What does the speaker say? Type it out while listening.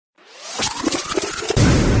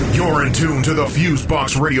You're in tune to the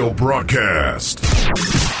Fusebox Radio broadcast. Turn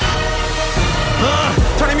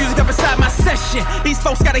the music up inside my session. These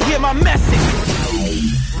folks gotta hear my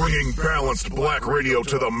message. Bringing balanced black radio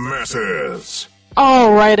to the masses.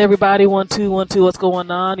 All right, everybody. 1 2 1 2. What's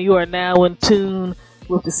going on? You are now in tune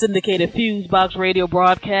with the syndicated Fusebox Radio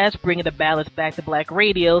broadcast, bringing the balance back to black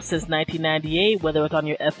radio since 1998. Whether it's on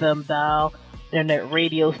your FM dial, internet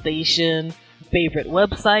radio station, favorite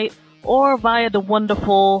website, or via the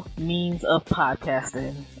wonderful means of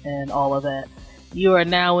podcasting and all of that. You are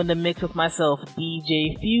now in the mix with myself,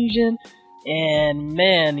 DJ Fusion, and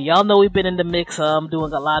man, y'all know we've been in the mix doing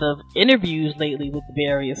a lot of interviews lately with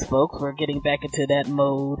various folks. We're getting back into that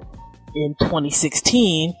mode in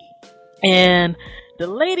 2016, and the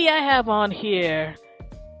lady I have on here,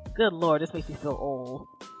 good lord, this makes me feel old.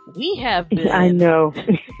 We have been I know.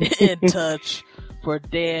 in touch for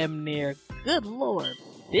damn near, good lord,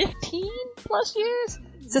 15 plus years?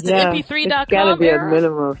 Since the MP3.com it's gotta be era? a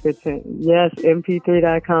minimum of 15. Yes,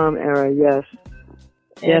 MP3.com era, yes.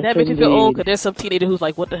 And yes, that makes me feel indeed. old because there's some teenager who's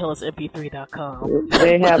like, what the hell is MP3.com?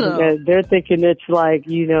 They have, they're thinking it's like,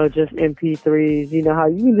 just MP3s. You know how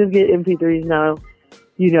you can just get MP3s now.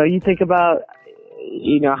 You think about,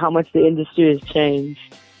 how much the industry has changed,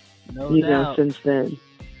 No doubt. since then.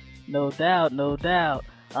 No doubt.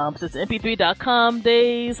 Since MP3.com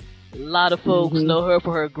days, a lot of folks know her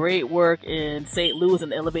for her great work in St. Louis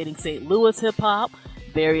and elevating St. Louis hip-hop.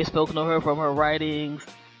 Various folks know her from her writings,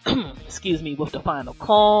 with The Final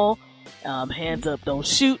Call,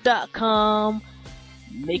 handsupdon'tshoot.com,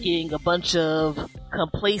 making a bunch of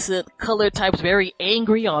complacent color types very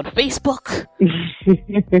angry on Facebook.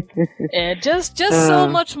 And just so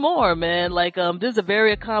much more, man. Like, this is a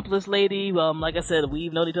very accomplished lady. Like I said,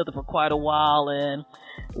 we've known each other for quite a while, and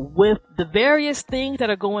with the various things that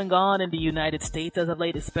are going on in the United States as of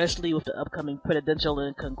late, especially with the upcoming presidential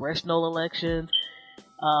and congressional elections,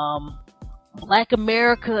 Black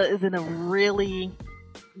America is in a really,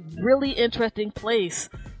 really interesting place,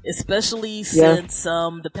 especially since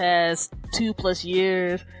the past 2+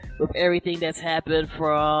 years with everything that's happened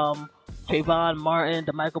from Trayvon Martin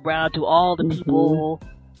to Michael Brown to all the people,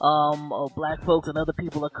 black folks and other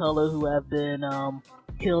people of color who have been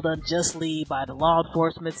killed unjustly by the law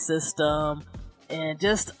enforcement system, and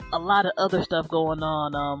just a lot of other stuff going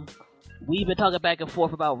on. We've been talking back and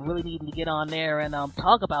forth about really needing to get on there and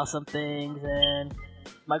talk about some things, and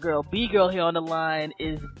my girl B-Girl here on the line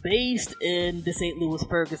is based in the St. Louis,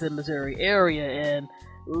 Ferguson, Missouri area, and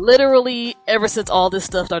literally ever since all this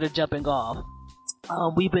stuff started jumping off,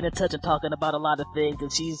 we've been in touch and talking about a lot of things,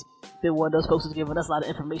 and she's been one of those folks who's giving us a lot of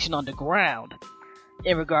information on the ground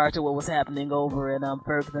in regard to what was happening over in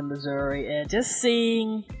Ferguson, Missouri, and just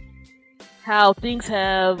seeing how things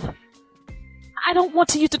have, I don't want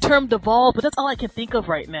to use the term devolved, but that's all I can think of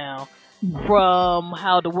right now, from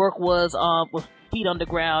how the work was with feet on the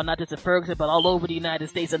ground, not just in Ferguson, but all over the United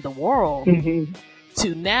States and the world,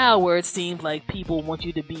 to now where it seems like people want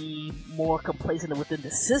you to be more complacent within the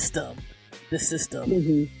system,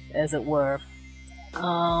 as it were.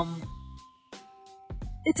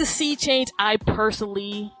 It's a sea change I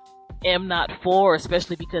personally am not for,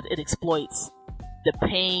 especially because it exploits the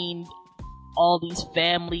pain all these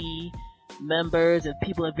family members and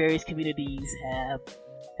people in various communities have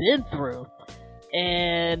been through.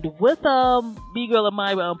 And with B-Girl and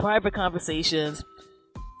my private conversations,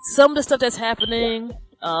 some of the stuff that's happening,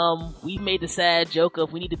 we've made the sad joke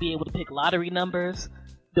of we need to be able to pick lottery numbers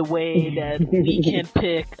the way that we can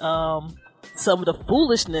pick some of the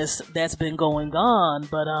foolishness that's been going on.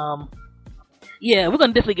 But yeah, we're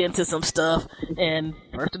gonna definitely get into some stuff, and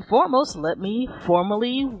first and foremost, let me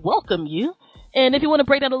formally welcome you, and if you want to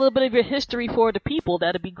break down a little bit of your history for the people,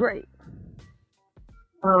 that'd be great.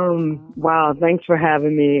 Wow, thanks for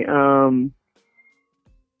having me.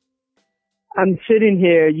 I'm sitting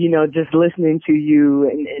here, just listening to you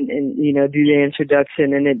and do the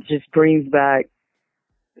introduction, and it just brings back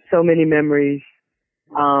so many memories.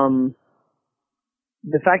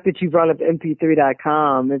 The fact that you brought up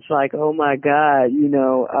MP3.com, it's like, oh my God, you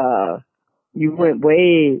went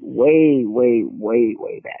way, way, way, way,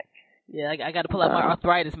 way back. Yeah, I got to pull out my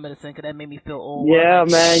arthritis medicine because that made me feel old. Yeah, like,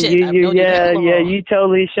 man, shit, you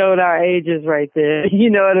totally showed our ages right there. You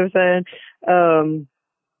know what I'm saying?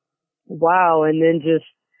 Wow, and then just,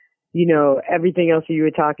 everything else you were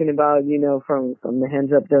talking about, from the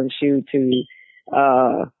hands up, don't shoot to,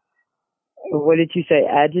 what did you say?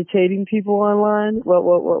 Agitating people online? What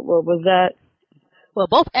was that? Well,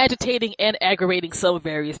 both agitating and aggravating some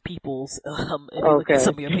various peoples. If you look at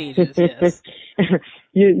some of your pages, yes.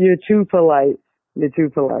 You're too polite. You're too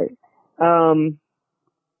polite.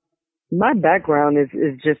 My background is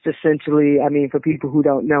just essentially, I mean, for people who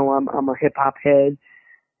don't know, I'm a hip hop head.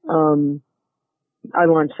 I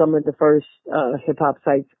launched some of the first hip hop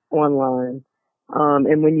sites online.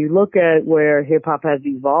 And when you look at where hip hop has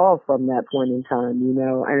evolved from that point in time, you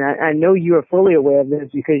know, and I know you are fully aware of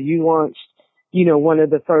this because you launched, you know, one of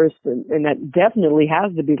the first, and that definitely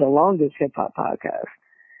has to be the longest hip hop podcast.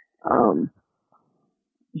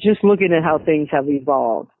 Just looking at how things have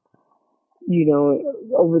evolved, you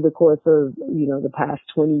know, over the course of, you know, the past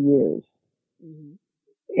 20 years. Mm-hmm.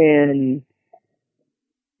 And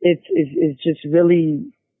it's just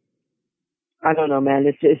really, I don't know, man.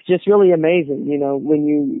 It's just really amazing, you know, when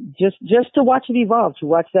you just to watch it evolve, to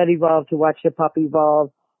watch that evolve, to watch hip hop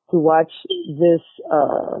evolve, to watch this,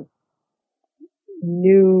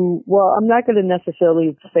 new, well, I'm not going to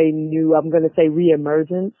necessarily say new, I'm going to say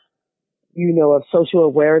reemergence, you know, of social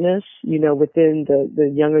awareness, you know, within the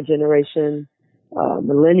younger generation,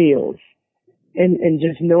 millennials. And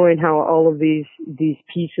just knowing how all of these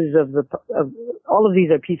pieces of all of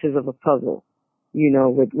these are pieces of a puzzle, you know,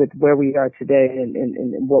 with where we are today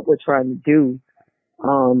and what we're trying to do.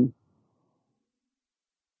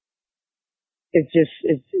 It's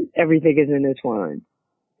everything is intertwined.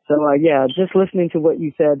 So, yeah, just listening to what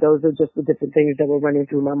you said, those are just the different things that were running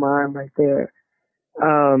through my mind right there.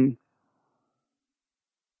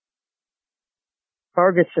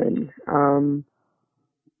 Ferguson,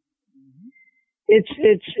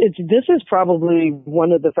 this is probably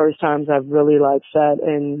one of the first times I've really like sat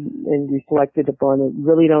and reflected upon it.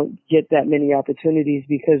 Really don't get that many opportunities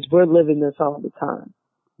because we're living this all the time.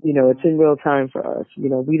 You know, it's in real time for us. You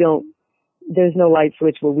know, there's no light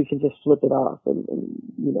switch where we can just flip it off and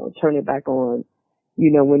you know, turn it back on,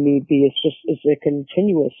 you know, when need be. It's a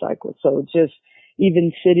continuous cycle. So just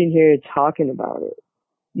even sitting here talking about it,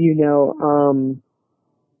 you know,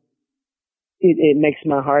 it makes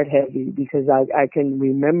my heart heavy because I can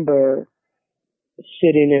remember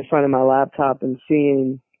sitting in front of my laptop and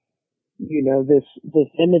seeing, you know, this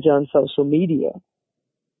image on social media.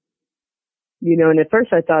 You know, and at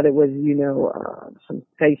first I thought it was, you know, some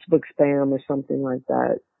Facebook spam or something like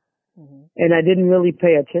that. Mm-hmm. And I didn't really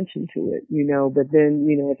pay attention to it, you know, but then,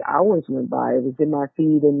 you know, as hours went by, it was in my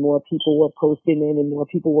feed and more people were posting it and more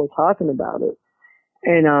people were talking about it.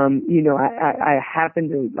 And, you know, I happened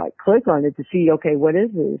to like click on it to see, okay, what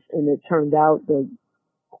is this? And it turned out that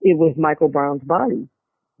it was Michael Brown's body.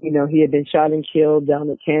 You know, he had been shot and killed down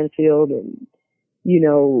at Canfield and, you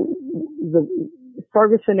know, the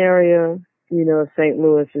Ferguson area, you know, of St.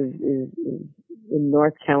 Louis is in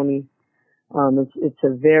North County. It's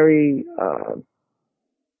a very,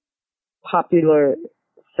 popular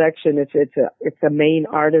section. It's a main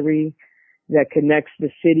artery that connects the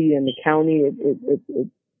city and the county. It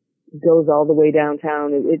goes all the way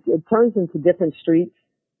downtown. It turns into different streets,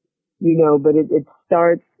 you know, but it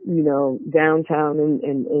starts, you know, downtown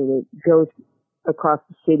and it goes across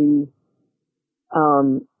the city,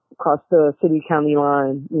 across the city county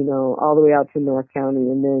line, you know, all the way out to North County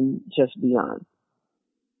and then just beyond.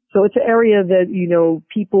 So it's an area that, you know,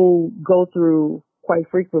 people go through quite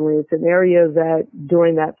frequently. It's an area that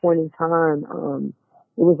during that point in time,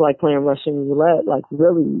 it was like playing Russian roulette, like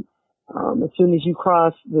really, as soon as you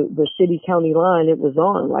cross the city county line, it was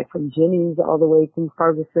on, like from Jennings all the way through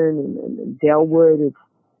Ferguson and Delwood. It's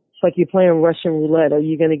like you're playing Russian roulette. Are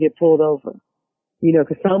you going to get pulled over? You know,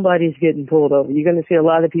 because somebody's getting pulled over. You're going to see a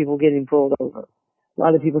lot of people getting pulled over. A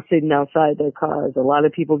lot of people sitting outside their cars. A lot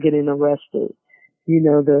of people getting arrested. You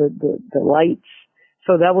know, the lights.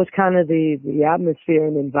 So that was kind of the atmosphere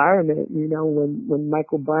and environment, you know, when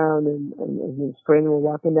Michael Brown and his friend were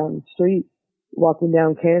walking down the street, walking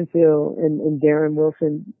down Canfield, and Darren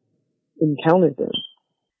Wilson encountered them.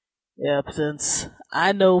 Yeah, since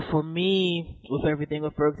I know for me, with everything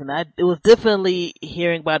with Ferguson, it was definitely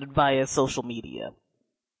hearing about it via social media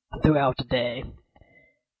throughout the day.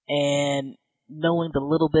 And knowing the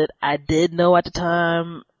little bit I did know at the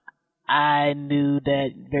time, I knew that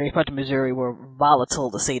various parts of Missouri were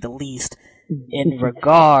volatile, to say the least, in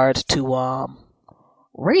regard to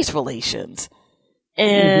race relations.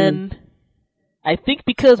 And I think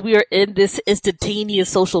because we are in this instantaneous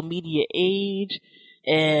social media age,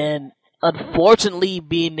 and unfortunately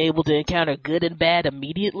being able to encounter good and bad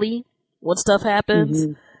immediately when stuff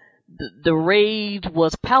happens, the rage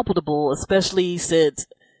was palpable, especially since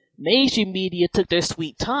mainstream media took their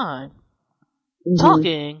sweet time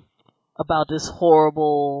talking about this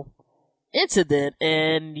horrible incident.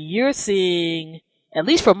 And you're seeing, at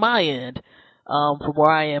least from my end, from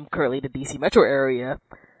where I am currently in the DC metro area,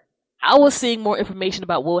 I was seeing more information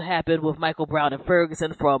about what happened with Michael Brown and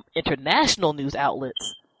Ferguson from international news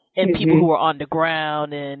outlets and people who are on the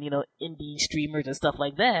ground and, indie streamers and stuff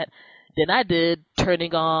like that, than I did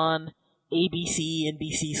turning on ABC,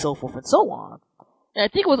 NBC, so forth and so on. And I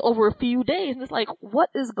think it was over a few days, and it's like, what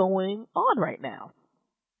is going on right now?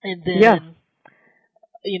 And then,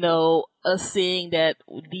 us seeing that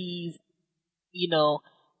these,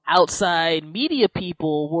 outside media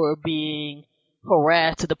people were being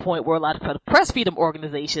harassed to the point where a lot of press freedom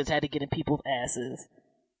organizations had to get in people's asses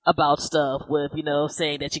about stuff with,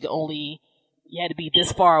 saying that you had to be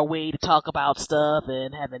this far away to talk about stuff,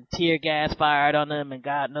 and having tear gas fired on them, and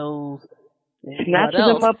God knows. Snatching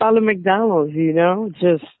them up out of McDonald's,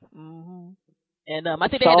 just. Mm-hmm. And I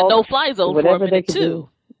think they had a no-fly zone for a minute, too. Do.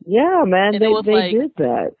 Yeah, man, and they did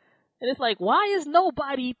that. And it's like, why is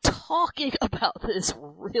nobody talking about this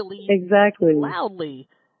really exactly loudly?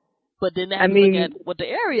 But then that look at what the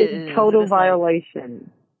area is. Total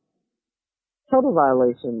violation. Total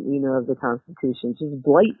violation, of the Constitution. Just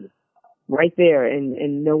blatant. Right there,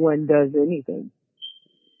 and no one does anything.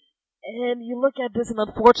 And you look at this, and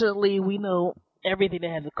unfortunately, we know everything that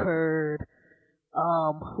has occurred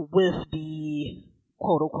with the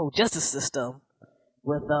quote-unquote justice system,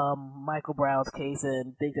 with Michael Brown's case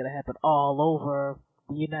and things that have happened all over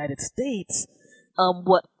the United States.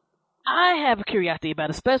 What I have a curiosity about,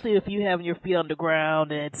 especially if you have your feet on the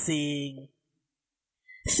ground and seeing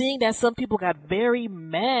that some people got very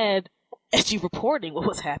mad at you reporting what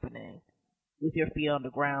was happening with your feet on the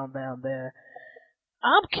ground down there.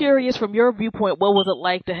 I'm curious, from your viewpoint, what was it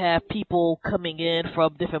like to have people coming in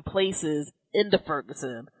from different places into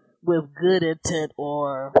Ferguson with good intent,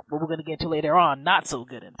 or what we're going to get into later on, not so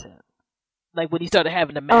good intent? Like when you started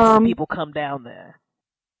having the massive people come down there.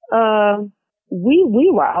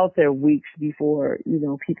 We were out there weeks before,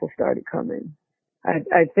 people started coming.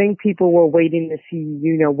 I think people were waiting to see,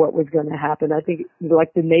 what was going to happen. I think,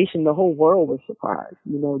 like the nation, the whole world was surprised,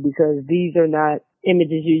 because these are not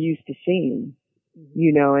images you're used to seeing,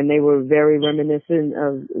 and they were very reminiscent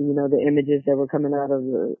of, the images that were coming out of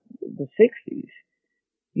the 60s,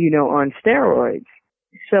 on steroids.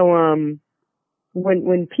 So,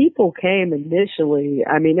 when people came initially,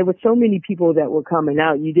 there were so many people that were coming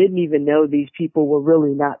out, you didn't even know these people were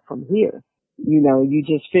really not from here. You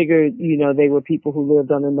just figured, they were people who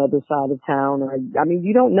lived on another side of town, or,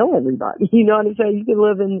 you don't know everybody. You know what I'm saying? You can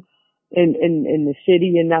live in the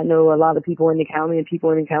city and not know a lot of people in the county, and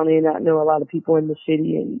people in the county and not know a lot of people in the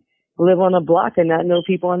city, and live on a block and not know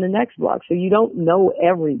people on the next block. So you don't know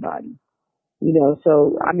everybody,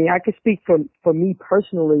 so, I could speak for me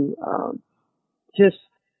personally, just,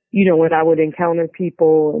 when I would encounter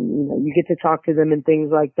people and, you get to talk to them and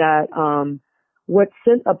things like that. What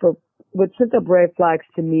sent up red flags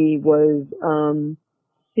to me was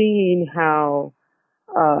seeing how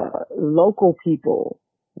local people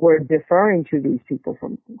were deferring to these people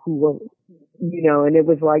who were, and it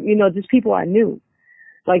was like, just people I knew.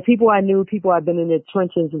 Like people I knew, people I've been in the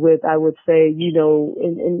trenches with, I would say,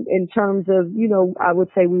 in terms of, I would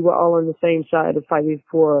say we were all on the same side of fighting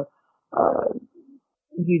for,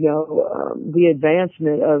 the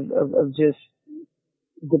advancement of just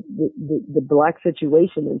the black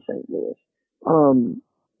situation in St. Louis.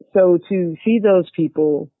 So to see those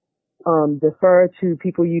people, defer to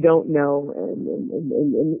people you don't know,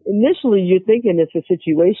 and initially you're thinking it's a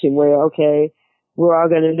situation where, okay, we're all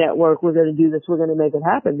going to network, we're going to do this, we're going to make it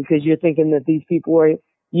happen, because you're thinking that these people are,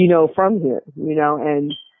 from here,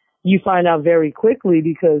 and you find out very quickly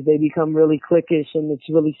because they become really cliquish and it's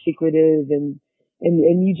really secretive, and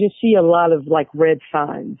you just see a lot of like red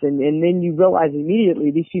signs, and then you realize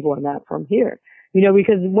immediately these people are not from here,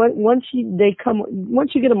 because once you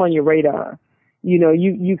get them on your radar,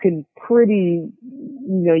 you can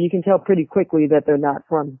you can tell pretty quickly that they're not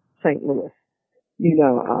from St. Louis,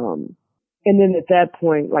 and then at that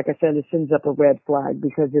point, like I said, it sends up a red flag,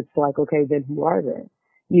 because it's like, okay, then who are they?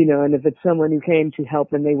 And if it's someone who came to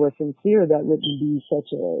help and they were sincere, that wouldn't be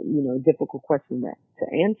such a, difficult question to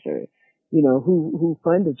answer. Who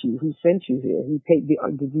funded you? Who sent you here? Who paid?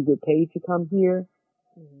 Did you get paid to come here?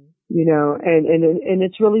 Mm-hmm. And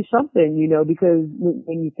it's really something, because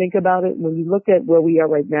when you think about it, when you look at where we are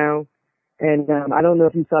right now, and I don't know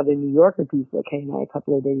if you saw the New Yorker piece that came out a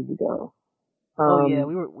couple of days ago. I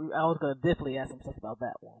was going to definitely ask some stuff about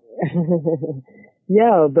that one.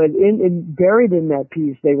 Yeah, but buried in that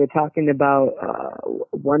piece, they were talking about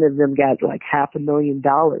one of them got like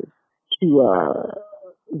 $500,000 to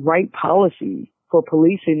write policy for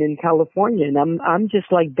policing in California, and I'm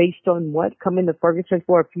just like, based on what? Coming to Ferguson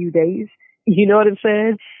for a few days? You know what I'm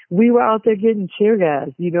saying? We were out there getting tear gas.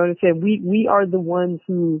 You know what I'm saying? We are the ones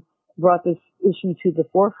who brought this issue to the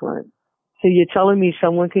forefront. So you're telling me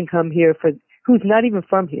someone can come here for who's not even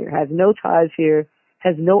from here, has no ties here,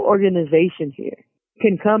 has no organization here,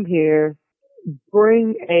 can come here,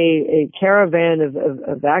 bring a caravan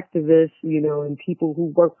of activists, and people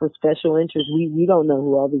who work for special interests. We don't know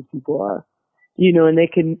who all these people are, and they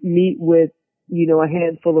can meet with, a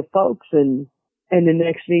handful of folks, and the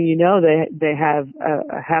next thing you know, they have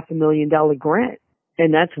a $500,000 grant,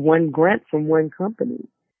 and that's one grant from one company.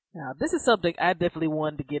 Now, this is something I definitely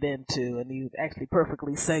wanted to get into, and you actually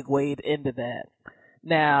perfectly segued into that.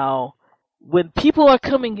 Now, when people are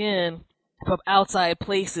coming in from outside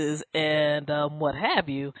places and what have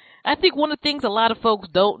you, I think one of the things a lot of folks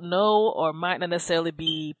don't know or might not necessarily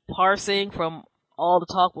be parsing from all the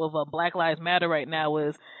talk of Black Lives Matter right now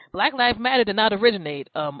is Black Lives Matter did not originate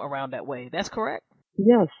around that way. That's correct?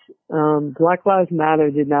 Yes. Black Lives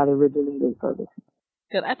Matter did not originate in Ferguson.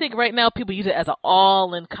 Because I think right now people use it as an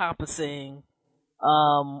all-encompassing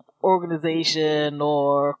organization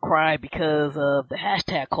or cry because of the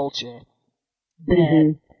hashtag culture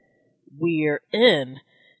that we're in.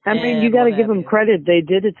 I mean, you got to give them credit. They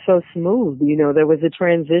did it so smooth. There was a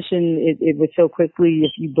transition. It was so quickly.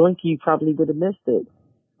 If you blink, you probably would have missed it.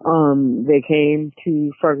 They came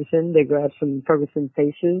to Ferguson. They grabbed some Ferguson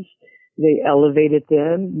faces. They elevated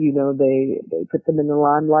them. They put them in the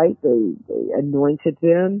limelight. They anointed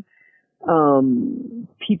them.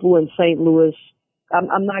 People in St. Louis,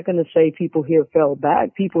 I'm not going to say people here fell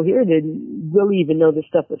back. People here didn't really even know this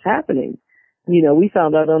stuff was happening. We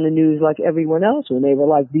found out on the news like everyone else when they were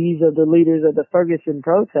like, these are the leaders of the Ferguson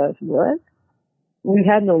protest. What? We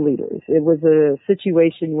had no leaders. It was a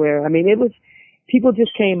situation where, people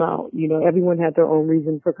just came out. Everyone had their own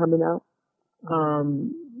reason for coming out.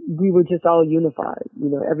 We were just all unified.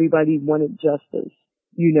 Everybody wanted justice,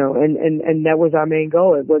 and that was our main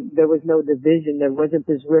goal. There was no division. There wasn't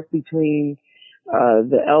this rift between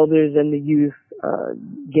the elders and the youth,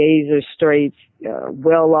 gays or straights,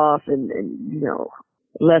 well off and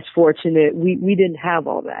less fortunate. We didn't have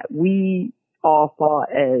all that. We all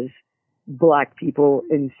fought as Black people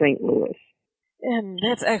in St. Louis. And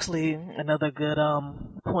that's actually another good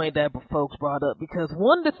point that folks brought up, because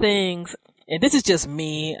one of the things, and this is just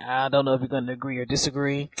me, I don't know if you're going to agree or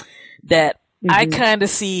disagree, that I kind of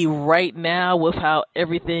see right now with how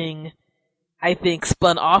everything, I think,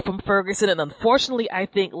 spun off from Ferguson, and unfortunately, I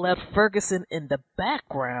think left Ferguson in the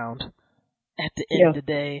background at the end of the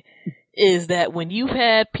day, is that when you've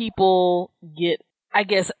had people get, I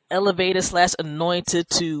guess, elevated / anointed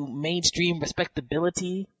to mainstream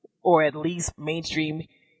respectability, or at least mainstream,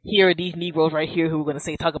 here are these Negroes right here who are going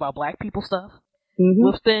to talk about Black people stuff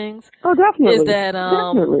with things. Oh, definitely.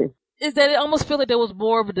 Is that it almost feel like there was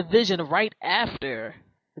more of a division right after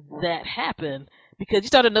that happened, because you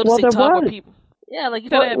started noticing talk with people. Yeah, like you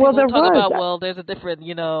started having people talk about, there's a different,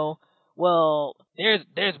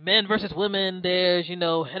 there's men versus women, there's,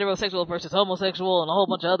 heterosexual versus homosexual, and a whole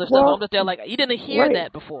bunch of other stuff. I'm just there like, you didn't hear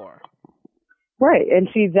that before. Right, and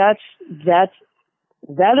see, that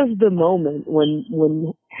is the moment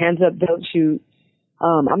when Hands Up, Don't Shoot,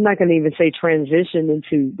 I'm not going to even say transition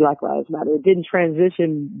into Black Lives Matter. It didn't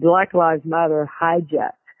transition. Black Lives Matter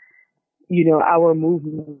hijacked, our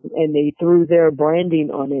movement, and they threw their branding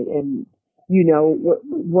on it. And,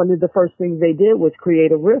 one of the first things they did was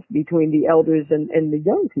create a rift between the elders and the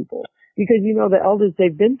young people. Because, the elders,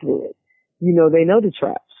 they've been through it. They know the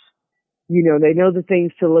traps. They know the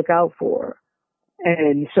things to look out for.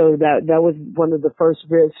 And so that was one of the first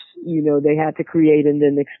rifts, they had to create and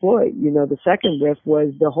then exploit. The second rift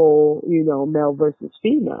was the whole, male versus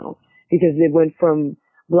female, because it went from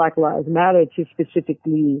Black Lives Matter to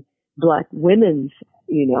specifically Black women's,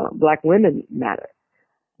 Black women matter,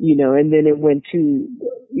 and then it went to,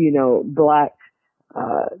 Black,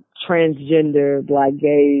 transgender, Black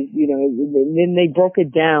gays, and then they broke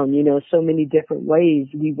it down, so many different ways.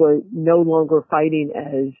 We were no longer fighting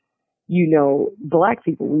as, Black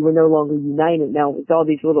people. We were no longer united. Now it's all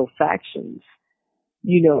these little factions,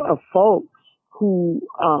 of folks who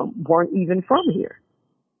weren't even from here.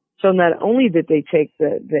 So not only did they take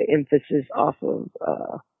the emphasis off of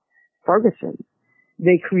Ferguson,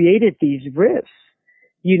 they created these rifts.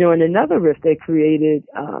 And another rift they created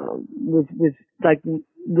was like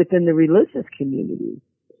within the religious community.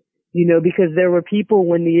 Because there were people,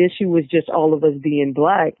 when the issue was just all of us being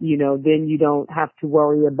Black, then you don't have to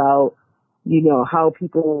worry about, how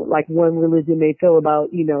people, like one religion may feel about,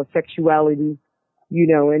 sexuality,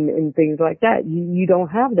 and things like that. You don't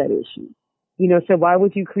have that issue. So why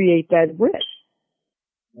would you create that rift?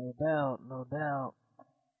 No doubt.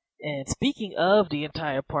 And speaking of the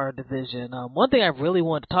entire part division, one thing I really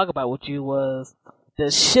wanted to talk about with you was the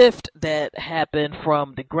shift that happened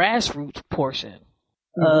from the grassroots portion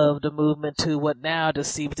of the movement to what now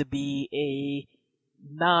just seems to be a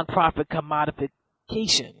non-profit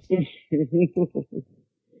commodification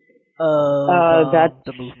of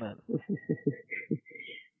the movement.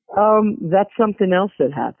 That's something else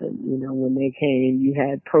that happened. When they came, you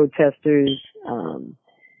had protesters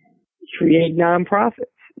create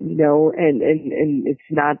nonprofits. And it's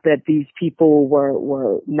not that these people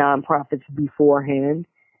were nonprofits beforehand.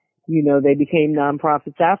 They became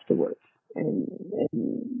nonprofits afterwards. And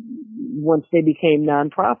once they became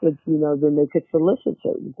nonprofits, then they could solicit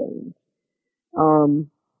certain things.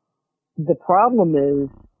 The problem is,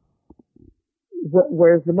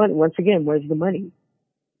 where's the money? Once again, where's the money?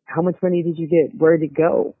 How much money did you get? Where did it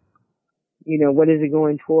go? What is it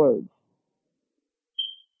going towards?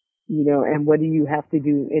 And what do you have to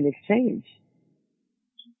do in exchange?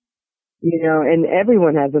 And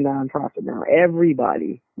everyone has a nonprofit now.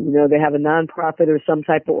 Everybody, they have a nonprofit or some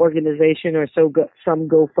type of organization or some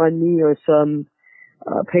GoFundMe or some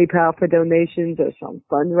PayPal for donations or some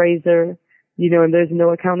fundraiser, and there's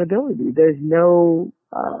no accountability. There's no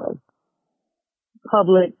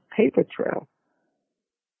public paper trail.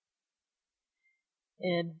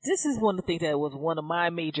 And this is one of the things that was one of my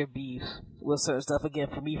major beefs with certain stuff, again,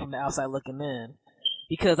 for me from the outside looking in.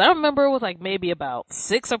 Because I remember it was like maybe about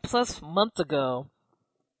 6 or plus months ago,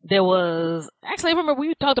 there was, actually I remember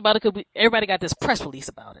we talked about it because everybody got this press release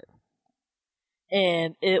about it.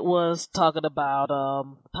 And it was talking about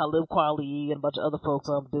Talib Kweli and a bunch of other folks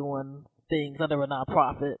doing things under a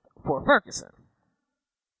nonprofit for Ferguson.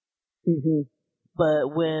 Mm-hmm.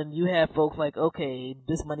 But when you have folks like, okay,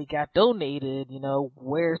 this money got donated,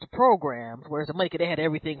 where's the programs? Where's the money? Because they had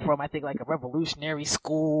everything from, I think, like a revolutionary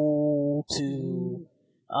school to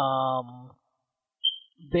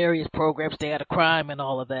various programs, Stay Out of Crime and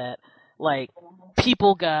all of that. Like,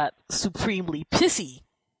 people got supremely pissy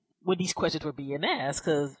when these questions were being asked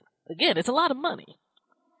because, again, it's a lot of money.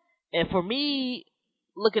 And for me,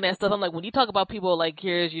 looking at stuff, I'm like, when you talk about people like,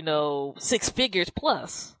 here's, 6 figures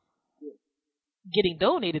plus getting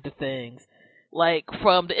donated to things, like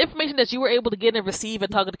from the information that you were able to get and receive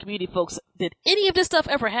and talking to community folks, did any of this stuff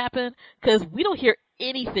ever happen? Because we don't hear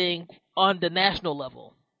anything on the national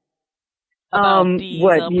level about these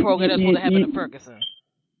programs that's going to happen in Ferguson.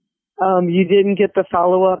 You didn't get the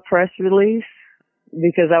follow-up press release?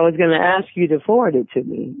 Because I was going to ask you to forward it to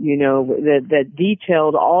me, that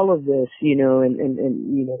detailed all of this,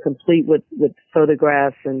 and complete with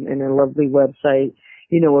photographs and a lovely website,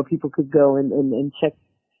 where people could go and check,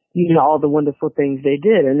 all the wonderful things they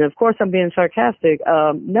did. And of course I'm being sarcastic.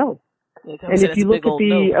 No. And if you look at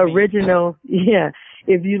the original,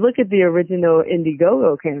 if you look at the original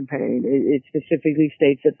Indiegogo campaign, it specifically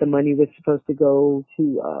states that the money was supposed to go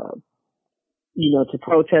to, to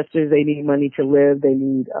protesters. They need money to live. They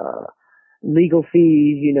need, legal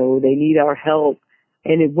fees. They need our help.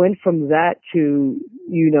 And it went from that to,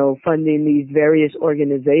 funding these various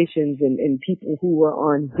organizations and people who were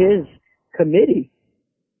on his committee,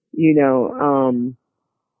 and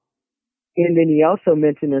then he also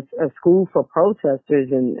mentioned a school for protesters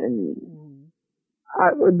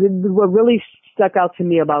what really stuck out to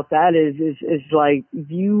me about that is like,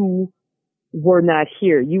 you were not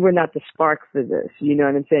here. You were not the spark for this. You know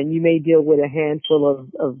what I'm saying? You may deal with a handful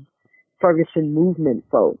of Ferguson movement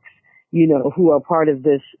folks, who are part of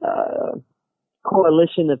this,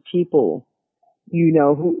 coalition of people,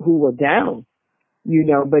 who were down,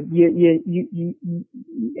 but you,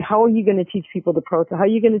 how are you going to teach people to protest? How are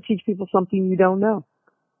you going to teach people something you don't know?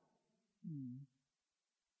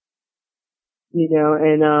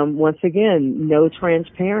 And, once again, no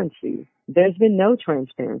transparency. There's been no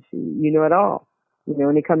transparency, at all.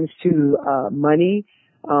 When it comes to, money,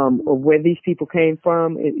 or where these people came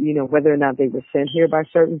from, whether or not they were sent here by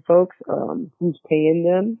certain folks, who's paying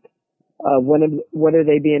them, what are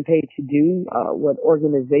they being paid to do, what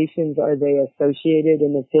organizations are they associated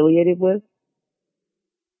and affiliated with,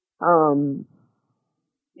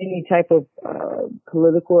 any type of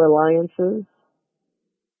political alliances.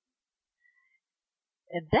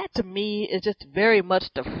 And that to me is just very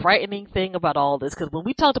much the frightening thing about all this, because when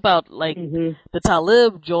we talked about the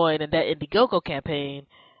Talib join and that Indiegogo campaign,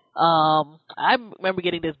 I remember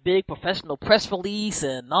getting this big professional press release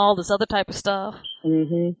and all this other type of stuff.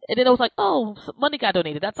 And then it was like, oh, money got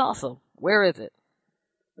donated. That's awesome. Where is it?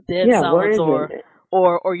 Dead silence,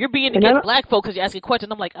 or you're being against black folks because you're asking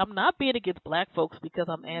questions. I'm like, I'm not being against black folks because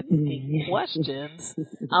I'm asking questions.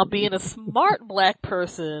 I'm being a smart black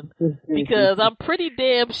person because I'm pretty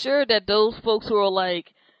damn sure that those folks who are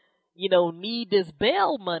like, need this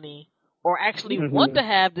bail money or actually want to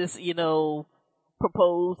have this,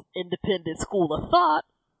 proposed independent school of thought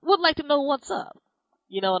would like to know what's up.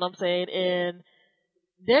 You know what I'm saying? And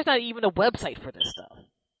there's not even a website for this stuff.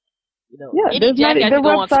 You know, Yeah, any jackass can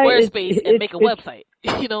go on Squarespace and make a it's website.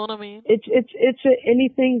 You know what I mean? It's a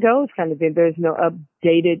anything goes kind of thing. There's no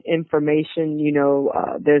updated information. You know,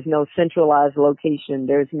 there's no centralized location.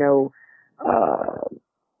 There's no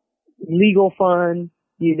legal fund.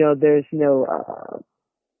 You know, there's no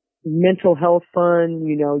mental health fund.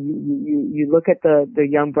 You know, you look at the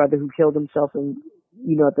young brother who killed himself in,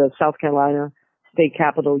 you know, at the South Carolina state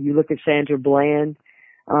capitol. You look at Sandra Bland,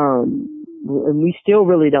 and we still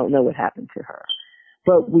really don't know what happened to her.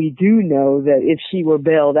 But we do know that if she were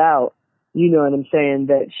bailed out, you know what I'm saying,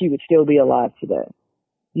 that she would still be alive today.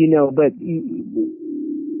 You know, but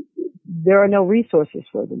there are no resources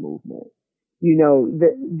for the movement. You know,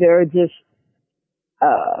 there are just,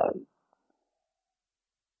 I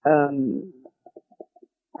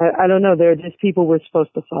don't know, there are just people we're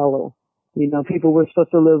supposed to follow. You know, people we're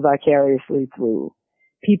supposed to live vicariously through.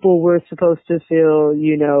 People we're supposed to feel,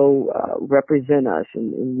 you know, represent us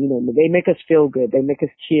and, you know, they make us feel good. They make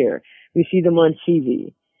us cheer. We see them on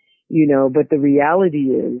TV, you know, but the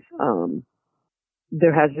reality is,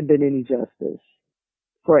 there hasn't been any justice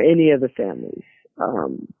for any of the families.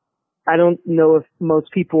 I don't know if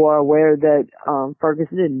most people are aware that,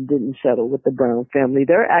 Ferguson didn't settle with the Brown family.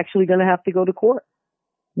 They're actually going to have to go to court.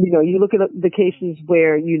 You know, you look at the cases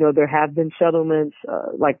where, you know, there have been settlements,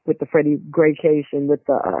 like with the Freddie Gray case and with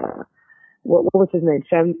the, what was his name?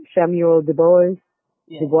 Samuel Du Bois?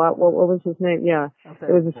 Yeah. What was his name? Yeah.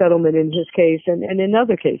 There was a settlement in his case and in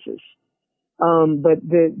other cases. But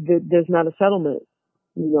there's not a settlement,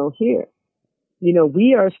 you know, here. You know,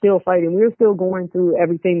 we are still fighting. We're still going through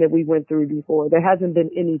everything that we went through before. There hasn't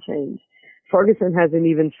been any change. Ferguson hasn't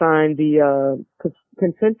even signed the,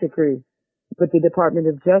 consent decree with the Department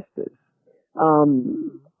of Justice.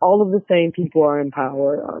 All of the same people are in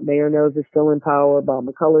power. Mayor Knowles is still in power. Bob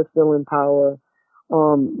McCullough is still in power.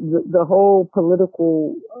 The whole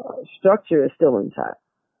political structure is still intact.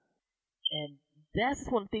 And that's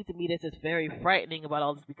one thing to me that's just very frightening about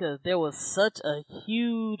all this, because there was such a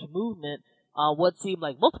huge movement on what seemed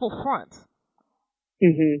like multiple fronts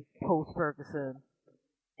post-Ferguson.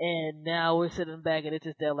 And now we're sitting back and it's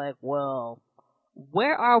just they're like, well,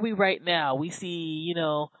 where are we right now? We see, you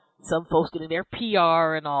know, some folks getting their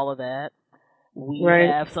PR and all of that. We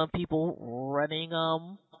have some people running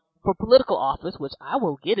for political office, which I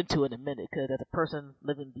will get into in a minute, because as a person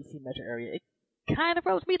living in the D.C. metro area, it kind of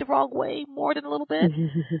rubs me the wrong way more than a little bit.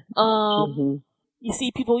 You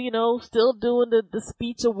see people, you know, still doing the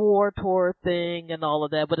speech award tour thing and all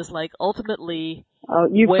of that, but it's like ultimately,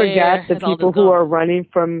 you forgot the people who are running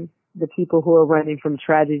from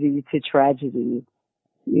tragedy to tragedy,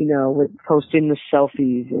 you know, with posting the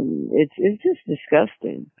selfies, and it's just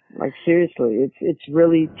disgusting. Like, seriously, it's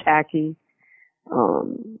really tacky.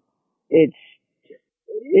 It's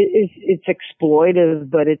exploitive,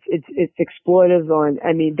 but it's exploitive on,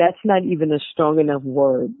 I mean, that's not even a strong enough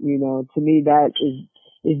word, you know. To me, that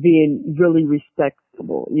is being really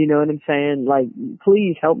respectable. You know what I'm saying? Like,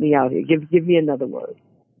 please help me out here. Give me another word.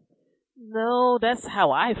 No, that's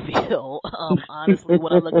how I feel, honestly,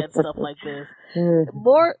 when I look at stuff like this.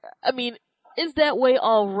 I mean, it's that way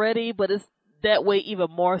already, but it's that way even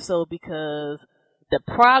more so because the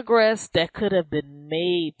progress that could have been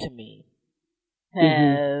made, to me,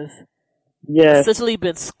 has essentially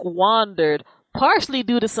been squandered, partially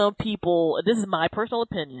due to some people, this is my personal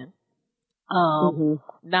opinion,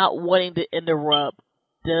 not wanting to interrupt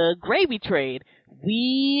the gravy trade.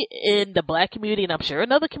 We in the black community, and I'm sure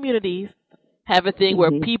in other communities, have a thing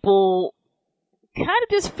where people kind of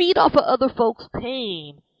just feed off of other folks'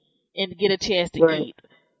 pain and get a chance to eat.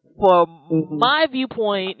 From my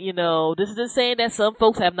viewpoint, you know, this isn't saying that some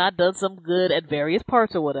folks have not done some good at various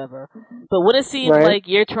parts or whatever, but when it seems like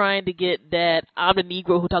you're trying to get that I'm the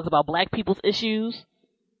Negro who talks about black people's issues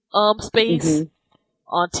space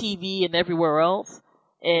on TV and everywhere else,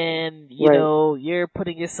 and you know, you're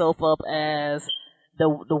putting yourself up as the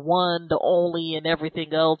one, the only, and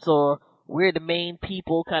everything else, or we're the main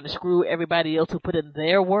people, kind of screw everybody else who put in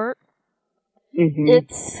their work.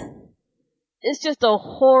 It's just a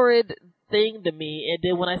horrid thing to me. And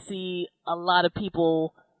then when I see a lot of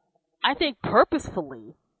people, I think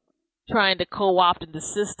purposefully, trying to co-opt into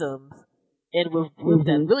systems and with groups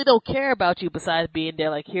that really don't care about you besides being there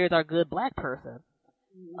like, here's our good black person.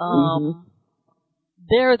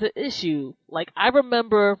 There's an issue. Like, I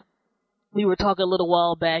remember we were talking a little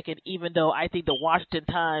while back, and even though I think the Washington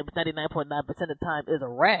Times 99.9% of the time is a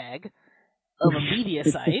rag of a media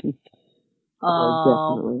site,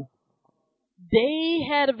 they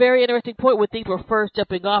had a very interesting point when things were first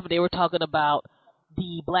jumping off, and they were talking about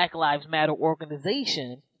the Black Lives Matter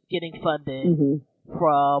organization getting funding Mm-hmm.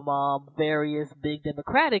 from various big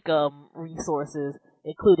Democratic resources,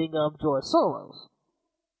 including George Soros.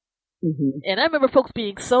 Mm-hmm. And I remember folks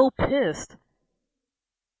being so pissed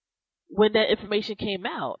when that information came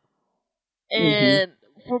out. And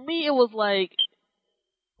for me, it was like,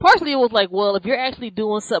 partially it was like, well, if you're actually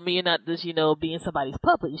doing something, you're not just, being somebody's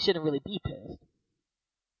puppet, you shouldn't really be pissed.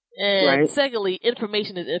 And secondly,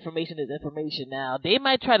 information is information is information. Now, they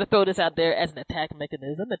might try to throw this out there as an attack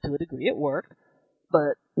mechanism, and to a degree it worked,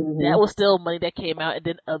 but that was still money that came out, and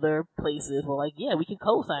then other places were like, yeah, we can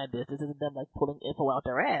co-sign this. This isn't them, like, pulling info out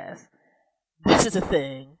their ass. This is a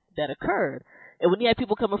thing that occurred. And when you have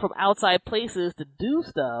people coming from outside places to do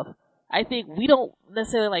stuff, I think we don't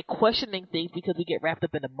necessarily like questioning things because we get wrapped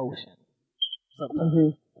up in emotion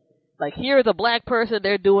sometimes. Like, here is a black person,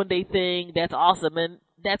 they're doing their thing, that's awesome, and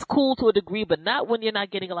that's cool to a degree, but not when you're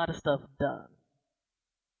not getting a lot of stuff done.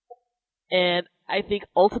 And I think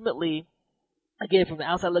ultimately, again, from the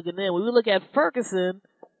outside looking in, when we look at Ferguson,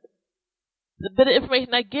 the bit of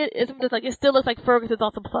information I get is just like, it still looks like Ferguson's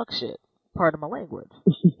on some fuck shit. Pardon my language.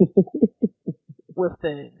 With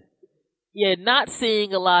things. Yeah, not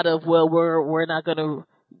seeing a lot of, well, we're not gonna,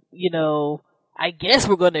 I guess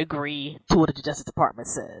we're gonna agree to what the Justice Department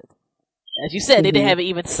said. As you said, they haven't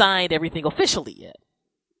even signed everything officially yet.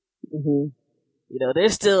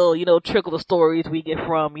 There's still, trickle of stories we get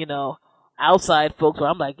from, outside folks where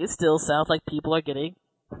I'm like, it still sounds like people are getting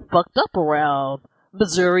fucked up around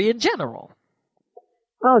Missouri in general.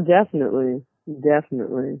 Oh, definitely.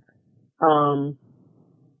 Definitely.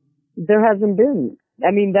 There hasn't been,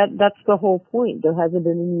 that's the whole point. There hasn't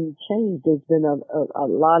been any change. There's been a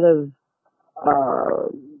lot of,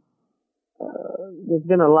 there's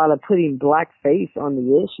been a lot of putting blackface on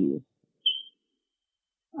the issue.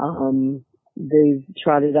 They've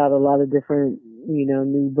trotted out a lot of different,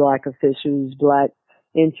 new black officials, black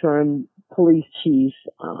interim police chiefs,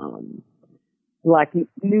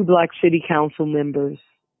 new black city council members,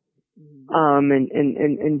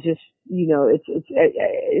 and just,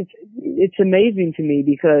 it's amazing to me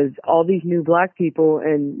because all these new black people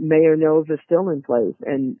and Mayor Knowles are still in place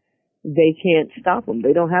and they can't stop them.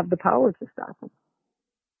 They don't have the power to stop them.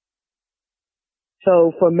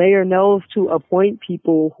 So for Mayor Knowles to appoint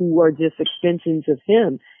people who are just extensions of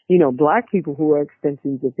him, black people who are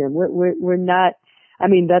extensions of him, we're not,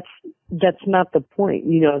 that's not the point.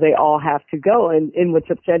 They all have to go. And what's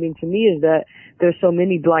upsetting to me is that there's so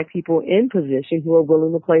many black people in position who are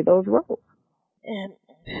willing to play those roles. And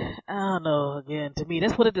I don't know, again, to me,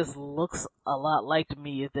 that's what it just looks a lot like to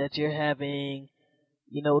me, is that you're having,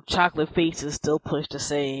 chocolate faces still push the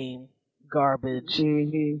same garbage.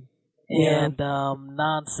 And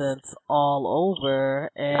nonsense all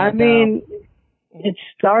over. And, it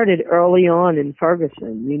started early on in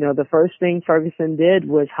Ferguson. The first thing Ferguson did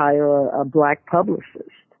was hire a black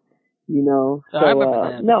publicist.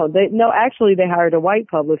 Actually they hired a white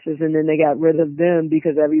publicist and then they got rid of them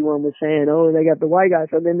because everyone was saying, oh, they got the white guy.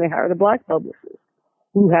 So then they hired a black publicist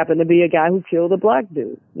who happened to be a guy who killed a black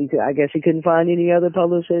dude. I guess he couldn't find any other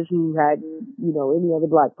publicist who hadn't, any other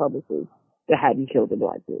black publicist that hadn't killed a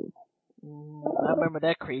black dude. I remember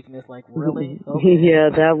that craziness, like, really? Okay.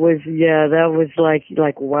 That was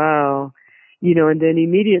like, wow. And then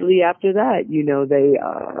immediately after that, they,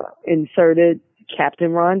 inserted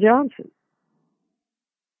Captain Ron Johnson.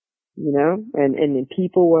 And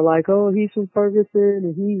people were like, oh, he's from Ferguson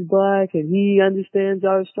and he's black and he understands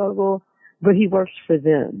our struggle, but he works for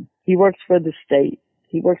them. He works for the state.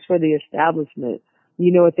 He works for the establishment.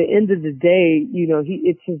 At the end of the day,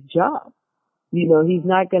 it's his job. He's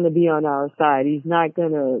not going to be on our side. He's not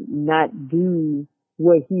going to not do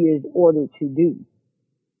what he is ordered to do.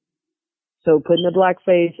 So putting a black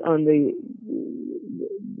face on the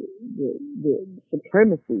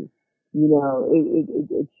supremacy,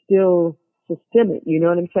 it's still systemic. You know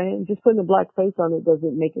what I'm saying? Just putting a black face on it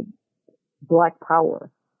doesn't make it black power,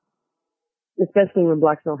 especially when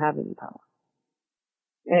blacks don't have any power.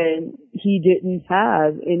 And he didn't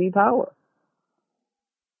have any power.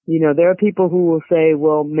 There are people who will say,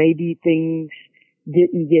 well, maybe things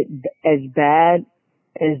didn't get as bad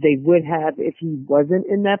as they would have if he wasn't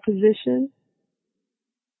in that position.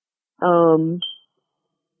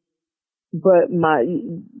 But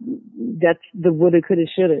that's the woulda, coulda,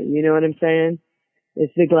 shoulda. You know what I'm saying? Is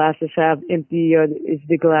the glass half empty or is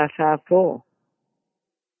the glass half full?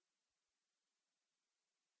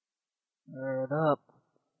 Word up.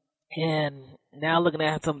 And now looking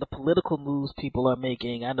at some of the political moves people are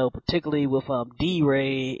making, I know particularly with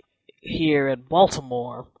D-Ray here in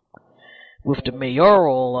Baltimore, with the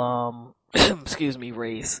mayoral,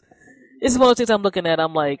 race. It's one of those things I'm looking at.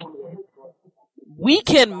 I'm like, we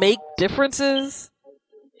can make differences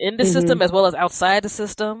in the system as well as outside the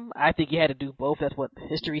system. I think you had to do both. That's what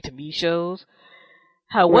history to me shows.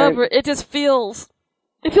 However, it just feels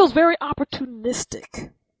very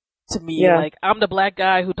opportunistic to me. Yeah. Like, I'm the black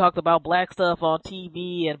guy who talked about black stuff on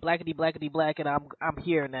TV and blackity black, and I'm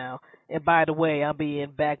here now. And by the way, I'm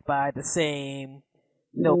being backed by the same,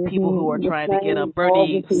 people who are trying to get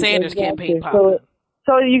Bernie Sanders campaign popping.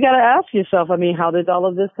 So you got to ask yourself, I mean, how did all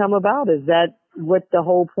of this come about? Is that what the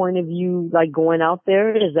whole point of you, like, going out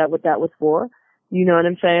there, is that what that was for? You know what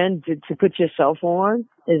I'm saying? To put yourself on?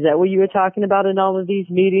 Is that what you were talking about in all of these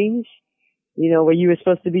meetings? Where you were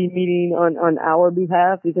supposed to be meeting on our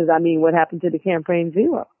behalf? Because, I mean, what happened to the campaign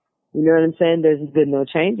zero? You know what I'm saying? There's been no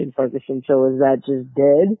change in Ferguson. So is that just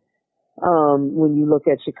dead? When you look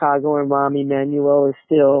at Chicago and Rahm Emanuel is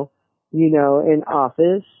still, in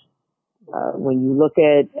office. When you look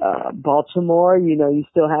at Baltimore, you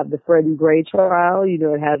still have the Freddie Gray trial.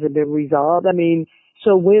 It hasn't been resolved. I mean,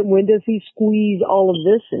 so when does he squeeze all of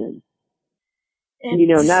this in?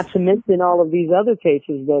 Not to mention all of these other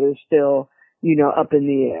cases that are still, up in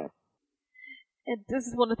the air. And this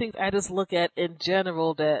is one of the things I just look at in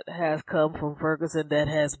general that has come from Ferguson that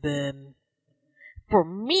has been, for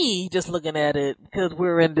me, just looking at it, because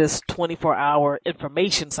we're in this 24-hour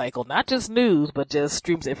information cycle, not just news, but just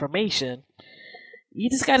streams of information. You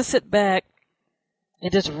just got to sit back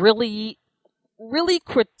and just really, really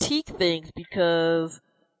critique things, because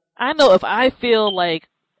I know if I feel like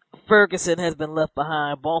Ferguson has been left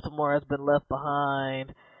behind, Baltimore has been left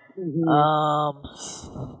behind,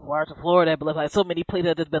 parts of Florida have been left behind, so many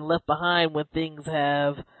places have been left behind when things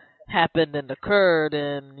have happened and occurred,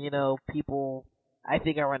 and, people, I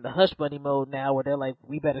think, are in the hush money mode now where they're like,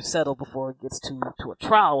 we better settle before it gets to a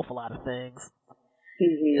trial with a lot of things.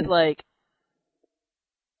 It's like,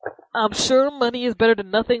 I'm sure money is better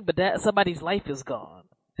than nothing, but that somebody's life is gone.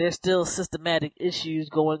 There's still systematic issues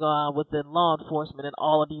going on within law enforcement in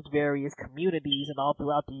all of these various communities and all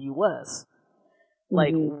throughout the U.S.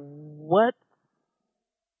 Like, what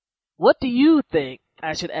do you think,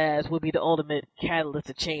 I should ask, would be the ultimate catalyst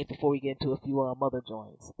to change before we get into a few other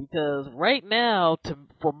joints? Because right now,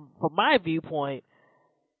 from my viewpoint,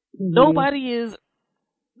 nobody's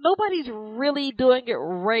really doing it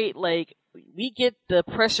right. Like, we get the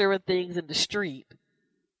pressure and things in the street,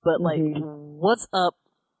 but like, what's up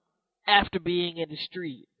after being in the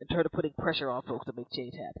street in terms of putting pressure on folks to make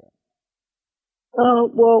change happen?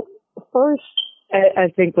 Well, first,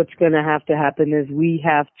 I think what's going to happen is we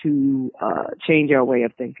have to change our way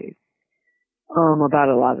of thinking about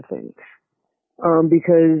a lot of things.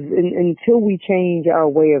 Because until we change our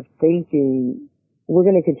way of thinking, we're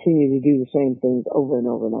going to continue to do the same things over and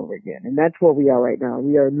over and over again. And that's where we are right now.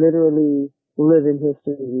 We are literally living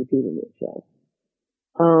history repeating itself.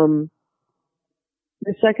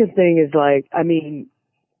 The second thing is, like, I mean,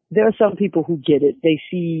 there are some people who get it. They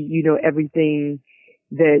see, everything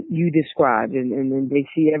that you described, and they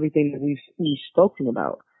see everything that we've spoken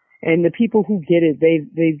about. And the people who get it,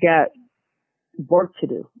 they've got work to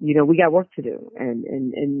do. We got work to do, and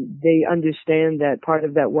they understand that part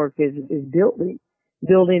of that work is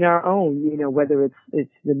building our own. Whether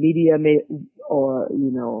it's the media or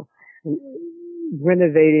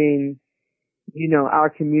renovating, our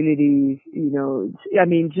communities. I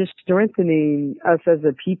mean, just strengthening us as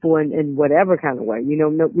a people in whatever kind of way.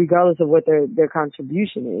 Regardless of what their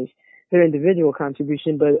contribution is, their individual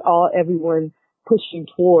contribution, but everyone pushing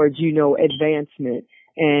towards advancement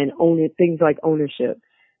and things like ownership.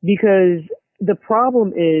 Because the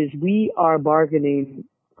problem is we are bargaining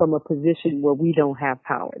from a position where we don't have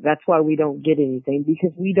power. That's why we don't get anything,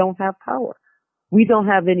 because we don't have power. We don't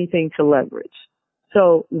have anything to leverage.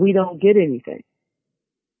 So we don't get anything.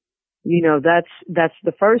 That's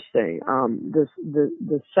the first thing.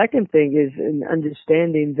 The second thing is an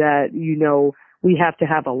understanding that, we have to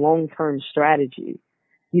have a long-term strategy.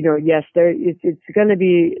 Yes, it's going to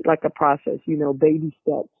be like a process, baby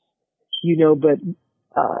steps, but,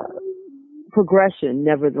 progression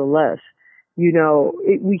nevertheless.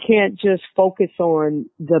 We can't just focus on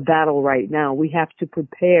the battle right now. We have to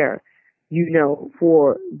prepare,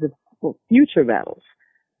 for future battles.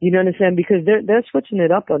 You know what I'm saying? Because they're switching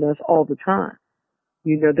it up on us all the time.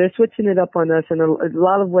 They're switching it up on us, and a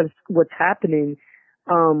lot of what's happening,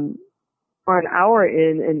 on our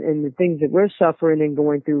end and the things that we're suffering and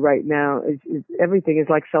going through right now is everything is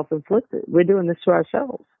like self-inflicted. We're doing this to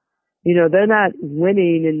ourselves. They're not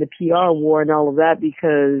winning in the PR war and all of that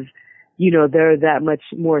because, they're that much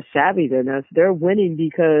more savvy than us. They're winning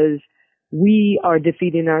because we are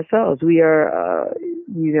defeating ourselves. We are,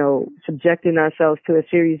 subjecting ourselves to a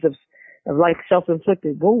series of of like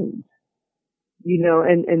self-inflicted wounds, you know,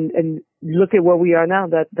 and look at where we are now.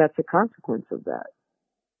 That's a consequence of that.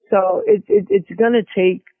 So it's going to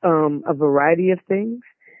take a variety of things,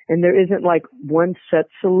 and there isn't like one set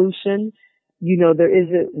solution. You know, there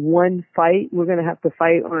isn't one fight. We're going to have to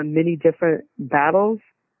fight on many different battles.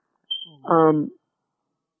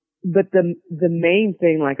 But the main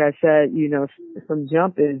thing, like I said, you know, from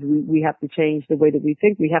jump is we have to change the way that we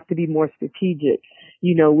think. We have to be more strategic.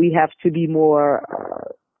 You know, we have to be more,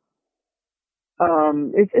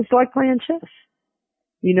 it's like playing chess.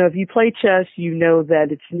 You know, if you play chess, you know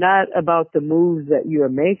that it's not about the moves that you are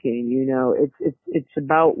making. You know, it's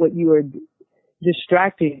about what you are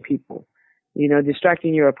distracting people, you know,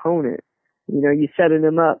 distracting your opponent. You know, you're setting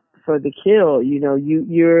them up for the kill. You know,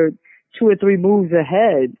 you're 2 or 3 moves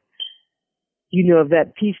ahead, you know, of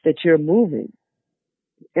that piece that you're moving.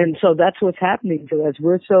 And so that's what's happening to us.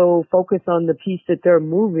 We're so focused on the piece that they're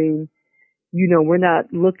moving, you know, we're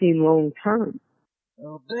not looking long term.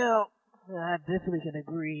 Oh, Bill, I definitely can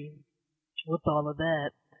agree with all of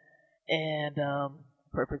that. And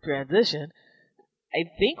perfect transition. I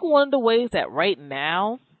think one of the ways that right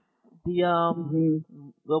now the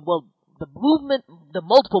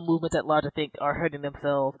multiple movements at large, I think, are hurting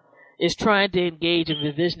themselves is trying to engage in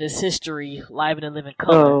revisionist history live and in living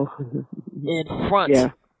color in front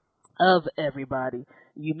of everybody.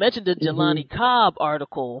 You mentioned the Jelani Cobb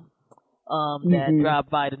article that dropped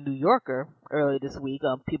by the New Yorker earlier this week.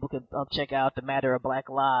 People can check out The Matter of Black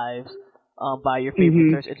Lives by your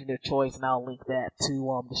favorite search engine of choice, and I'll link that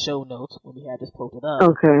to the show notes when we have this posted up.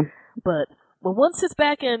 Okay. But when one sits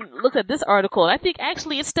back and looks at this article, I think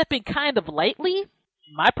actually it's stepping kind of lightly,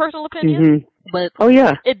 my personal opinion, but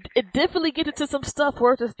it definitely gets into some stuff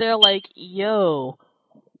where it's just they're like, yo,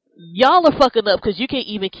 y'all are fucking up because you can't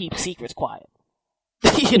even keep secrets quiet.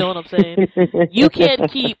 You know what I'm saying? You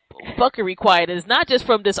can't keep fuckery quiet. And it's not just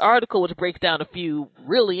from this article, which breaks down a few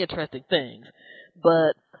really interesting things,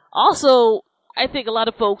 but also I think a lot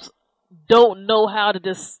of folks don't know how to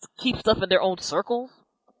just keep stuff in their own circles.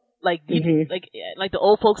 Like, like the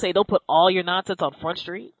old folks say, don't put all your nonsense on Front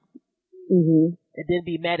Street. And then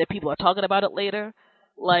be mad that people are talking about it later.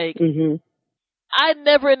 Like, I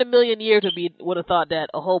never in a million years would have thought that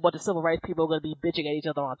a whole bunch of civil rights people are going to be bitching at each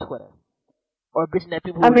other on Twitter. Or bitching at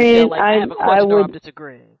people who feel like I have a question or I'm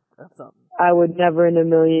disagreeing. Or something. I would never in a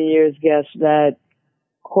million years guess that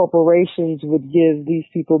corporations would give these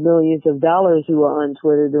people millions of dollars who are on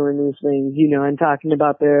Twitter doing these things, you know, and talking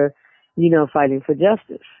about their, you know, fighting for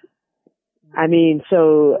justice. I mean,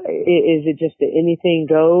 so is it just that anything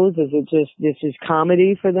goes? Is it just, this is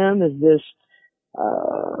comedy for them? Is this,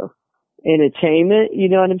 entertainment? You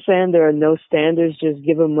know what I'm saying? There are no standards, just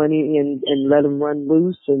give them money and let them run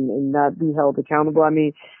loose and not be held accountable. I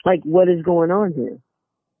mean, like, what is going on here?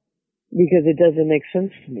 Because it doesn't make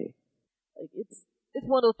sense to me. Like, it's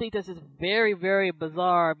one of those things that's just very, very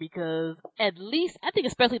bizarre because at least, I think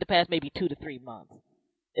especially the past maybe 2 to 3 months,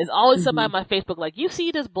 there's always somebody on my Facebook like, you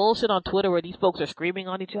see this bullshit on Twitter where these folks are screaming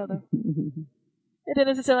on each other? And then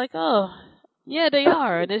it's just like, oh, yeah, they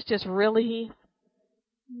are. And it's just really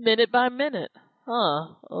minute by minute.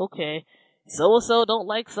 Huh, okay. So-and-so don't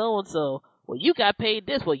like so-and-so. Well, you got paid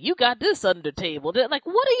this. Well, you got this under the table. They're like,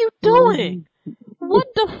 what are you doing? What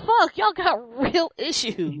the fuck? Y'all got real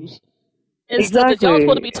issues. And stuff that y'all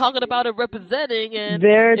supposed to be talking about and representing, and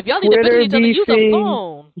if y'all need to visit each other, use a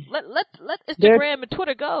phone. Let Instagram and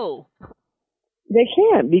Twitter go. They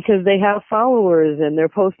can't because they have followers and they're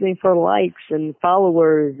posting for likes and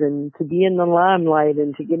followers and to be in the limelight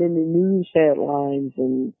and to get into news headlines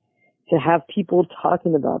and to have people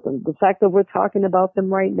talking about them. The fact that we're talking about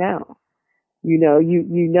them right now, you know,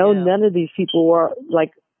 none of these people were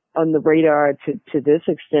like on the radar to this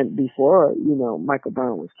extent before, you know, Michael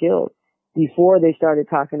Brown was killed. Before they started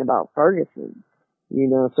talking about Ferguson, you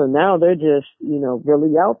know, so now they're just, you know,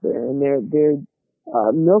 really out there and they're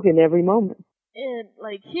milking every moment. And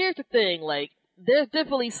like, here's the thing, like, there's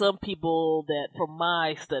definitely some people that, from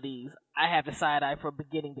my studies, I have a side eye from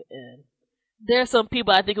beginning to end. There's some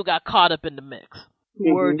people I think who got caught up in the mix,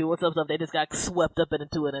 who were doing some stuff. They just got swept up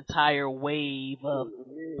into an entire wave of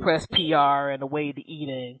press PR and a way to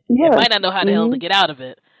eating. Yeah. And might not know how the hell to get out of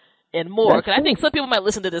it. And more, because I think some people might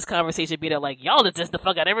listen to this conversation and be there like, y'all just the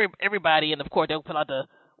fuck out everybody, and of course they'll put out the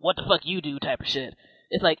what the fuck you do type of shit.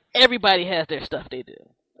 It's like everybody has their stuff they do,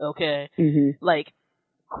 okay? Like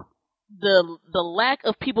the lack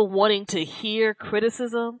of people wanting to hear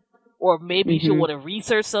criticism, or maybe you should want to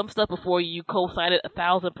research some stuff before you co-sign it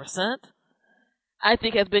 1,000%. I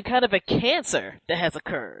think has been kind of a cancer that has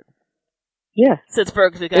occurred. Yeah, since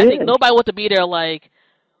Ferguson. I think nobody wants to be there like,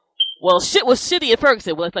 well, shit was shitty at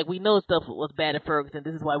Ferguson. Well, it's like we know stuff was bad at Ferguson.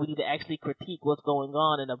 This is why we need to actually critique what's going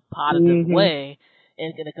on in a positive way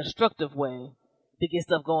and in a constructive way to get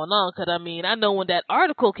stuff going on. Because, I mean, I know when that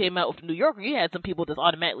article came out with New Yorker, you had some people just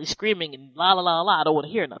automatically screaming and la la la la, I don't want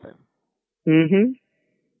to hear nothing. Mm-hmm.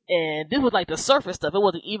 And this was like the surface stuff. It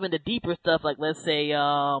wasn't even the deeper stuff, like, let's say,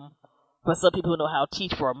 for some people who know how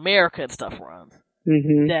Teach for America and stuff runs,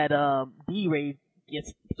 that D-Ray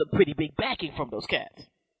gets some pretty big backing from those cats.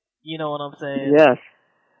 You know what I'm saying? Yes.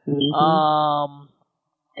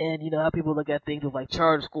 And you know how people look at things with like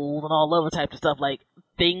charter schools and all other types of stuff. Like,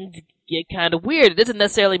 things get kind of weird. It doesn't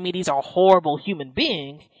necessarily mean these are horrible human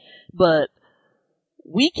beings, but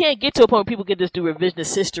we can't get to a point where people can just do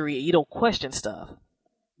revisionist history and you don't question stuff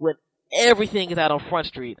when everything is out on Front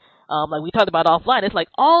Street. Like we talked about offline, it's like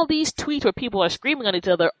all these tweets where people are screaming on each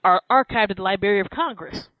other are archived at the Library of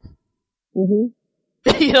Congress. You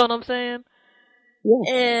know what I'm saying?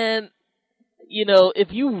 Yeah. And, you know,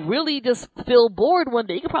 if you really just feel bored one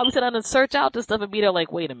day, you can probably sit down and search out this stuff and be there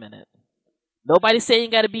like, wait a minute. Nobody's saying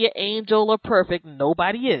you gotta be an angel or perfect.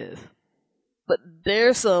 Nobody is. But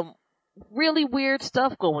there's some really weird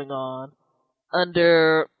stuff going on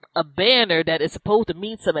under a banner that is supposed to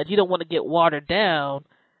mean something that you don't want to get watered down,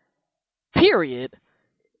 period.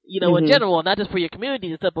 You know, in general, not just for your community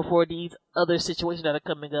and stuff, but for these other situations that are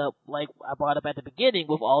coming up, like I brought up at the beginning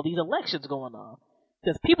with all these elections going on.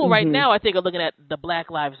 Because people right now, I think, are looking at the Black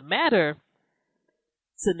Lives Matter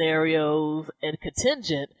scenarios and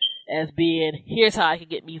contingent as being, here's how I can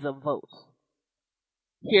get me some votes.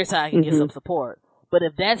 Here's how I can get some support. But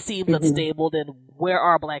if that seems unstable, then where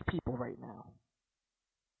are black people right now?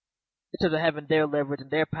 In terms of having their leverage and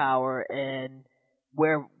their power, and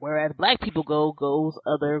whereas black people goes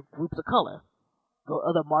other groups of color, go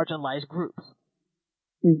other marginalized groups.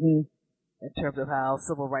 In terms of how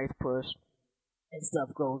civil rights push and stuff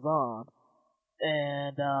goes on.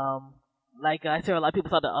 And, like I said, a lot of people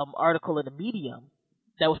saw the article in the Medium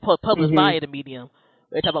that was published by the Medium.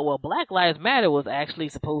 They talk about, well, Black Lives Matter was actually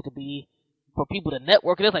supposed to be for people to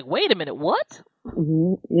network. And it's like, wait a minute, what?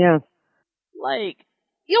 Yeah. Like,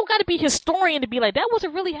 you don't got to be a historian to be like, that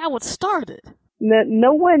wasn't really how it started.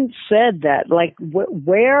 No one said that. Like,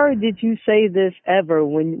 where did you say this ever?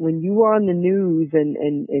 When you were on the news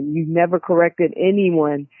and you never corrected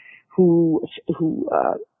anyone who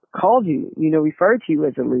called you, you know, referred to you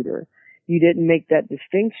as a leader. You didn't make that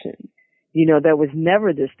distinction. You know, there was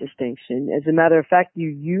never this distinction. As a matter of fact, you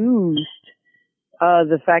used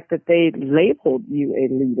the fact that they labeled you a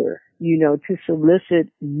leader, you know, to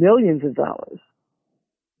solicit millions of dollars.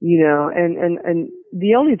 You know, and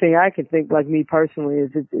the only thing I can think, like me personally,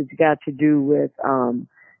 is it's got to do with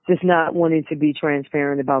just not wanting to be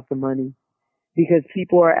transparent about the money. Because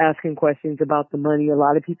people are asking questions about the money. A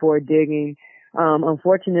lot of people are digging.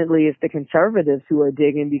 Unfortunately, it's the conservatives who are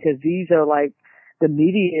digging, because these are like the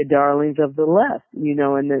media darlings of the left, you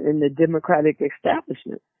know, and the Democratic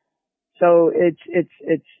establishment. So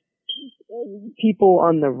it's people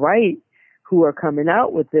on the right who are coming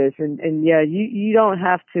out with this. And yeah, you don't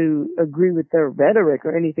have to agree with their rhetoric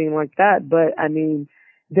or anything like that. But I mean,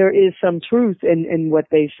 there is some truth in what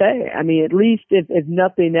they say. I mean, at least if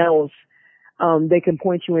nothing else, they can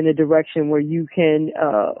point you in a direction where you can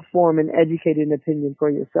form an educated opinion for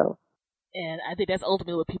yourself. And I think that's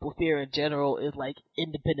ultimately what people fear in general, is like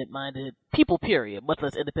independent-minded people, period, much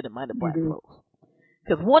less independent-minded black folks.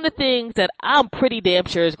 Because one of the things that I'm pretty damn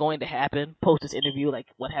sure is going to happen post this interview, like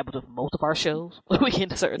what happens with most of our shows when we get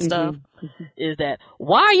into certain stuff, is that,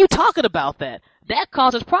 why are you talking about that? That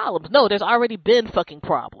causes problems. No, there's already been fucking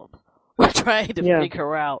problems. We're trying to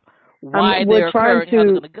figure out why they're occurring, how they're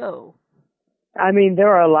going to go. I mean,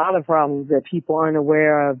 there are a lot of problems that people aren't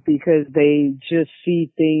aware of because they just see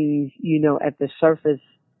things, you know, at the surface.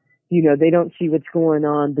 You know, they don't see what's going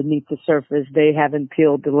on beneath the surface. They haven't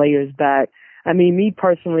peeled the layers back. I mean, me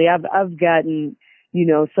personally, I've gotten, you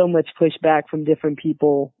know, so much pushback from different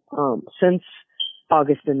people, since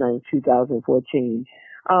August the 9th, 2014.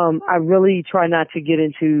 I really try not to get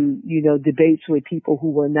into, you know, debates with people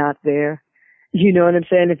who were not there. You know what I'm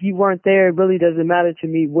saying? If you weren't there, it really doesn't matter to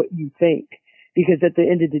me what you think. Because at the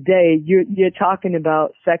end of the day, you're talking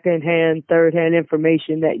about secondhand, thirdhand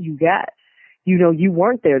information that you got. You know, you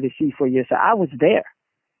weren't there to see for yourself. I was there.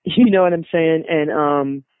 You know what I'm saying?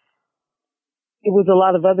 And it was a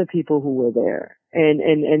lot of other people who were there.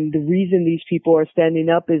 And the reason these people are standing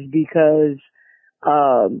up is because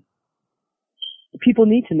people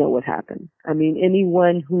need to know what happened. I mean,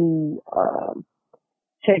 anyone who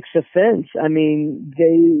takes offense, I mean, they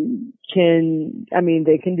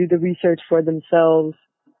can do the research for themselves.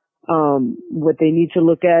 What they need to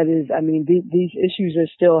look at is, I mean, these issues are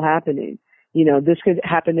still happening. You know, this could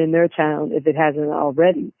happen in their town if it hasn't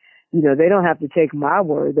already. You know, they don't have to take my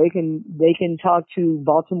word. They can talk to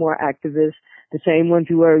Baltimore activists, the same ones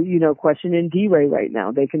who are, you know, questioning D-Ray right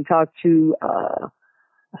now. They can talk to,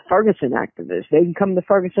 Ferguson activists. They can come to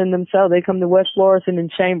Ferguson themselves. They come to West Florissant and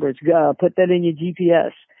Chambers. Put that in your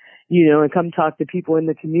GPS, you know, and come talk to people in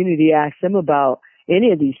the community. Ask them about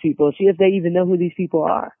any of these people. See if they even know who these people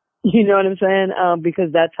are. You know what I'm saying?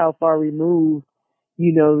 Because that's how far removed,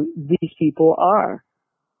 you know, these people are.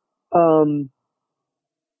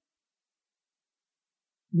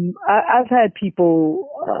 I've had people,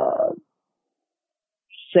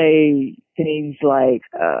 say things like,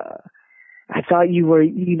 I thought you were,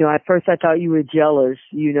 you know, at first I thought you were jealous,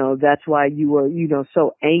 you know, that's why you were, you know,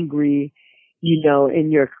 so angry, you know,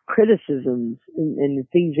 in your criticisms and the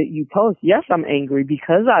things that you post. Yes, I'm angry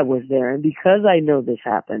because I was there and because I know this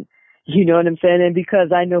happened. You know what I'm saying? And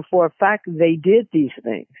because I know for a fact they did these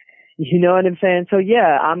things. You know what I'm saying? So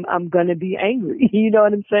yeah, I'm gonna be angry. You know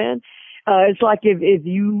what I'm saying? It's like if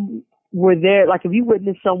you were there, like if you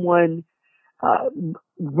witnessed someone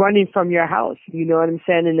running from your house, you know what I'm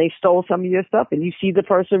saying, and they stole some of your stuff, and you see the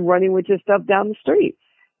person running with your stuff down the street,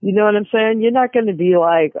 you know what I'm saying? You're not going to be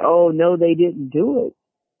like, oh no, they didn't do it,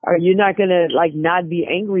 or you're not going to like not be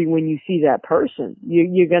angry when you see that person.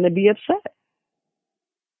 You're going to be upset.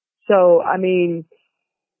 So I mean,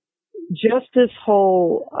 just this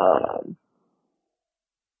whole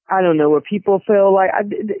I don't know, where people feel like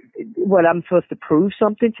what I'm supposed to prove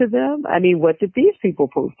something to them. I mean, what did these people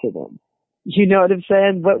prove to them? You know what I'm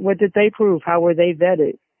saying? What did they prove? How were they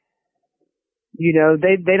vetted? You know,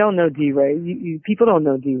 they don't know D-Ray. People don't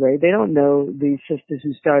know D-Ray. They don't know these sisters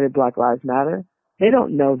who started Black Lives Matter. They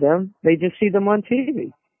don't know them. They just see them on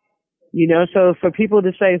TV. You know, so for people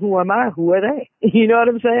to say, who am I? Who are they? You know what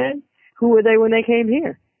I'm saying? Who were they when they came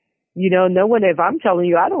here? You know, no one, if I'm telling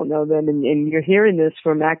you I don't know them and you're hearing this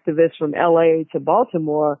from activists from LA to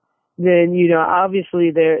Baltimore, then, you know, obviously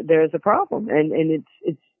there's a problem. And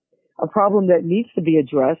it's a problem that needs to be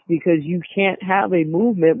addressed, because you can't have a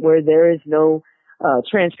movement where there is no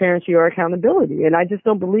transparency or accountability. And I just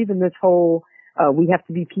don't believe in this whole we have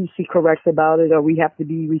to be PC correct about it, or we have to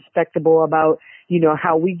be respectable about, you know,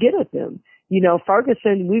 how we get at them. You know,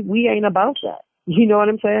 Ferguson, we ain't about that. You know what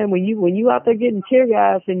I'm saying? When you out there getting tear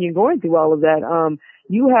gas and you're going through all of that,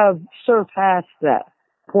 you have surpassed that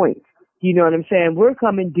point. You know what I'm saying? We're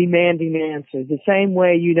coming demanding answers. The same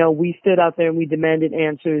way, you know, we stood out there and we demanded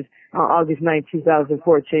answers on August 9,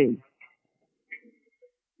 2014.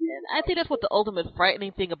 And I think that's what the ultimate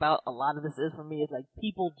frightening thing about a lot of this is for me, is like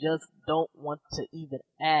people just don't want to even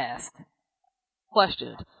ask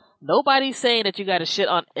questions. Nobody's saying that you got to shit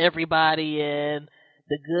on everybody and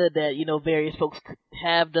the good that, you know, various folks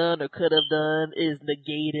have done or could have done is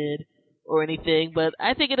negated or anything. But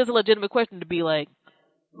I think it is a legitimate question to be like,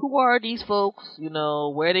 who are these folks? You know,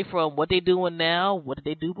 where are they from? What they doing now? What did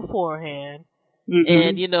they do beforehand? Mm-hmm.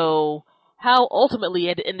 And, you know, how ultimately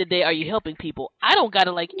at the end of the day are you helping people? I don't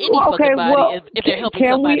gotta like any fucking body if they're helping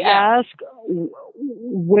somebody out. Can we ask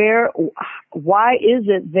why is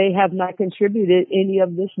it they have not contributed any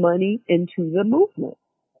of this money into the movement?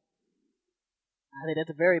 I think that's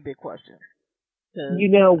a very big question. You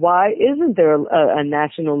know, why isn't there a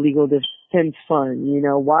national legal defense fund? You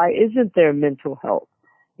know, why isn't there mental health?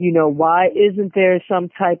 You know, why isn't there some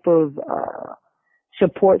type of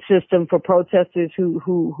support system for protesters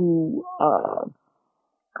who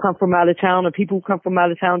come from out of town, or people who come from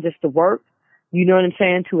out of town just to work? You know what I'm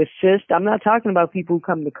saying? To assist. I'm not talking about people who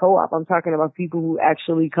come to co-op. I'm talking about people who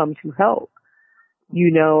actually come to help. You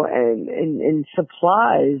know, and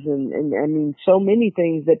supplies and I mean, so many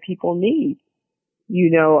things that people need.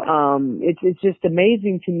 You know, it's just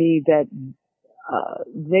amazing to me that,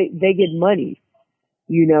 they get money.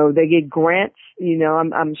 You know, they get grants. You know,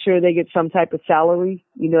 I'm sure they get some type of salary.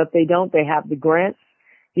 You know, if they don't, they have the grants.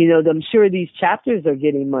 You know, I'm sure these chapters are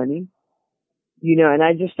getting money. You know, and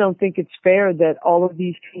I just don't think it's fair that all of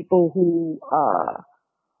these people who,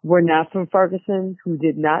 were not from Ferguson, who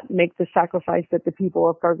did not make the sacrifice that the people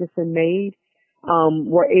of Ferguson made,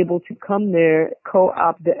 were able to come there,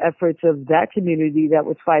 co-opt the efforts of that community that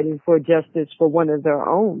was fighting for justice for one of their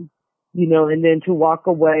own, you know, and then to walk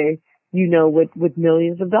away, you know, with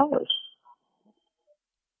millions of dollars.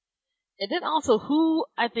 And then also who,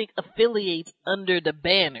 I think, affiliates under the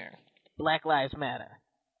banner Black Lives Matter.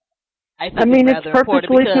 I mean, it's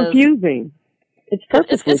perfectly confusing. It's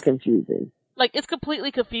perfectly confusing. Like, it's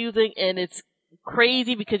completely confusing, and it's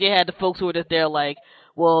crazy because you had the folks who were just there like,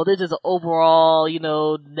 well, this is an overall,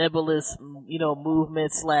 nebulous,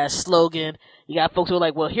 movement / slogan. You got folks who are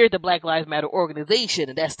like, well, here's the Black Lives Matter organization,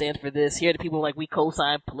 and that stands for this. Here are the people who are like, we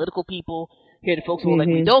co-sign political people. Here are the folks who are like,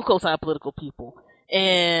 we don't co-sign political people.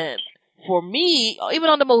 And for me, even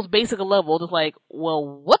on the most basic level, it's like, well,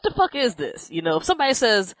 what the fuck is this? If somebody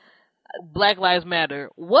says Black Lives Matter,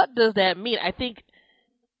 what does that mean? I think,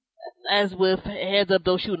 as with Heads Up,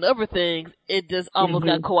 Don't Shoot and other things, it just almost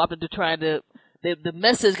got co-opted to trying to, the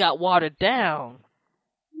message got watered down.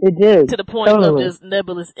 It did. To the point of this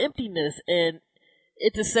nebulous emptiness. And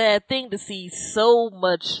it's a sad thing to see so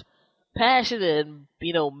much passion and,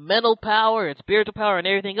 mental power and spiritual power and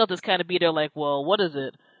everything else just kind of be there like, well, what is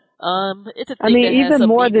it? It's a thing even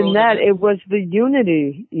more than that, it was the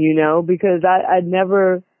unity, because I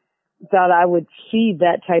never thought I would see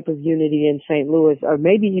that type of unity in St. Louis, or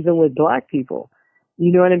maybe even with Black people.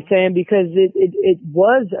 You know what I'm saying? Because it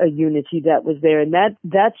was a unity that was there, and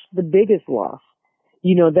that's the biggest loss.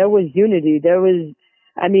 There was unity. There was,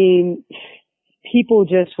 people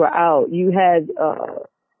just were out. You had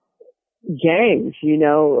gangs,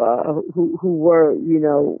 who were,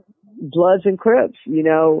 Bloods and Crips,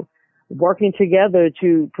 working together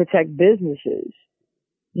to protect businesses.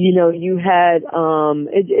 You had,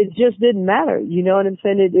 it just didn't matter. You know what I'm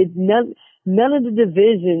saying? None of the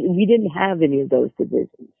division, we didn't have any of those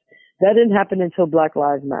divisions. That didn't happen until Black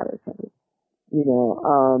Lives Matter came,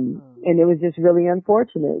 and it was just really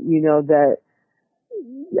unfortunate, that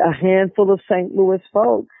a handful of St. Louis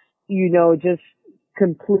folks, just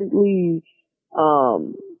completely,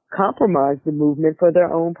 compromised the movement for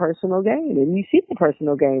their own personal gain. And you see the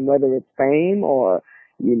personal gain, whether it's fame or,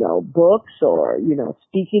 books or,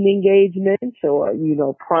 speaking engagements or,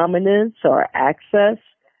 prominence or access,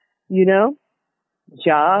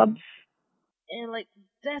 jobs. And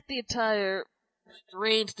that's the entire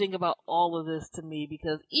strange thing about all of this to me,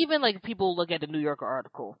 because even people look at the New Yorker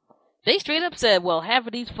article, they straight up said, well, half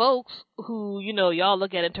of these folks who, y'all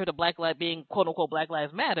look at in terms of Black Lives being quote unquote Black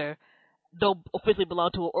Lives Matter don't officially belong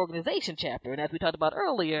to an organization chapter. And as we talked about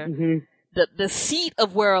earlier, the seat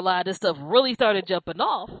of where a lot of this stuff really started jumping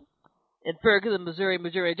off in Ferguson, Missouri in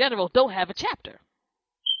general, don't have a chapter.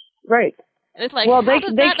 Right. And it's like, well, they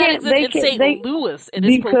can't exist in St. Louis? And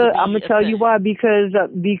because I'm gonna tell you why. Because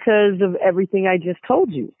of everything I just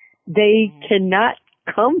told you, they cannot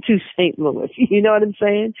come to St. Louis. You know what I'm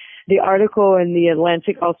saying? The article in the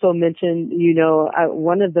Atlantic also mentioned,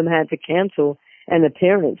 one of them had to cancel an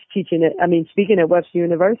appearance speaking at Webster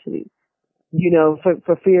University,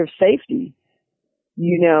 for fear of safety,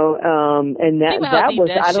 and that was,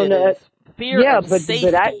 I don't know. Fear of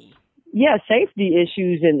safety. Safety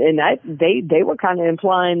issues, and they were kind of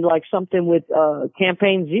implying like something with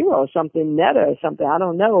Campaign Zero, something Netta or something. I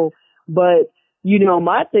don't know, but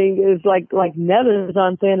my thing is like Netta is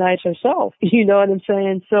on thin ice herself. You know what I'm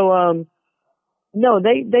saying? So no,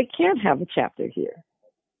 they can't have a chapter here.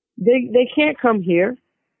 They can't come here.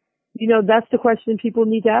 That's the question people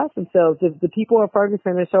need to ask themselves. If the people of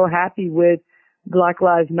Ferguson are so happy with Black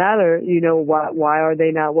Lives Matter, why are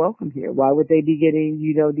they not welcome here? Why would they be getting,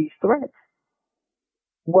 these threats?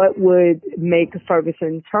 What would make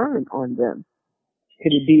Ferguson turn on them?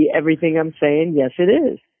 Could it be everything I'm saying? Yes, it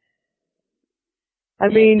is.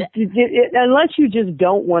 Unless you just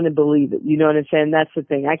don't want to believe it, you know what I'm saying? That's the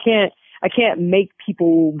thing. I can't make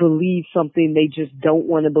people believe something they just don't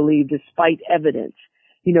want to believe despite evidence.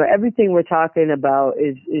 Everything we're talking about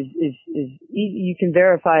is you can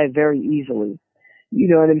verify it very easily. You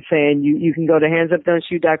know what I'm saying? You can go to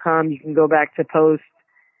handsupdon'tshoot.com. You can go back to post,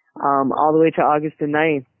 all the way to August the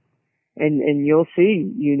 9th, and you'll see,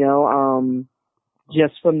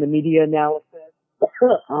 just from the media analysis,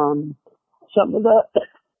 some of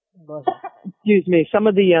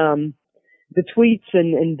the tweets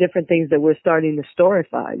and different things that we're starting to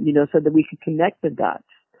storify, so that we could connect the dots.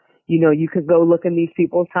 You could go look in these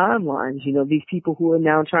people's timelines, these people who are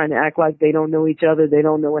now trying to act like they don't know each other. They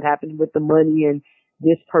don't know what happened with the money, and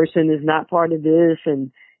this person is not part of this,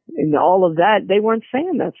 and all of that. They weren't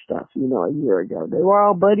saying that stuff, a year ago. They were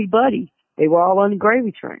all buddy. They were all on the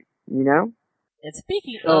gravy train, And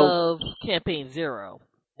speaking of Campaign Zero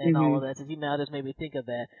and all of that, since you now just made me think of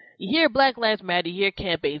that. You hear Black Lives Matter, you hear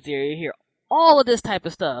Campaign Zero, you hear all of this type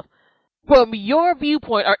of stuff. From your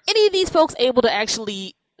viewpoint, are any of these folks able to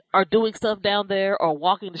actually are doing stuff down there or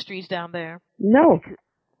walking the streets down there? No.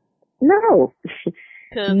 No.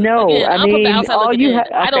 Again, all you have.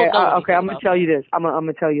 I don't know. Okay, I'm gonna tell you this. I'm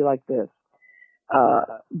gonna tell you like this.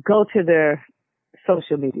 Go to their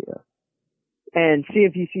social media and see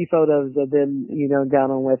if you see photos of them,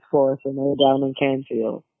 down on West Forest and they're down in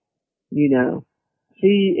Canfield.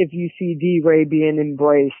 see if you see D-Ray being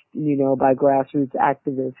embraced, you know, by grassroots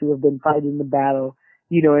activists who have been fighting the battle,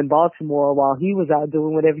 you know, in Baltimore while he was out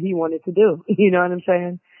doing whatever he wanted to do. You know what I'm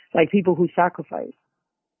saying? Like people who sacrifice.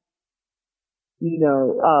 You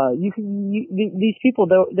know, these people,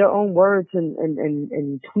 their own words and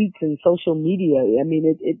tweets and social media. I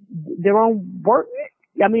mean, their own work.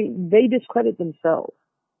 I mean, they discredit themselves.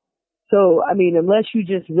 So, I mean, unless you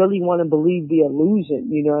just really want to believe the illusion,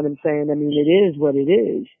 you know what I'm saying? I mean, it is what it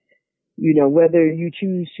is. You know, whether you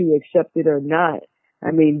choose to accept it or not,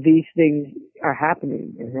 I mean, these things are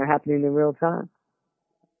happening, and they're happening in real time.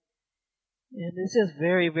 And it's just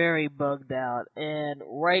very, very bugged out. And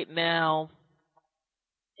right now,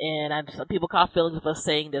 some people caught feelings of us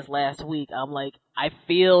saying this last week. I'm like, I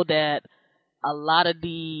feel that a lot of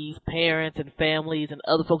these parents and families and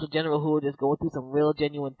other folks in general who are just going through some real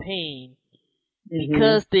genuine pain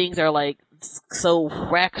because things are like so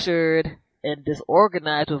fractured and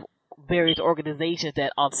disorganized with various organizations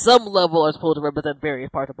that on some level are supposed to represent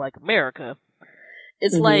various parts of Black America.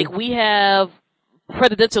 It's like we have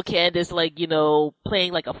presidential candidates like, you know,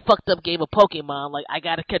 playing like a fucked up game of Pokemon, like I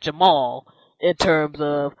gotta catch them all, in terms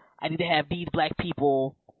of I need to have these Black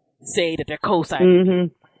people say that they're co-signing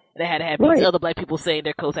me. And I had to have these other Black people saying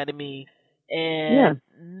they're co-signing me, and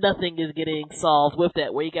nothing is getting solved with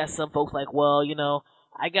that. Where you got some folks like, well, you know,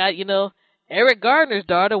 I got, you know, Eric Garner's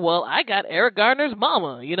daughter. Well, I got Eric Garner's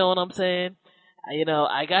mama. You know what I'm saying? You know,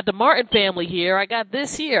 I got the Martin family here. I got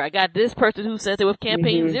this here. I got this person who says they with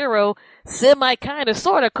Campaign Zero, semi kind of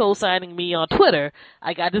sort of co-signing me on Twitter.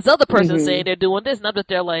 I got this other person saying they're doing this, and I'm just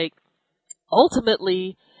there like,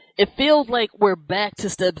 ultimately, it feels like we're back to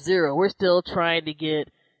step zero. We're still trying to get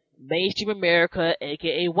mainstream America,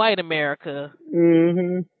 aka white America,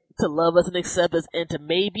 to love us and accept us, and to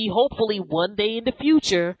maybe, hopefully, one day in the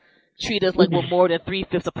future, treat us like we're more than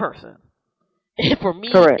 3/5 a person. And for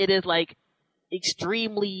me, it is like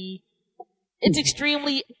extremely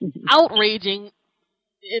outraging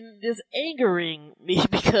and just angering me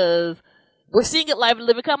because we're seeing it live and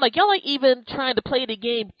living. I'm like, y'all ain't even trying to play the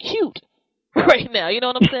game cute right now. You know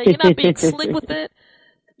what I'm saying? You're not being slick with it.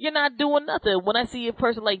 You're not doing nothing. When I see a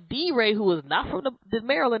person like D-Ray, who is not from the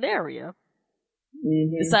Maryland area,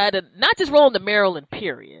 decided not just roll in the Maryland,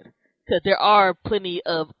 period, because there are plenty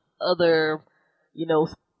of other, you know,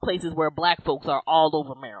 places where Black folks are all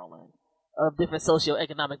over Maryland, of different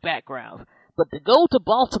socioeconomic backgrounds. But to go to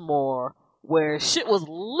Baltimore, where shit was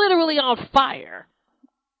literally on fire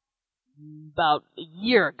about a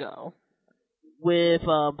year ago, with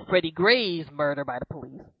Freddie Gray's murder by the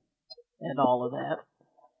police and all of that,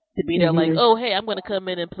 to be there like, oh, hey, I'm going to come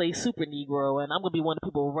in and play Super Negro, and I'm going to be one of the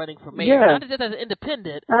people running for mayor. Not just as an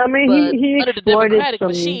independent, I mean, but he under the Democratic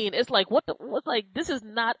machine. It's like, what's like, this is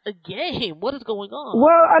not a game. What is going on?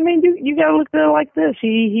 Well, I mean, you got to look at it like this.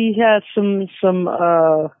 He has some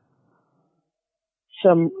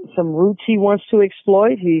roots he wants to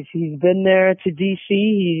exploit. He's been there to DC.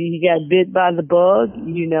 He got bit by the bug.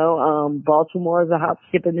 You know, Baltimore is a hop,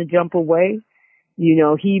 skip, and a jump away. You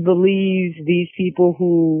know, he believes these people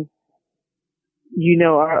who, you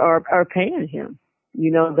know, are paying him.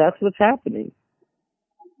 You know, that's what's happening.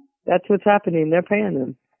 That's what's happening. They're paying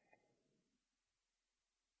him.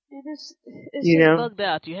 It's just bugged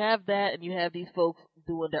out. You have that, and you have these folks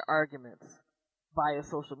doing their arguments via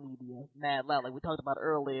social media, mad loud, like we talked about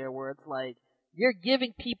earlier, where it's like, you're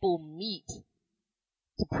giving people meat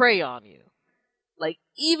to prey on you. Like,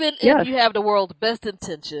 even if you have the world's best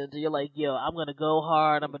intentions, you're like, yo, I'm going to go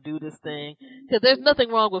hard, I'm going to do this thing. Because there's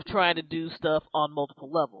nothing wrong with trying to do stuff on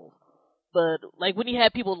multiple levels. But, like, when you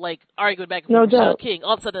have people, like, arguing back and forth with Sean King,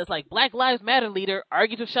 all of a sudden it's like, Black Lives Matter leader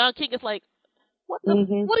argues with Sean King. It's like, what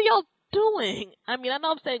are y'all doing? I mean, I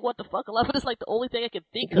know I'm saying what the fuck a lot, but it's like the only thing I can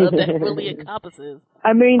think of that really encompasses.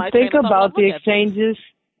 I mean, think about the exchanges.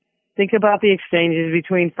 Think about the exchanges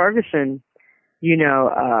between Ferguson, you know,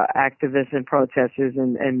 activists and protesters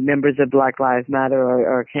and members of Black Lives Matter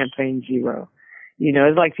or Campaign Zero. You know,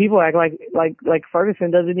 it's like people act like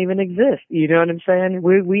Ferguson doesn't even exist. You know what I'm saying?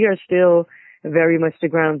 We are still very much the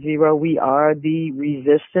ground zero. We are the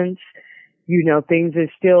resistance. You know, things are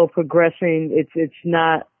still progressing. It's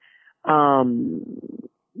not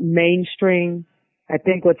mainstream. I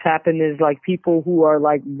think what's happened is like people who are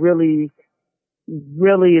like really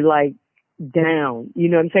like down, you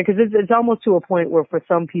know what I'm saying? Because it's almost to a point where for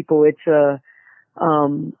some people it's a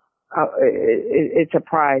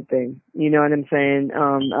pride thing, you know what I'm saying?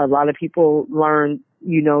 A lot of people learn,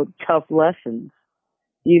 you know, tough lessons.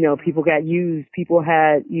 You know, people got used. People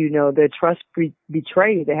had, you know, their trust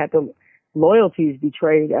betrayed. They had the loyalties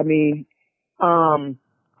betrayed. I mean,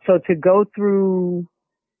 so to go through,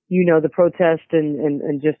 the protest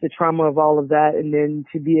and just the trauma of all of that, and then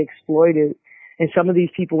to be exploited, and some of these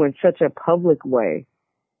people in such a public way,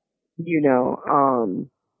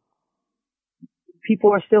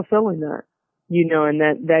 people are still feeling that, and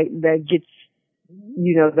that gets,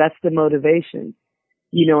 that's the motivation,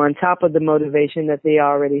 on top of the motivation that they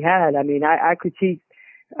already had. I mean, I critique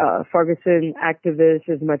Ferguson activists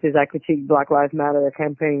as much as I critique Black Lives Matter or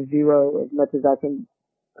Campaign Zero, as much as I can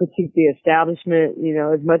critique the establishment,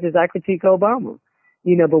 as much as I critique Obama.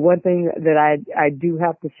 But one thing that I do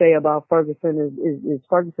have to say about Ferguson is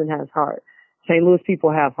Ferguson has heart. St. Louis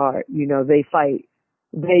people have heart. They fight.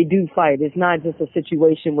 They do fight. It's not just a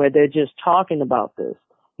situation where they're just talking about this,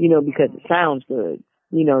 because it sounds good.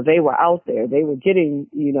 They were out there. They were getting,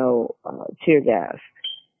 tear gas.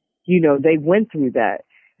 They went through that.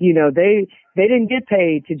 They didn't get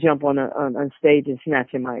paid to jump on stage and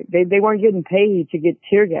snatch a mic. They weren't getting paid to get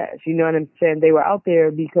tear gas. You know what I'm saying? They were out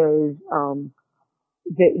there because,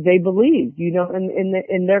 they believed,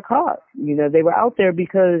 in their cause. They were out there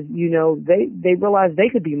because, they realized they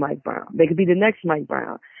could be Mike Brown. They could be the next Mike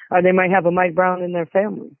Brown, or they might have a Mike Brown in their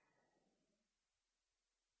family.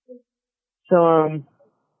 So,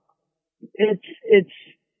 it's,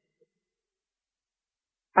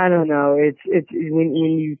 I don't know. It's when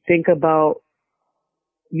you think about,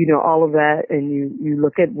 all of that, and you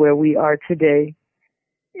look at where we are today,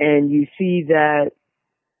 and you see that,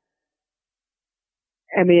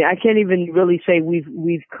 I mean, I can't even really say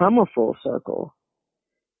we've come a full circle,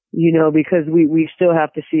 because we still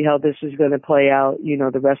have to see how this is going to play out,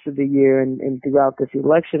 the rest of the year and throughout this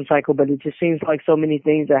election cycle. But it just seems like so many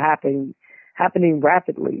things are happening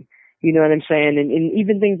rapidly. You know what I'm saying? And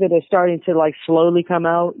even things that are starting to like slowly come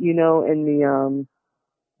out, in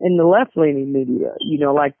the left leaning media,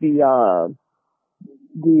 like the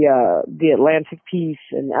Atlantic piece.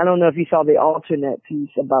 And I don't know if you saw the alternate piece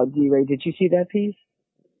about D-Ray. Did you see that piece?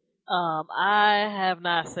 I have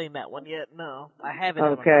not seen that one yet. No, I haven't.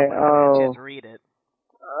 Okay. Just read it.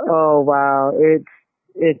 Oh, wow.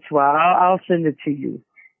 It's wow. I'll send it to you.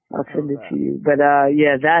 I'll send it to you. But,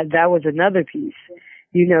 yeah, that was another piece.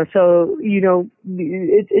 So,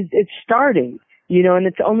 it's starting, and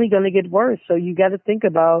it's only going to get worse. So you got to think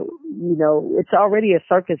about, it's already a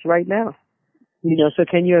circus right now, so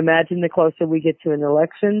can you imagine the closer we get to an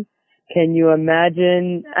election? Can you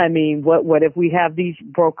imagine, I mean, what if we have these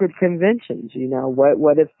brokered conventions,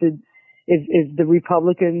 what if the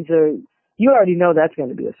Republicans are, you already know that's going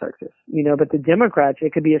to be a circus, but the Democrats,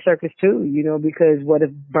 it could be a circus too, because what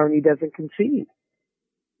if Bernie doesn't concede?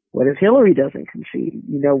 What if Hillary doesn't concede?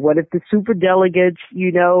 What if the super delegates,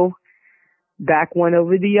 back one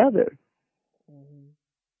over the other?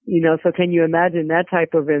 So can you imagine that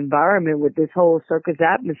type of environment with this whole circus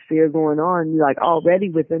atmosphere going on, like already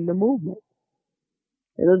within the movement?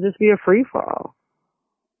 It'll just be a free-for-all.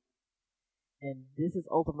 And this is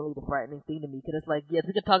ultimately the frightening thing to me, because it's like, yes,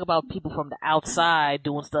 we can talk about people from the outside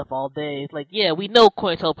doing stuff all day. It's like, yeah, we know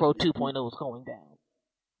COINTELPRO 2.0 is going down.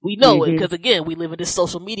 We know it because, again, we live in this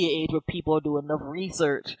social media age where people are doing enough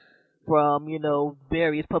research from,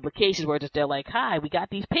 various publications where they're like, hi, we got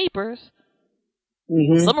these papers.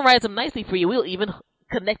 We'll summarize them nicely for you. We'll even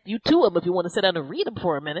connect you to them if you want to sit down and read them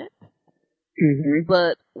for a minute.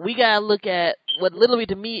 But we got to look at what literally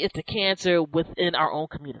to me is the cancer within our own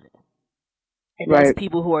community. And that's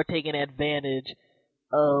people who are taking advantage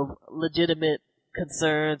of legitimate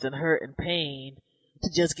concerns and hurt and pain to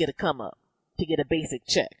just get a come up. To get a basic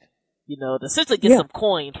check, to essentially get some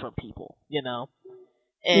coin from people,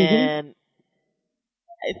 and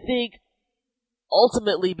I think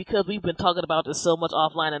ultimately, because we've been talking about this so much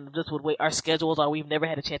offline and just with the way our schedules are, we've never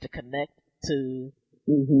had a chance to connect to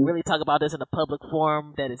really talk about this in a public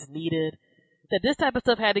forum that is needed, that this type of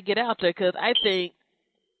stuff had to get out there, because I think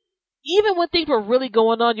even when things were really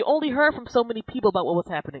going on, you only heard from so many people about what was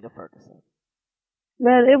happening in Ferguson.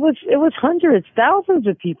 Man, it was hundreds, thousands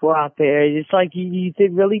of people out there. It's like you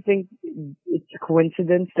did really think it's a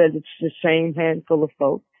coincidence that it's the same handful of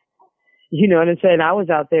folks. You know what I'm saying? I was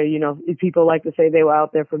out there, people like to say they were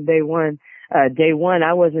out there from day one. Day one,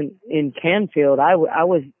 I wasn't in Canfield. I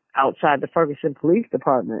was outside the Ferguson Police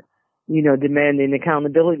Department, demanding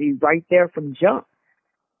accountability right there from jump.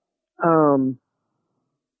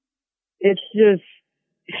 It's just...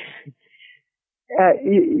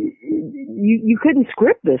 you couldn't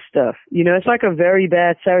script this stuff. It's like a very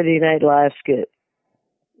bad Saturday Night Live skit.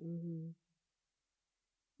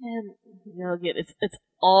 And, again, it's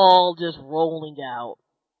all just rolling out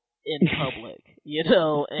in public,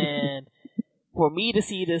 and for me to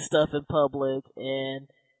see this stuff in public and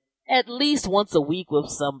at least once a week with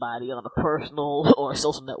somebody on a personal or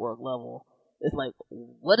social network level, It's like,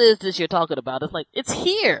 what is this you're talking about? It's like, it's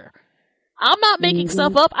here. I'm not making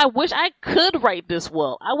stuff up. I wish I could write this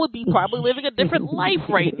well. I would be probably living a different life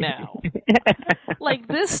right now. Like,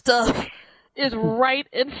 this stuff is right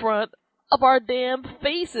in front of our damn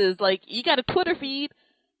faces. Like, you got a Twitter feed.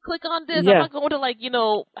 Click on this. Yeah. I'm not going to, like,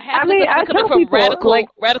 have I coming tell from people,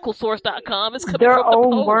 radicalsource.com. It's coming their from the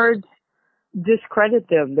own Post. words discredit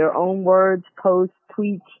them. Their own words, posts,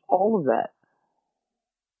 tweets, all of that.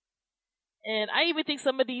 And I even think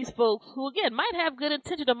some of these folks who, again, might have good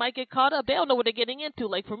intention or might get caught up, they don't know what they're getting into.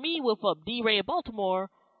 Like, for me, with D-Ray in Baltimore,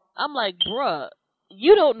 I'm like, bruh,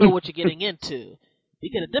 you don't know what you're getting into.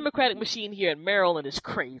 Because the Democratic machine here in Maryland is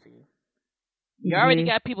crazy. You already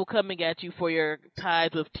got people coming at you for your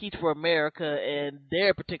ties with Teach for America and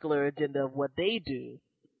their particular agenda of what they do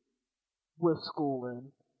with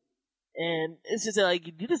schooling. And it's just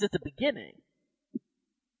like, this is just the beginning.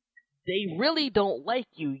 They really don't like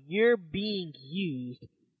you. You're being used.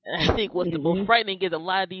 And I think what's the most frightening is a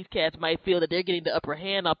lot of these cats might feel that they're getting the upper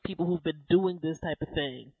hand on people who've been doing this type of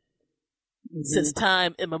thing since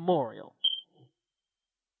time immemorial.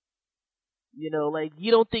 Like,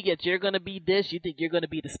 you don't think that you're going to be this, you think you're going to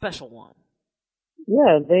be the special one.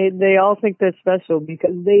 Yeah, they all think they're special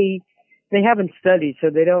because they haven't studied, so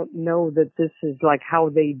they don't know that this is like how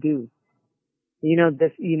they do.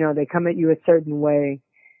 They come at you a certain way.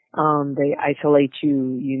 They isolate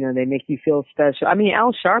you, they make you feel special. I mean,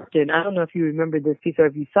 Al Sharpton, I don't know if you remember this piece or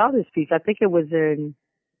if you saw this piece. I think it was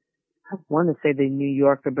I want to say the New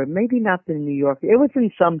Yorker, but maybe not the New Yorker. It was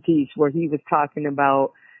in some piece where he was talking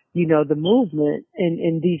about, the movement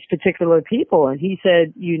in these particular people. And he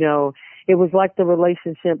said, it was like the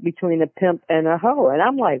relationship between a pimp and a hoe. And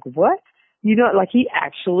I'm like, what? Like he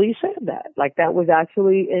actually said that. Like that was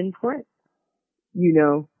actually in print.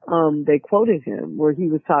 They quoted him where he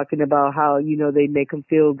was talking about how, they make him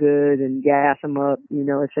feel good and gas him up,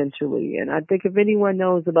 essentially. And I think if anyone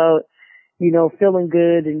knows about, feeling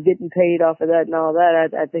good and getting paid off of that and all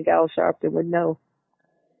that, I think Al Sharpton would know.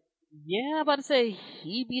 Yeah, I'm about to say,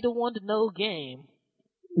 he'd be the one to know game.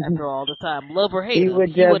 After all the time, love or hate he him,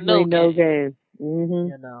 would definitely know game.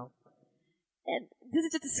 And this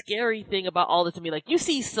is just a scary thing about all this to me. Like, you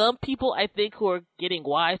see some people, I think, who are getting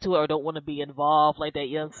wise to it or don't want to be involved, like that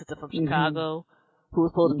young sister from Chicago who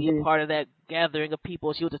was supposed to be a part of that gathering of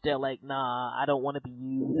people. She was just there like, nah, I don't want to be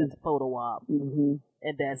used as a photo op. And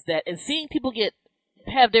that's that. And seeing people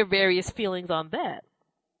have their various feelings on that.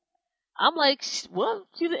 I'm like, well,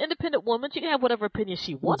 she's an independent woman. She can have whatever opinion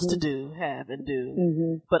she wants to do.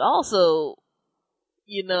 But also,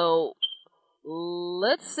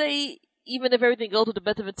 let's say, even if everything goes with the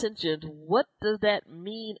best of intentions, what does that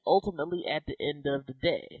mean ultimately at the end of the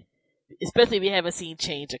day? Especially if you haven't seen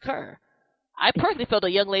change occur. I personally felt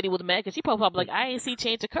a young lady was mad because she probably like, I ain't seen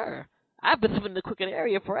change occur. I've been living in the Quicken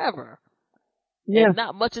area forever. Yeah. And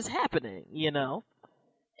not much is happening,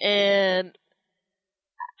 And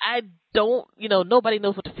I don't, nobody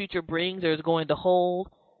knows what the future brings or is going to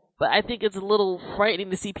hold. But I think it's a little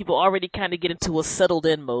frightening to see people already kind of get into a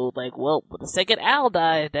settled-in mode. Like, well, the second Al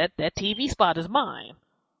dies, that TV spot is mine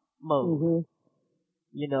mode.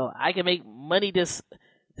 I can make money just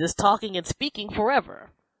talking and speaking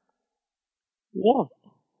forever. Yeah.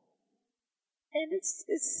 And it's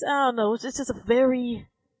I don't know, it's just a very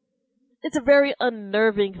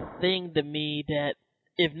unnerving thing to me that,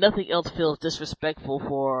 if nothing else, feels disrespectful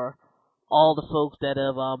for all the folks that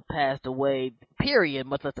have passed away, period,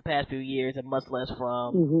 much less the past few years, and much less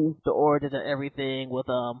from the origins of everything with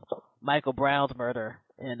Michael Brown's murder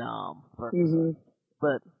and Ferguson.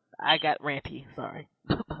 But I got ranty, sorry.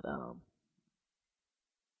 But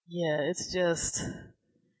yeah, it's just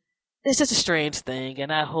a strange thing,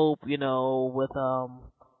 and I hope, with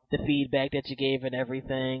the feedback that you gave and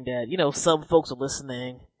everything, that, some folks are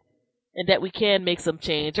listening, and that we can make some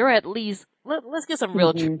change, or at least let's get some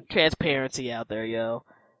real transparency out there, yo.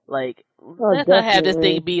 Like, let's not have this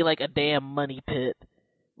thing be like a damn money pit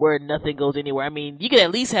where nothing goes anywhere. I mean, you can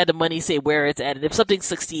at least have the money say where it's at, and if something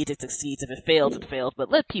succeeds, it succeeds. If it fails, it fails.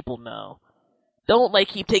 But let people know. Don't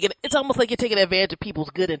keep taking. It's almost like you're taking advantage of people's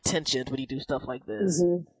good intentions when you do stuff like this.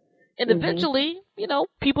 And eventually,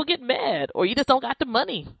 people get mad, or you just don't got the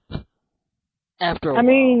money. After a while. I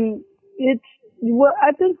mean,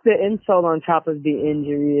 I think the insult on top of the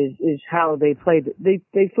injury is how they play. They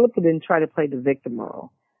flip it and try to play the victim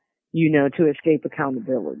role, to escape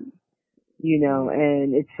accountability.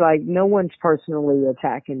 And it's like no one's personally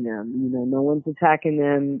attacking them. No one's attacking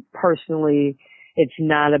them personally. It's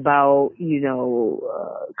not about,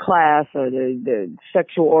 class or the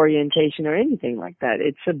sexual orientation or anything like that.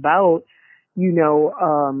 It's about,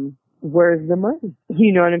 where's the money?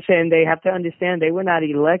 You know what I'm saying? They have to understand they were not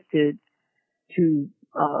elected to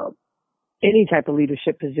any type of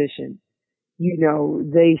leadership position. You know,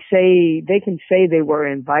 they can say they were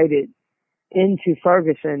invited into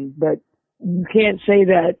Ferguson, but you can't say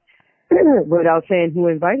that without saying who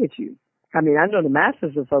invited you. I mean, I know the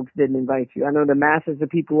masses of folks didn't invite you. I know the masses of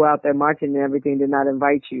people who are out there marching and everything did not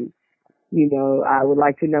invite you. You know, I would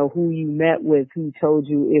like to know who you met with, who told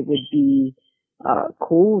you it would be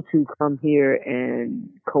cool to come here and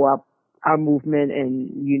co-opt our movement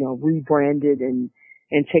and, you know, rebrand it and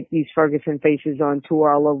take these Ferguson faces on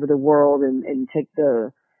tour all over the world and take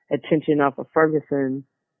the attention off of Ferguson.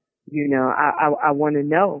 You know, I want to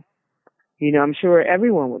know. You know, I'm sure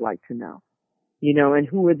everyone would like to know. You know, and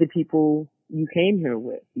who are the people you came here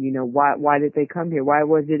with? You know, why did they come here? Why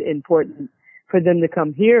was it important for them to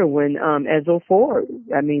come here when Ezell Ford,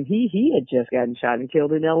 I mean, he had just gotten shot and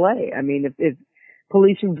killed in L.A. I mean, if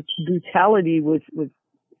police brutality was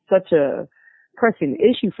such a pressing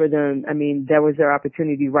issue for them, I mean, that was their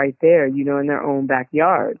opportunity right there, you know, in their own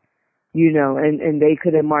backyard, you know, and they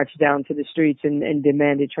could have marched down to the streets and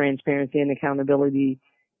demanded transparency and accountability,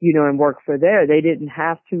 you know, and work for there. They didn't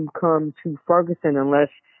have to come to Ferguson unless,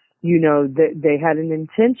 you know, they had an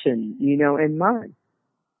intention, you know, in mind,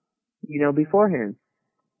 you know, beforehand.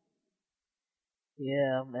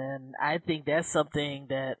 Yeah, man. I think that's something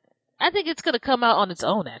that I think it's going to come out on its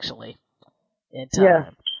own, actually, in time. Yeah.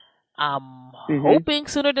 I'm hoping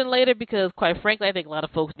sooner than later because, quite frankly, I think a lot of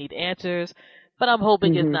folks need answers. But I'm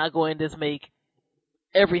hoping it's not going to just make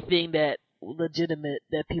everything that legitimate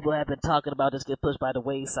that people have been talking about just get pushed by the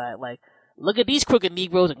wayside. Like, look at these crooked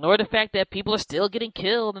Negroes. Ignore the fact that people are still getting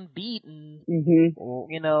killed and beaten.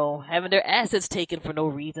 You know, having their assets taken for no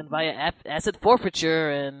reason via asset forfeiture,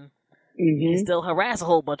 and you can still harass a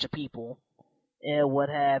whole bunch of people and what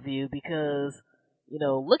have you. Because, you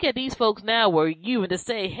know, look at these folks now where you would just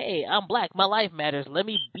say, hey, I'm black, my life matters, let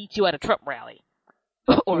me beat you at a Trump rally.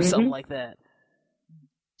 Or something like that.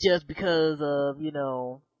 Just because of, you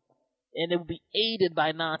know, and it would be aided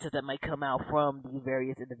by nonsense that might come out from these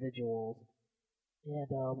various individuals and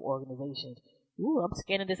organizations. Ooh, I'm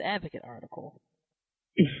scanning this Advocate article.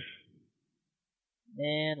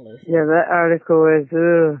 Man, listen. Yeah, that article is,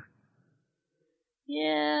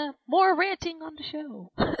 Yeah, more ranting on the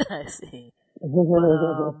show. I see.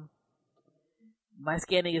 But, my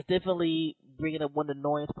scanning is definitely bringing up one of the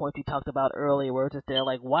annoyance points we talked about earlier, where it's just there,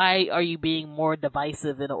 like, why are you being more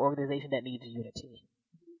divisive in an organization that needs unity?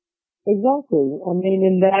 Exactly. I mean,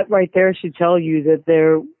 and that right there should tell you that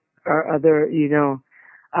there are other, you know,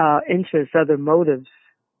 interests, other motives.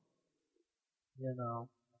 You know.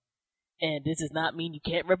 And this does not mean you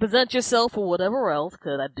can't represent yourself or whatever else,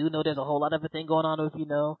 because I do know there's a whole lot of a thing going on with, you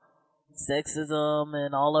know, sexism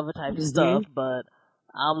and all other types of stuff, but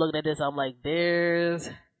I'm looking at this, I'm like, there's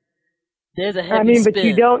a heavy spin. But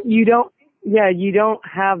you don't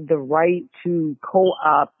have the right to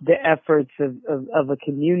co-opt the efforts of a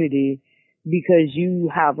community because you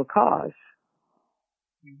have a cause.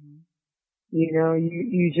 You know,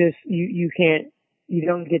 you can't, you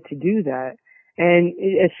don't get to do that. And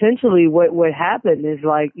essentially what happened is,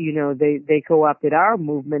 like, you know, they co-opted our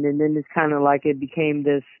movement, and then it's kind of like it became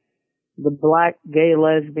the black, gay,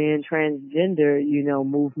 lesbian, transgender, you know,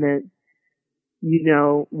 movement, you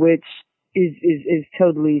know, which is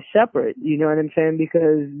totally separate, you know what I'm saying?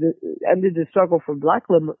 Because under the struggle for black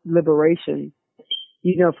liberation,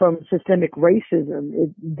 you know, from systemic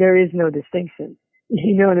racism, there is no distinction.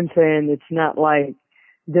 You know what I'm saying? It's not like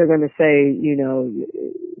they're going to say, you know,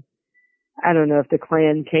 I don't know, if the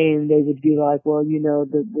Klan came, they would be like, well, you know,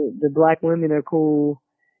 the black women are cool,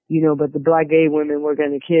 you know, but the black gay women we're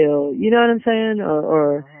going to kill. You know what I'm saying?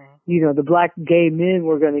 Or you know, the black gay men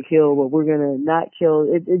we're going to kill, but we're going to not kill.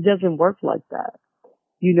 It doesn't work like that.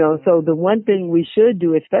 You know, so the one thing we should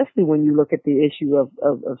do, especially when you look at the issue of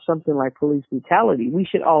something like police brutality, we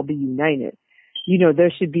should all be united. You know,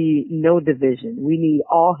 there should be no division. We need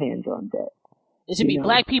all hands on deck. It should be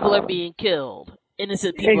black people are being killed.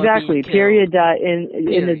 Innocent people exactly, are being period, killed.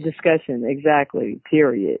 in the discussion. Exactly,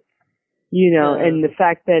 period. You know, and the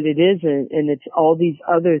fact that it isn't, and it's all these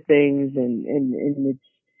other things, and it's,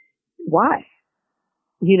 why?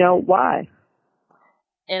 You know, why?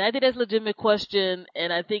 And I think that's a legitimate question,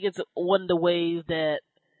 and I think it's one of the ways that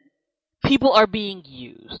people are being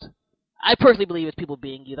used. I personally believe it's people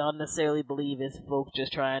being used. I don't necessarily believe it's folks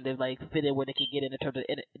just trying to, like, fit in where they can get in terms of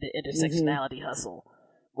the intersectionality hustle.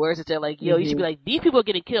 Whereas if they're like, yo, you should be like, these people are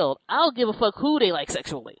getting killed. I don't give a fuck who they like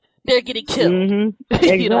sexually. They're getting killed.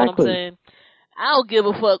 Exactly. You know what I'm saying? I don't give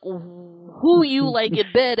a fuck who you like in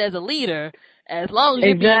bed as a leader. As long as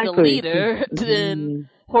you're being a leader, then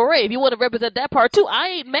Hooray! If you want to represent that part too, I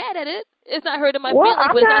ain't mad at it. It's not hurting my Well, feelings,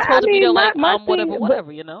 I'm but it's not supposed to be there like my whatever, thing,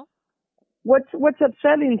 whatever. You know. What's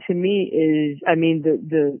upsetting to me is, I mean,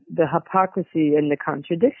 the hypocrisy and the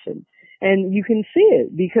contradiction, and you can see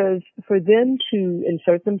it because for them to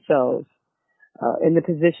insert themselves in the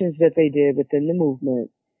positions that they did within the movement,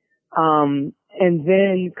 and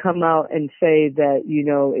then come out and say that, you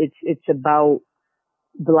know, it's about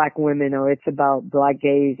black women or it's about black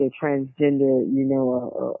gays or transgender, you know,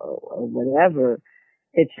 or whatever.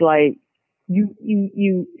 It's like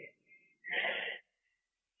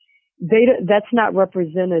that's not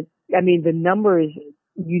represented. I mean, the numbers,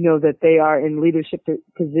 you know, that they are in leadership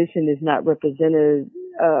position is not represented,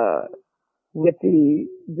 with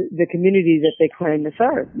the community that they claim to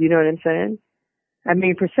serve. You know what I'm saying? I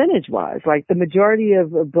mean, percentage wise, like the majority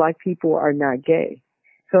of black people are not gay.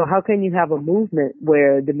 So how can you have a movement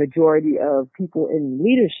where the majority of people in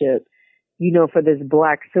leadership, you know, for this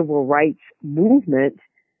black civil rights movement,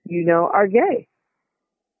 you know, are gay?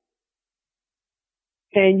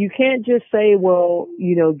 And you can't just say, well,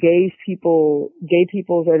 you know, gay people's,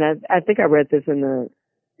 and I think I read this in the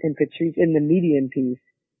Medium piece,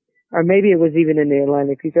 or maybe it was even in the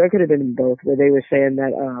Atlantic piece, or it could have been in both, where they were saying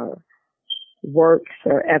that, works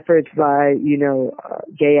or efforts by, you know,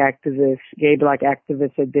 gay black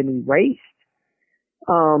activists have been erased.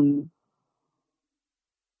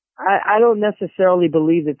 I don't necessarily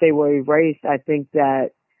believe that they were erased. I think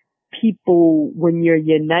that people, when you're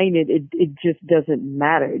united, it just doesn't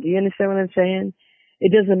matter. Do you understand what I'm saying?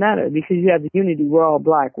 It doesn't matter because you have the unity. We're all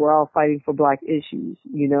black. We're all fighting for black issues.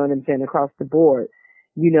 You know what I'm saying? Across the board.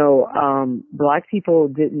 You know, black people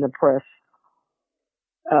didn't oppress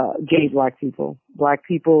gay black people. Black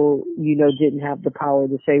people, you know, didn't have the power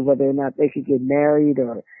to say whether or not they could get married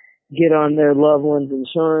or get on their loved one's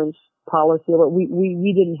insurance policy.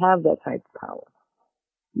 We didn't have that type of power.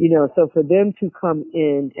 You know, so for them to come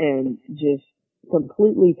in and just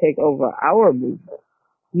completely take over our movement,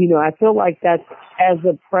 you know, I feel like that's as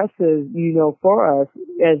oppressive, you know, for us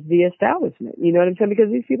as the establishment. You know what I'm saying? Because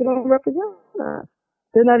these people don't represent us.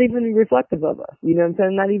 They're not even reflective of us. You know what I'm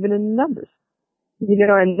saying? Not even in the numbers. You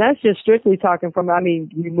know, and that's just strictly talking from, I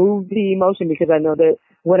mean, remove the emotion because I know that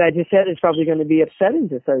what I just said is probably going to be upsetting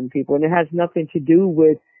to certain people. And it has nothing to do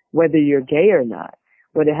with whether you're gay or not.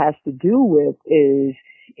 What it has to do with is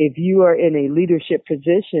if you are in a leadership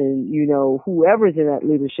position, you know, whoever's in that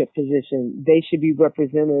leadership position, they should be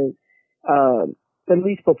represented, at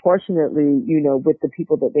least proportionately, you know, with the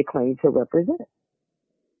people that they claim to represent.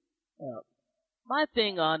 My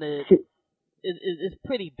thing on it is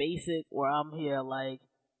pretty basic where I'm here, like,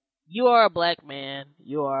 you are a black man,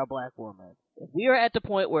 you are a black woman. If we are at the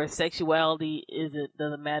point where sexuality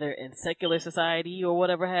doesn't matter in secular society or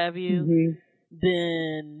whatever have you,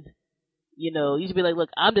 then, you know, you should be like, look,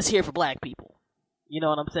 I'm just here for black people. You know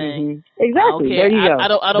what I'm saying? Exactly. There you go. I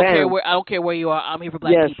don't care where you are. I'm here for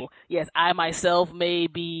black people. Yes, I myself may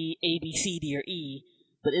be A, B, C, D, or E,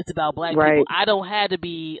 but it's about black people. I don't have to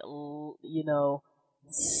be, you know,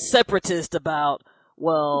 separatist about,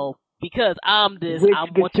 well, because I'm this, I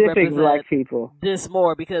want to represent black people. This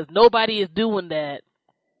more, because nobody is doing that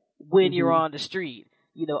when you're on the street.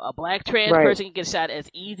 You know, a black trans person can get shot as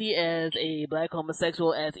easy as a black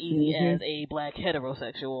homosexual, as easy as a black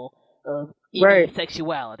heterosexual of any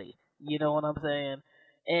sexuality. You know what I'm saying?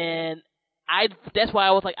 And that's why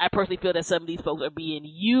I was like, I personally feel that some of these folks are being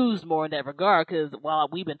used more in that regard, because while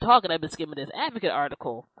we've been talking, I've been skimming this Advocate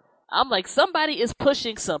article. I'm like, somebody is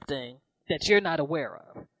pushing something that you're not aware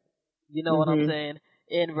of. You know what I'm saying?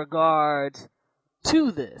 In regards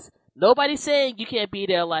to this. Nobody's saying you can't be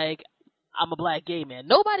there like, I'm a black gay man.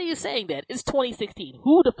 Nobody is saying that. It's 2016.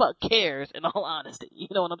 Who the fuck cares, in all honesty? You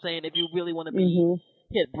know what I'm saying? If you really want to be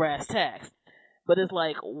hit brass tacks. But it's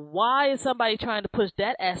like, why is somebody trying to push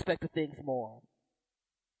that aspect of things more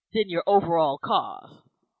than your overall cause?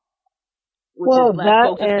 Well,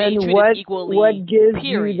 that and what gives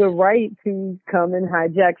you the right to come and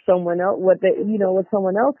hijack someone else, what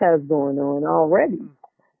someone else has going on already.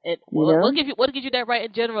 And what gives you that right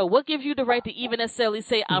in general? What gives you the right to even necessarily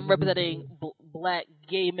say I'm representing black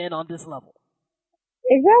gay men on this level?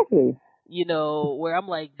 Exactly. You know, where I'm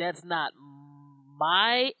like, that's not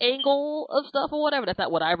my angle of stuff or whatever. That's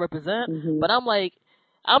not what I represent. But I'm like,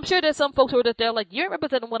 I'm sure there's some folks who are just there like, you're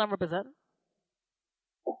representing what I'm representing.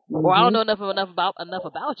 Or I don't know enough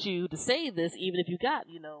about you to say this, even if you got,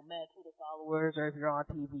 you know, mad Twitter followers or if you're on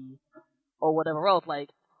TV or whatever else. Like,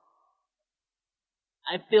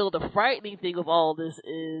 I feel the frightening thing of all this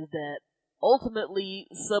is that ultimately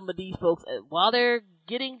some of these folks, while they're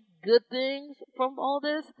getting good things from all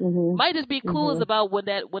this, might just be clueless about when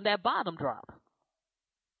that bottom drops.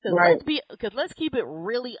 Because let's keep it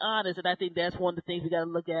really honest, and I think that's one of the things we got to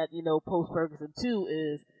look at, post Ferguson too,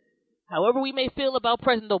 is however we may feel about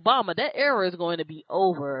President Obama, that era is going to be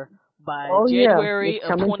over by January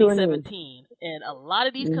of 2017. And a lot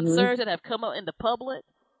of these concerns that have come out in the public,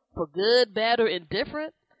 for good, bad, or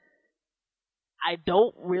indifferent, I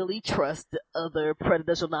don't really trust the other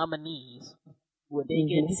presidential nominees when they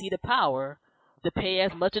get to see the power to pay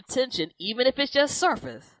as much attention, even if it's just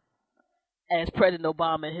surface, as President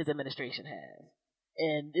Obama and his administration has.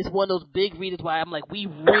 And it's one of those big reasons why I'm like, we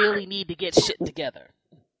really need to get shit together.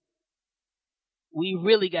 We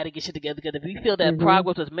really got to get shit together, because if we feel that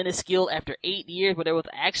progress was minuscule after 8 years where there was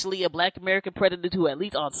actually a black American president who at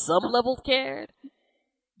least on some level cared,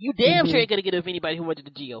 you damn sure ain't going to get it with anybody who went to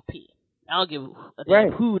the GOP. I don't give a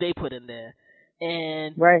damn who they put in there.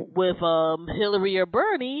 And with Hillary or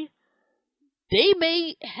Bernie, they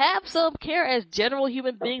may have some care as general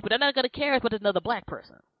human beings, but they're not going to care as much as another black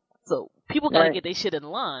person. So people got to get their shit in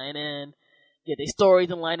line and get their stories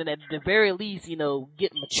in line, and at the very least,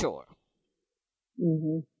 get mature.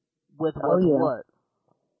 With what's what.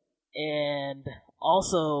 And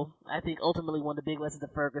also, I think ultimately one of the big lessons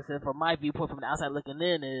of Ferguson, from my viewpoint from the outside looking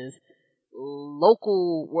in, is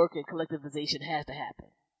local work and collectivization has to happen.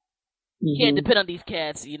 You can't depend on these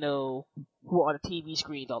cats, who are on the TV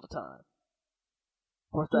screens all the time.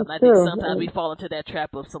 For stuff. And I think sometimes we fall into that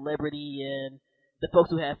trap of celebrity, and the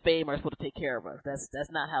folks who have fame are supposed to take care of us.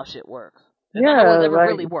 That's not how shit works. That's not how it's ever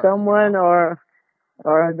really worked. Someone or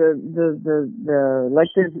the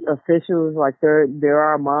elected officials, like they're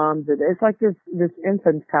our moms. It's like this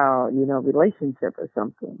infantile, relationship or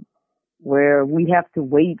something, where we have to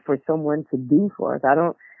wait for someone to do for us.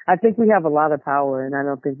 I think we have a lot of power, and I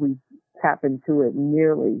don't think we tap into it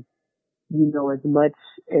nearly, as much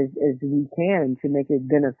as we can to make it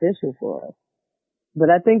beneficial for us. But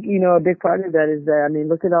I think, a big part of that is that,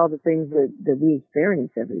 look at all the things that we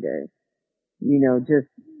experience every day. Just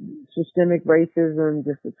systemic racism,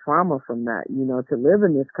 just the trauma from that, to live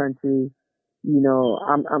in this country,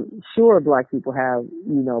 I'm sure black people have,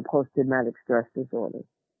 post-traumatic stress disorder,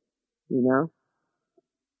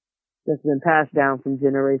 that's been passed down from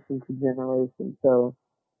generation to generation. So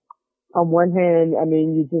on one hand,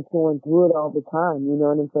 you're just going through it all the time, you know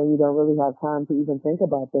what I'm saying? You don't really have time to even think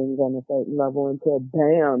about things on a certain level until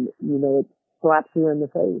bam, it slaps you in the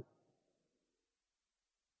face.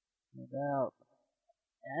 No doubt.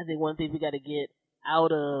 And I think one thing we got to get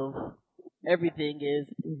out of everything is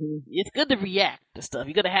it's good to react to stuff.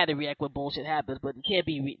 You're going to have to react when bullshit happens, but you can't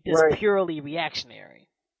be just purely reactionary.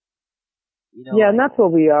 And that's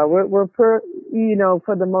what we are. We're for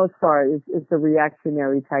the most part, it's a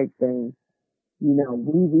reactionary type thing. We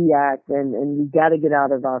react and we got to get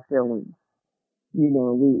out of our feelings.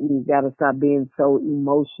 We got to stop being so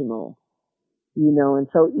emotional, and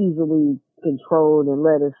so easily controlled and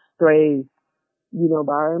led astray,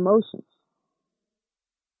 by our emotions.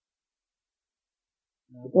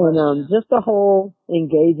 And just the whole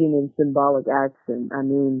engaging in symbolic action.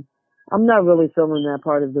 I'm not really feeling that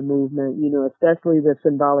part of the movement, especially the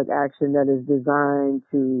symbolic action that is designed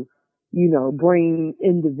to, bring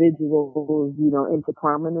individuals, into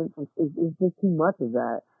prominence. It's just too much of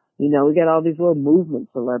that. We got all these little movement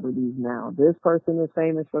celebrities now. This person is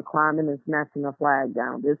famous for climbing and snatching a flag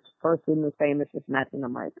down. This person is famous for snatching a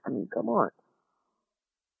mic. Come on.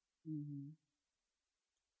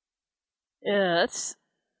 Yeah,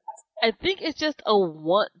 I think it's just a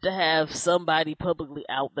want to have somebody publicly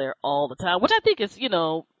out there all the time, which I think is,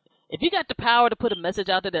 if you got the power to put a message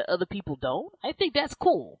out there that other people don't, I think that's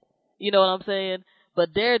cool. You know what I'm saying?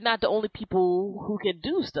 But they're not the only people who can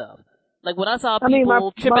do stuff. Like when I saw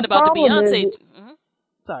people tripping about the Beyonce.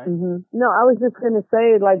 Sorry. No, I was just going to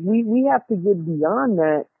say, like, we have to get beyond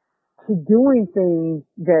that to doing things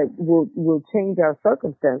that will change our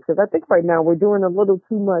circumstance. Because I think right now we're doing a little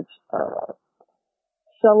too much,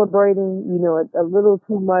 celebrating, a little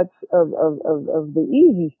too much of the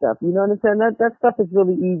easy stuff. You know what I'm saying? That stuff is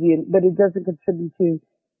really easy, but it doesn't contribute to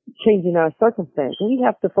changing our circumstance. We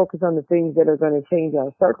have to focus on the things that are going to change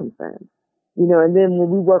our circumstance. And then when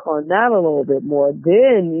we work on that a little bit more,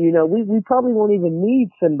 then, we probably won't even need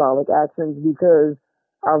symbolic actions, because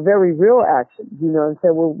our very real actions,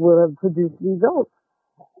 will have produced results.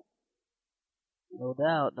 No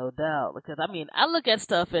doubt. Because, I look at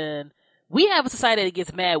stuff, and we have a society that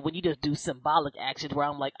gets mad when you just do symbolic actions where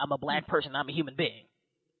I'm like, I'm a black person, I'm a human being.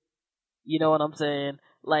 You know what I'm saying?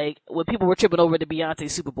 Like, when people were tripping over the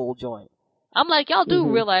Beyonce Super Bowl joint. I'm like, y'all do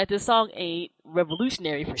realize this song ain't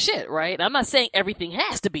revolutionary for shit, right? I'm not saying everything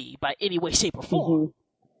has to be by any way, shape, or form.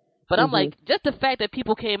 But I'm like, just the fact that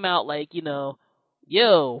people came out like,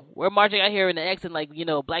 yo, we're marching out here in the accent like,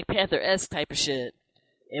 Black Panther-esque type of shit.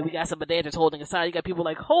 And we got some dancers holding a sign. You got people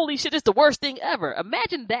like, holy shit, it's the worst thing ever.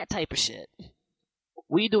 Imagine that type of shit.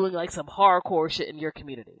 We doing like some hardcore shit in your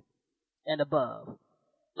community and above.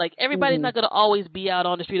 Like, everybody's not going to always be out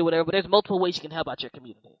on the street or whatever, but there's multiple ways you can help out your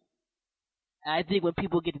community. And I think when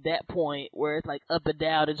people get to that point where it's like up and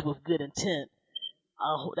down, it's with good intent,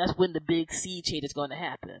 that's when the big sea change is going to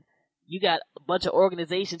happen. You got a bunch of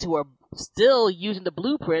organizations who are still using the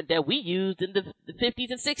blueprint that we used in the 50s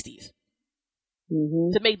and 60s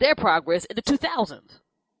to make their progress in the 2000s.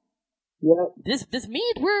 Yep. This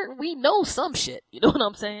means we know some shit. You know what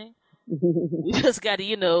I'm saying? We just got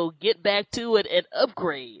to, get back to it and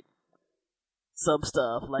upgrade some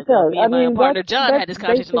stuff. Like me and my partner John had this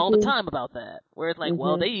conversation all the time about that. Where it's like,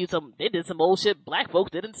 well, they did some old shit black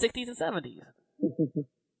folks did in the 60s and 70s.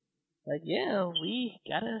 Like, yeah, we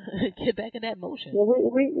gotta get back in that motion.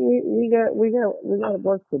 Well, we got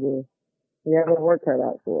work to do. We have our work cut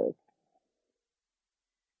out for us.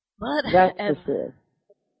 But that's for sure.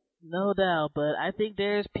 No doubt. But I think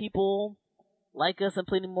there's people like us and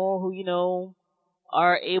plenty more who,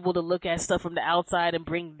 are able to look at stuff from the outside and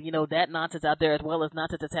bring, that nonsense out there as well as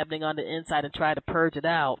nonsense that's happening on the inside and try to purge it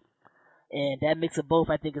out. And that mix of both,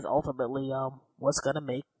 I think, is ultimately what's going to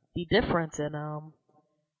make the difference. And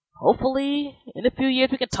hopefully, in a few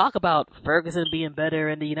years, we can talk about Ferguson being better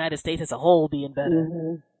and the United States as a whole being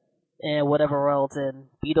better. And whatever else, and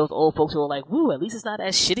be those old folks who are like, woo, at least it's not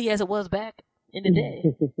as shitty as it was back in the day.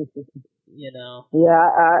 Yeah,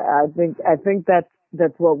 I think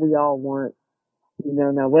that's what we all want.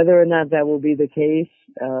 Now whether or not that will be the case,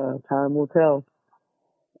 time will tell.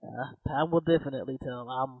 Time will definitely tell.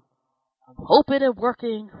 I'm hoping and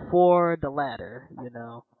working for the latter,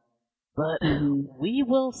 But we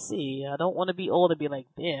will see. I don't want to be old and be like,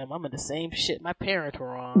 damn, I'm in the same shit my parents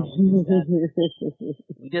were on.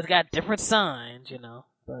 We just got different signs,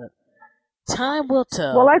 But time will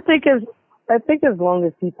tell. Well, I think as long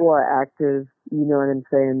as people are active, you know what I'm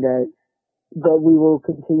saying, that we will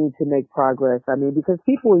continue to make progress. I mean, because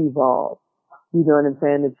people evolve. You know what I'm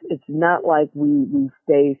saying? It's not like we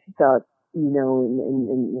stay stuck,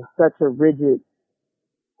 in such a rigid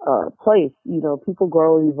place. People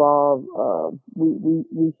grow, evolve.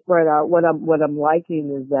 We spread out. What I'm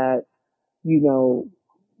liking is that,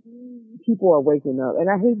 people are waking up, and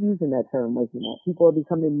I hate using that term, waking up. People are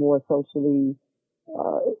becoming more socially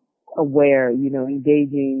aware,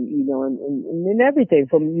 engaging, in everything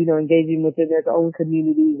from, engaging within their own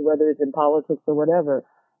communities, whether it's in politics or whatever.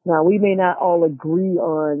 Now, we may not all agree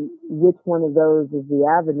on which one of those is the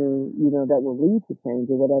avenue, that will lead to change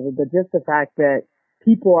or whatever, but just the fact that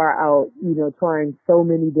people are out, trying so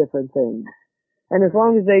many different things. And as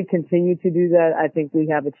long as they continue to do that, I think we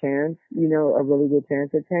have a chance, a really good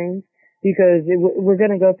chance at change, because we're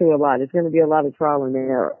going to go through a lot. It's going to be a lot of trial and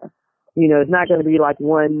error. It's not going to be like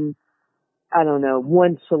one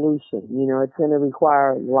solution. It's going to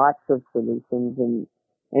require lots of solutions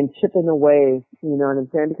and chipping away, you know what I'm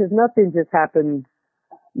saying? Because nothing just happens,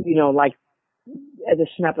 like at the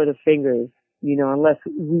snap of the fingers, unless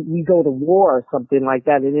we go to war or something like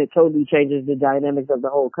that, and it totally changes the dynamics of the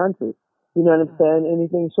whole country. You know what I'm saying?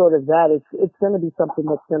 Anything short of that, it's going to be something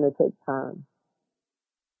that's going to take time.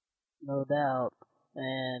 No doubt.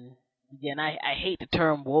 And again, I hate the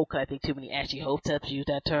term woke. I think too many Ashley Hoteps use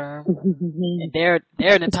that term. And they're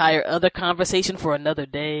an entire other conversation for another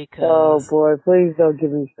day. Oh boy, please don't get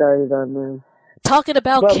me started on them. Talking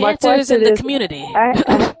about cancers in the community.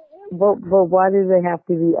 But why do they have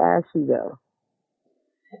to be ashy though?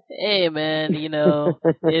 Hey man, if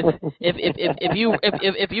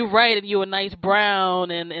you write and you a nice brown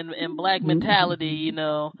and black mentality, you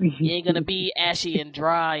ain't gonna be ashy and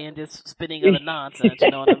dry and just spitting other nonsense.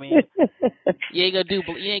 You know what I mean? You ain't gonna do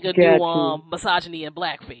misogyny and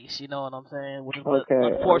blackface. You know what I'm saying? Which is what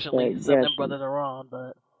unfortunately some of them brothers are on.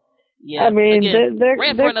 But yeah, I mean, again, they're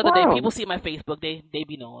for another clowns. day. People see my Facebook, they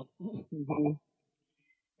be knowing.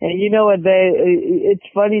 And you know what? It's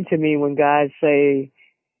funny to me when guys say.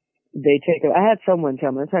 I had someone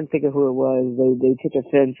tell me, I'm trying to think of who it was, they took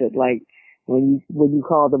offense at like, when you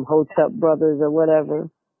call them Hotep brothers or whatever.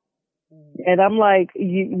 And I'm like,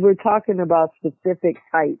 we're talking about specific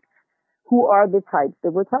types. Who are the types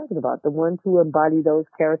that we're talking about? The ones who embody those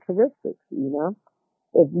characteristics,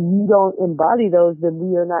 If you don't embody those, then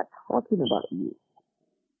we are not talking about you.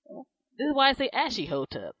 This is why I say Ashy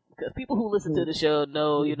Hotep. Because people who listen to the show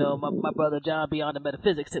know, my brother John beyond the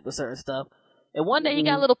metaphysics tip with certain stuff. And one day he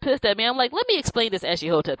got a little pissed at me. I'm like, let me explain this Ashy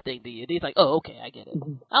Hotep thing to you. And he's like, oh, okay, I get it.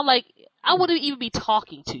 I'm like, I wouldn't even be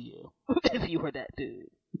talking to you if you were that dude.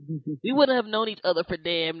 We wouldn't have known each other for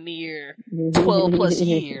damn near 12 plus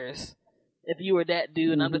years if you were that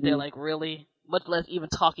dude and I'm just there like, really? Much less even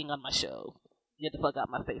talking on my show. Get the fuck out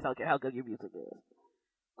my face. I don't care how good your music is.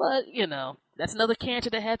 But, you know, that's another cancer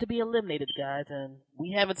that had to be eliminated, guys, and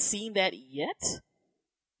we haven't seen that yet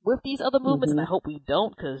with these other movements, and I hope we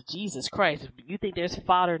don't, because Jesus Christ, if you think there's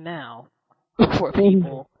fodder now for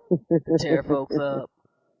people to tear folks up,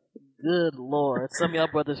 good Lord. Some of y'all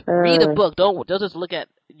brothers, read a book. Don't just look at,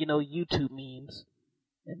 you know, YouTube memes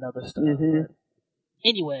and other stuff. But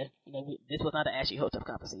anyway, you know, this was not an Ashley Hotep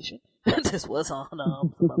conversation. This was on some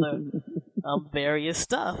other various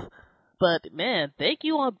stuff. But man, thank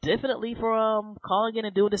you definitely for calling in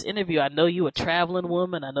and doing this interview. I know you a traveling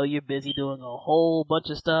woman. I know you're busy doing a whole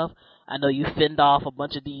bunch of stuff. I know you fend off a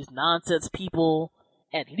bunch of these nonsense people,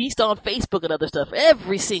 at least on Facebook and other stuff,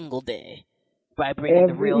 every single day by bringing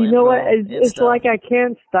the real. You know what? It's like I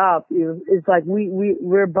can't stop. It's like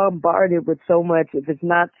we're bombarded with so much. If it's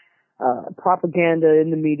not propaganda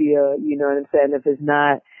in the media, you know what I'm saying? If it's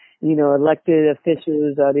not, you know, elected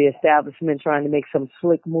officials or the establishment trying to make some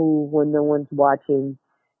slick move when no one's watching.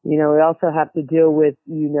 You know, we also have to deal with,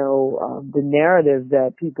 you know, the narrative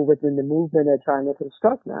that people within the movement are trying to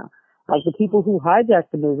construct now. Like the people who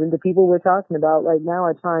hijacked the movement, the people we're talking about right now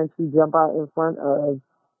are trying to jump out in front of,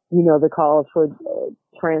 you know, the calls for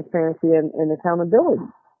transparency and accountability.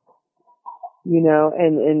 You know,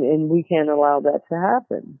 and we can't allow that to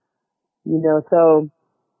happen. You know, so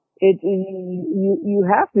you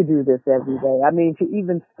have to do this every day. I mean, to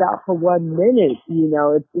even stop for 1 minute, you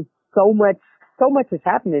know, it's so much is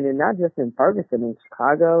happening, and not just in Ferguson, in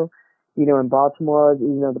Chicago, you know, in Baltimore, you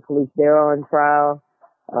know, the police there are on trial.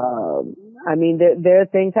 I mean, there are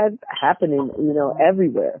things happening, you know,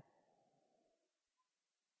 everywhere.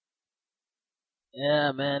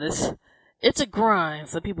 Yeah, man, it's a grind.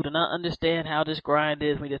 Some people do not understand how this grind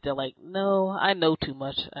is. They're like, no, I know too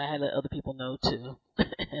much. I had to let other people know too,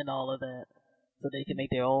 and all of that, so they can make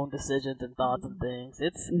their own decisions and thoughts and things.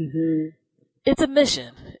 It's a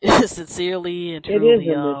mission. It's sincerely and truly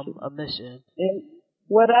a mission. And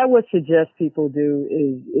what I would suggest people do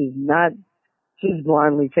is not just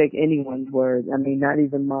blindly take anyone's word. I mean, not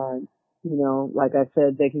even mine. You know, like I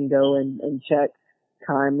said, they can go and check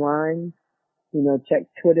timelines. You know, check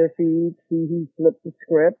Twitter feeds, see who flipped the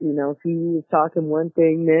script, you know, see who was talking one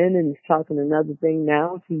thing then and he's talking another thing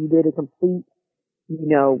now, see who did a complete, you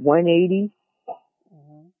know, 180.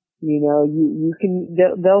 You know, you can,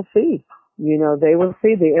 they'll see. You know, they will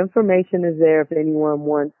see. The information is there if anyone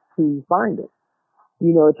wants to find it.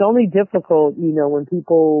 You know, it's only difficult, you know, when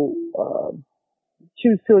people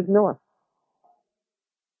choose to ignore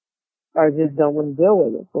or just don't want to deal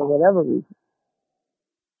with it for whatever reason.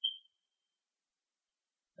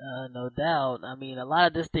 No doubt. I mean, a lot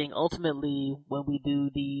of this thing, ultimately, when we do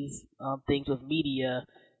these things with media,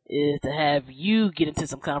 is to have you get into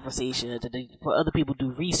some conversation, for other people to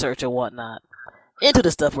do research or whatnot into the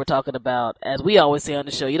stuff we're talking about. As we always say on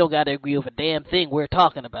the show, you don't got to agree with a damn thing we're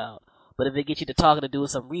talking about. But if it gets you to talking and doing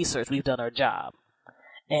some research, we've done our job.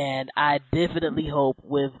 And I definitely hope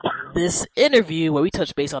with this interview, where we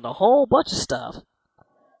touch base on a whole bunch of stuff,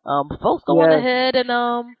 folks go on ahead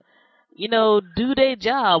and you know, do their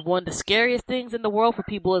job. One of the scariest things in the world for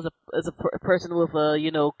people is a person with a,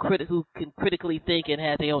 you know, who can critically think and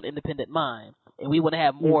have their own independent mind. And we want to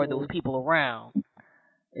have more of those people around.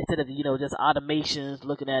 Instead of, you know, just automations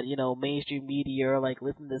looking at, you know, mainstream media or like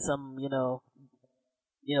listening to some, you know,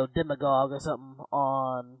 demagogue or something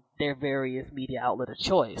on their various media outlet of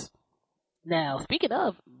choice. Now, speaking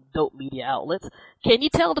of dope media outlets, can you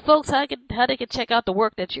tell the folks how they can check out the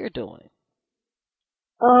work that you're doing?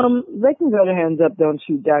 They can go to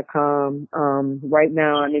handsupdon'tshoot.com. Right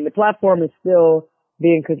now, I mean, the platform is still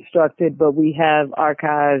being constructed, but we have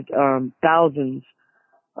archived, thousands,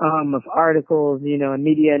 of articles, you know, and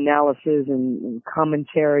media analysis and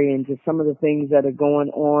commentary and just some of the things that are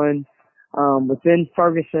going on, within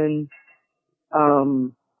Ferguson.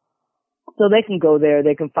 So they can go there.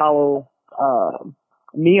 They can follow,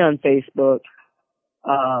 me on Facebook,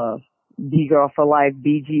 B-Girl for Life,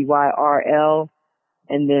 BGYRL.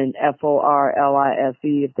 And then FORLIFE.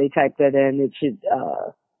 If they type that in, it should,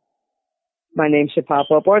 my name should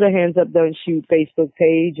pop up, or the Hands Up Don't Shoot Facebook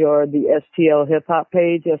page, or the STL Hip Hop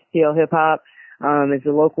page. STL Hip Hop, is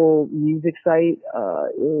a local music site.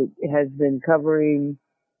 It has been covering,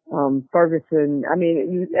 Ferguson. I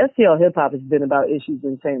mean, STL Hip Hop has been about issues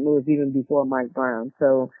in St. Louis even before Mike Brown.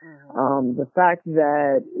 So, the fact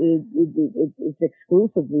that it's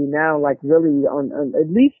exclusively now, like really on at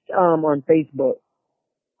least, on Facebook.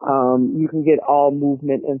 You can get all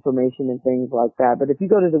movement information and things like that. But if you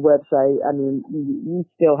go to the website, I mean, we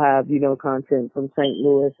still have, content from St.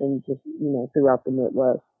 Louis and just, throughout the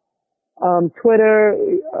Midwest.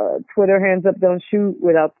 Twitter, hands up, don't shoot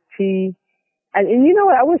without the T. And you know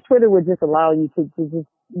what? I wish Twitter would just allow you to just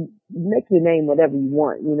make your name whatever you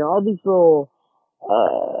want. All these little,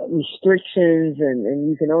 restrictions and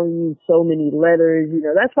you can only use so many letters,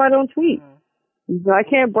 that's why I don't tweet. I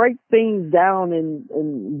can't break things down in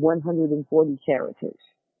 140 characters.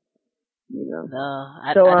 No,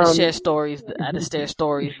 I just share stories. I just share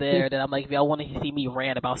stories there that I'm like, if y'all want to see me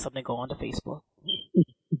rant about something, go on to Facebook.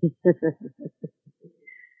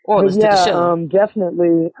 Or listen to the show.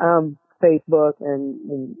 Definitely Facebook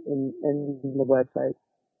and the website.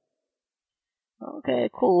 Okay,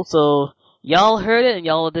 cool. So y'all heard it, and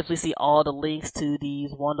y'all will definitely see all the links to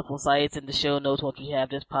these wonderful sites in the show notes once we have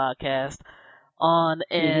this podcast on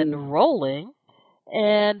and rolling.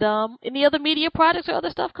 And any other media projects or other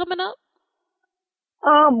stuff coming up?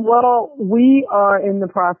 Well, we are in the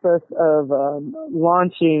process of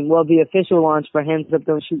launching, the official launch for Hands Up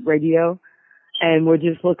Don't Shoot Radio. And we're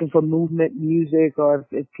just looking for movement music, or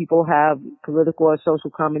if people have political or social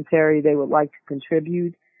commentary they would like to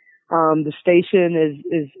contribute. The station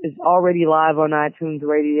is already live on iTunes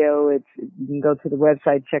Radio. You can go to the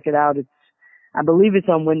website, check it out. I believe it's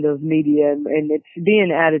on Windows Media, and it's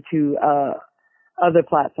being added to other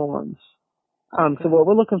platforms. So what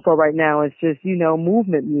we're looking for right now is just,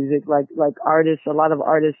 movement music, like artists. A lot of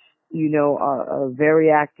artists, are very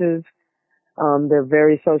active. They're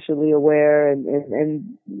very socially aware,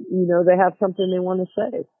 and they have something they want to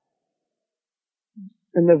say,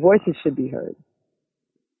 and their voices should be heard.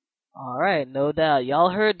 All right, no doubt.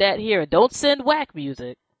 Y'all heard that here. Don't send whack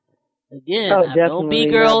music. Again, I've known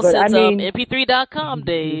B-Girl since MP3.com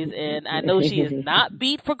days, and I know she is not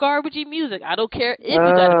beat for garbagey music. I don't care if you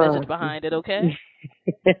got a message behind it, okay?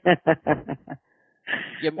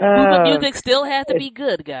 Your movement music still has to be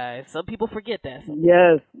good, guys. Some people forget that.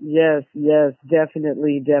 Yes,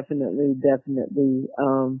 definitely.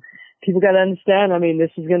 People got to understand,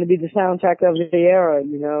 this is going to be the soundtrack of the era,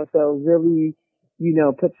 so really,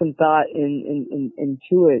 put some thought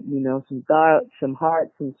into it, some thought, some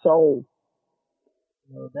heart, some soul.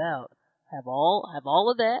 No doubt. Have all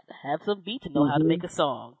of that. Have some beats and know how to make a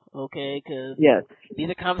song, okay? Because these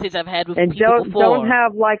are conversations I've had with people before. Don't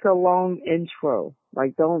have like a long intro.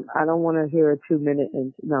 Like I don't want to hear a 2-minute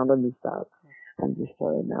intro. No, let me stop. I'm just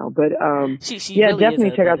playing now. But she really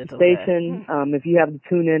definitely check out the station. Okay. If you have the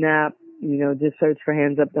TuneIn app, just search for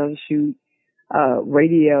Hands Up Don't Shoot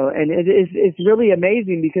radio, and it's really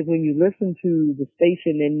amazing because when you listen to the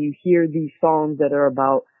station and you hear these songs that are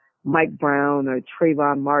about Mike Brown or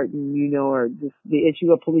Trayvon Martin, or just the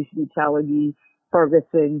issue of police brutality,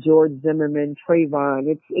 Ferguson, George Zimmerman, Trayvon,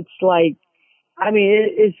 it's like,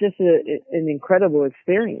 it's just an incredible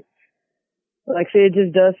experience. Like I say, it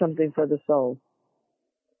just does something for the soul.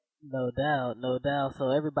 No doubt.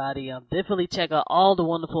 So everybody, definitely check out all the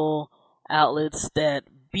wonderful outlets that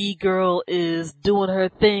B-Girl is doing her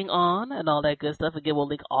thing on and all that good stuff. Again, we'll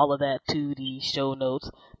link all of that to the show notes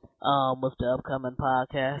with the upcoming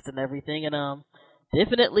podcast and everything. And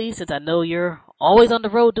definitely, since I know you're always on the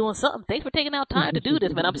road doing something, thanks for taking out time to do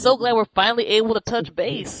this, man. I'm so glad we're finally able to touch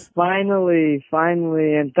base. Finally.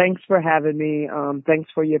 And thanks for having me. Thanks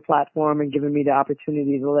for your platform and giving me the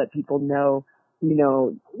opportunity to let people know,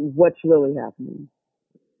 what's really happening.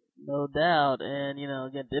 No doubt. And,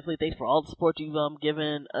 again, definitely thanks for all the support you've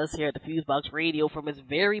given us here at the Fusebox Radio from its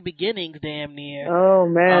very beginnings, damn near. Oh,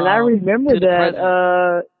 man, I remember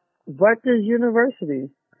that. Rutgers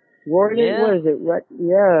University. What is it?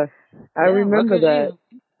 I remember Rutgers that.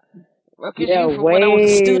 Rutgers U from when I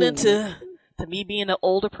was a student to me being an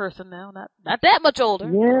older person now. Not that much older.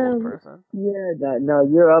 Yeah. Older person. Yeah, no,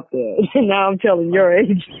 you're up there. Now I'm telling your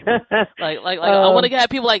age. I want to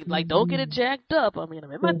have people like don't get it jacked up. I'm in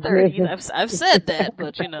my 30s. I've said that,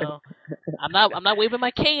 but I'm not waving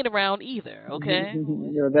my cane around either. Okay.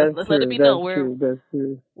 Let's let it be known that's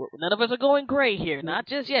true. None of us are going gray here. Not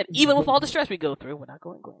just yet. Even with all the stress we go through, we're not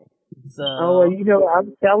going gray. So. Oh well,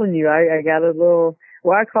 I'm telling you, I got a little.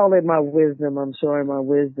 Well, I call it my wisdom. I'm showing my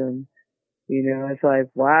wisdom. It's like,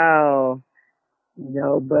 wow,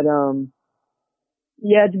 but,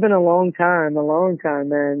 it's been a long time,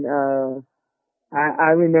 man. I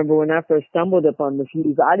remember when I first stumbled upon the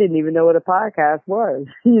Fuse, I didn't even know what a podcast was.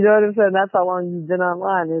 You know what I'm saying? That's how long you've been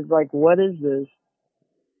online. It's like, what is this?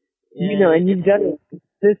 Yeah, and you've done it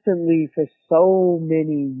consistently for so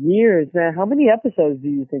many years, man. How many episodes do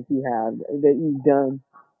you think you have that you've done?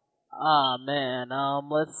 Man,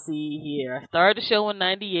 let's see here. I started the show in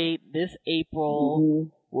 '98. This April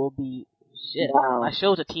will be shit. Wow. My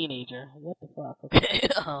show's a teenager. What the fuck? Okay.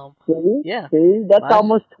 Yeah. See, that's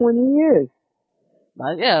almost 20 years.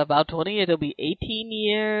 About 20 years. It'll be 18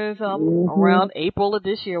 years around April of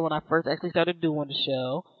this year when I first actually started doing the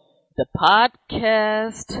show. The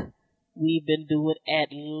podcast we've been doing at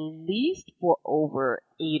least for over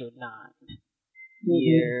 8 or 9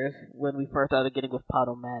 years when we first started getting with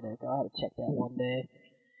Podomatic. I'll have to check that one day.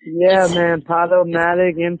 Yeah, man.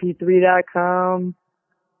 Podomatic, mp3.com.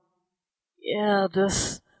 Yeah,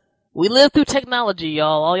 we live through technology,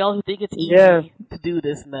 y'all. All y'all who think it's easy to do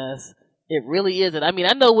this mess. It really isn't. I mean,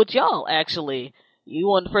 I know with y'all, actually. You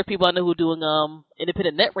one of the first people I know who doing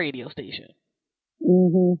independent net radio station.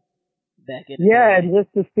 Mm-hmm. Back in and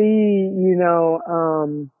just to see,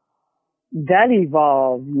 that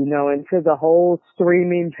evolve, into the whole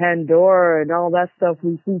streaming Pandora and all that stuff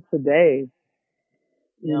we see today.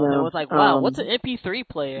 It was like, wow, what's an MP3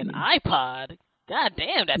 player? An iPod? God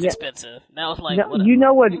damn, that's expensive. Now it's like, you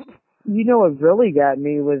know what really got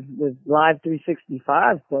me was Live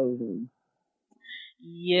 365 closing.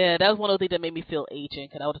 Yeah, that was one of the things that made me feel ancient,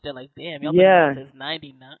 because I was there like, damn, y'all been doing this since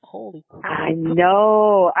 99. Holy crap. I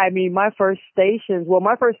know. I mean, my first stations were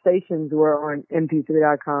on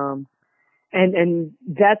mp3.com. And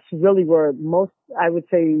that's really where I would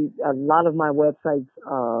say a lot of my websites,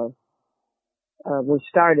 were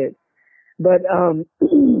started. But,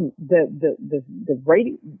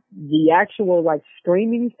 the actual like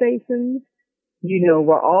streaming stations,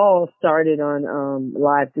 were all started on,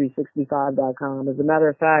 live365.com. As a matter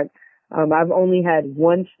of fact, I've only had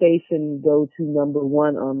one station go to number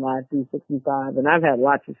 1 on Live365, and I've had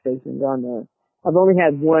lots of stations on there. I've only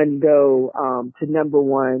had one go, to number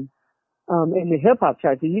 1, in the hip hop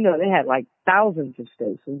charts. And, they had like thousands of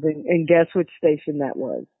stations, and guess which station that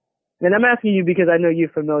was? And I'm asking you because I know you're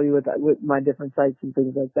familiar with my different sites and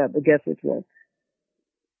things like that, but guess which one?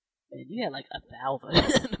 Man, you had like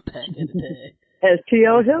 1,000 back in the day.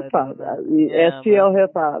 STL Hip Hop. STL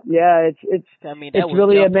Hip Hop. Yeah, it's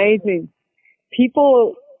really amazing.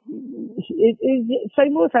 People,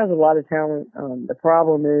 St. Louis has a lot of talent. The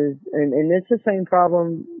problem is, and it's the same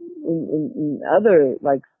problem in other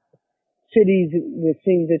like cities with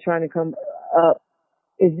things that are trying to come up,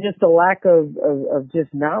 is just a lack of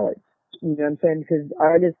just knowledge. You know what I'm saying? Because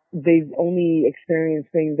artists, they've only experienced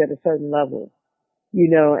things at a certain level.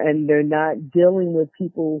 And they're not dealing with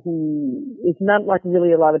people who, it's not like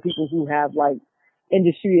really a lot of people who have like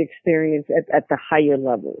industry experience at the higher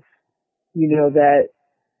levels, that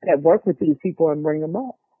work with these people and bring them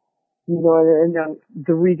up. And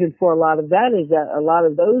the reason for a lot of that is that a lot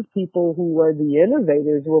of those people who were the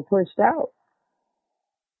innovators were pushed out.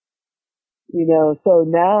 So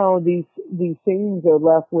now these things are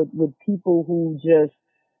left with people who just,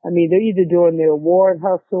 they're either doing the award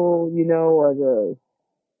hustle,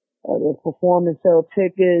 or the performance sell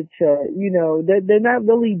tickets, or, they're not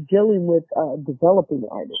really dealing with, developing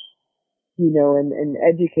artists, and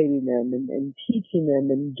educating them and teaching them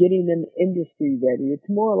and getting them industry ready. It's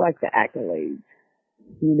more like the accolades,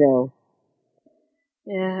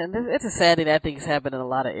 Yeah, and it's a sad thing that things happen in a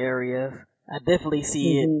lot of areas. I definitely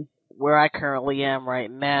see it where I currently am right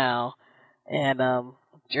now. And,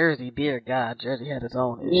 Jersey, dear God, Jersey had its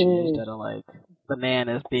own issues that are like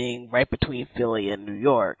bananas being right between Philly and New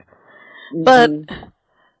York. But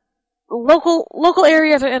local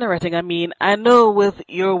areas are interesting. I know with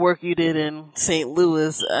your work you did in St.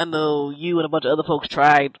 Louis, I know you and a bunch of other folks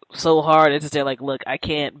tried so hard. It's just they're like, look, I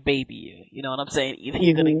can't baby you. You know what I'm saying? Either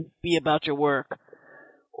you're going to be about your work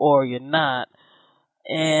or you're not.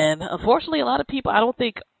 And unfortunately, a lot of people I don't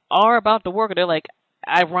think are about the work. They're like,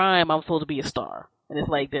 I rhyme, I'm supposed to be a star. And it's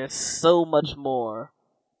like there's so much more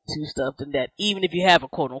to stuff than that. Even if you have a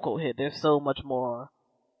quote-unquote hit, there's so much more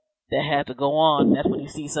that has to go on. That's when you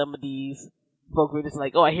see some of these folks who are just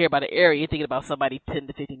like, oh, I hear about an area. You're thinking about somebody 10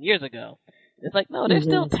 to 15 years ago. It's like, no, there's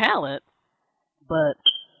still talent, but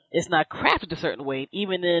it's not crafted a certain way.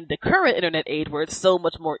 Even in the current internet age where it's so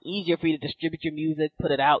much more easier for you to distribute your music,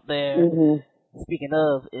 put it out there. Speaking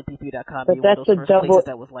of mp3.com, being one of those first places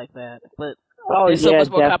that was like that. But there's so much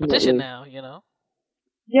more competition now,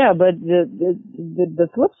 Yeah, but the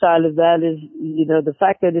flip side of that is, the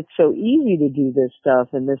fact that it's so easy to do this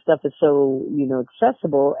stuff and this stuff is so,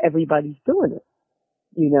 accessible, everybody's doing it,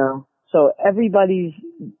 So everybody's,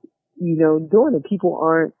 doing it. People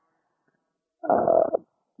aren't,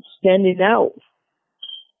 standing out.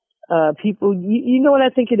 People, you know what I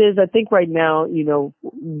think it is? I think right now,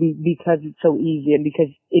 because it's so easy and because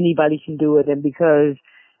anybody can do it and because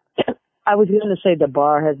I was going to say the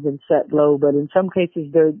bar has been set low, but in some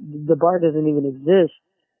cases the bar doesn't even exist.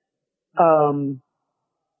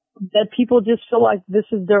 that people just feel like this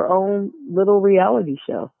is their own little reality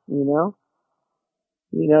show, you know?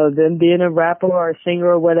 You know, them being a rapper or a singer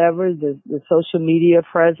or whatever, the social media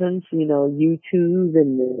presence, you know, YouTube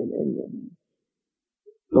and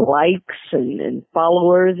likes and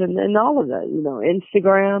followers and all of that, you know,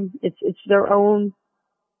 Instagram, it's their own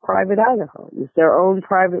private Idaho. It's their own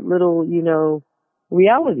private little, you know,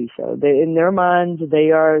 reality show. In their minds,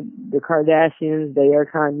 they are the Kardashians, they are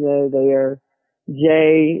Kanye, they are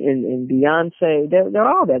Jay and Beyonce. They're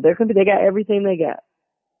all that. They got everything they got.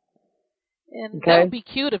 And that would be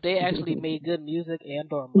cute if they actually made good music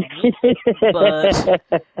and or money. But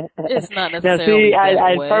it's not necessarily now, see,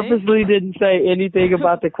 I way. purposely didn't say anything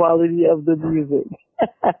about the quality of the music.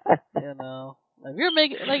 You know, if you're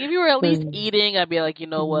making, like, if you were at least eating, I'd be like, you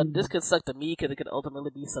know what, this could suck to me because it could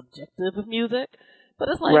ultimately be subjective with music. But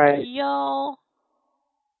it's like, y'all,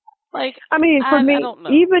 like, I mean, for me, I don't know.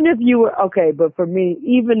 even if you were but for me,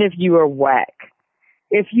 even if you were whack,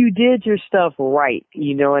 if you did your stuff right,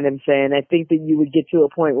 you know what I'm saying, I think that you would get to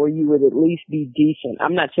a point where you would at least be decent.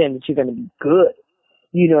 I'm not saying that you're going to be good,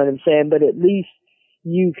 you know what I'm saying, but at least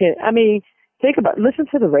you can, I mean, listen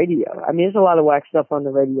to the radio. I mean, there's a lot of whack stuff on the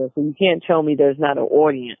radio, so you can't tell me there's not an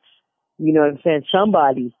audience. You know what I'm saying?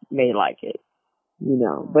 Somebody may like it, you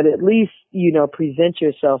know, but at least, you know, present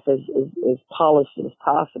yourself as polished as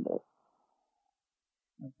possible.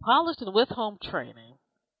 Polished and with home training.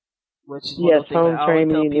 Which is yes, home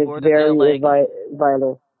training is very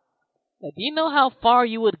vital. Like, do you know how far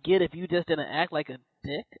you would get if you just didn't act like a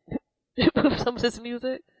dick with some of this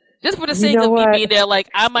music? Just for the sake of me being there, like,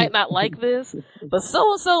 I might not like this, but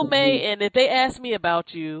so-and-so may, and if they ask me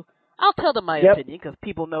about you, I'll tell them my opinion, because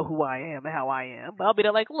people know who I am and how I am. But I'll be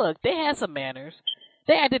there like, look, they had some manners.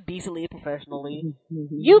 They acted decently and professionally.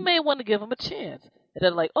 You may want to give them a chance. And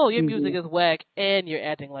then like, oh, your music is whack, and you're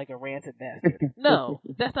acting like a rancid bastard. No,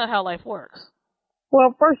 that's not how life works.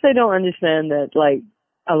 Well, first they don't understand that, like,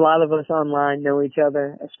 a lot of us online know each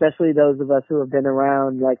other, especially those of us who have been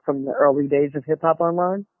around, like, from the early days of hip-hop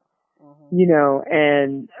online. You know,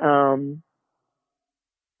 and,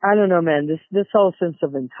 I don't know, man, this whole sense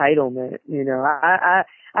of entitlement, you know,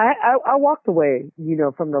 I walked away, you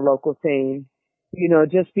know, from the local scene. You know,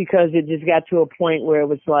 just because it just got to a point where it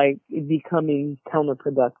was like becoming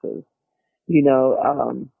counterproductive. You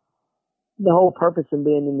know, the whole purpose of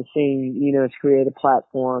being in the scene, you know, is create a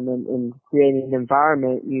platform and create an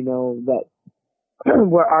environment, you know, that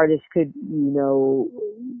where artists could, you know,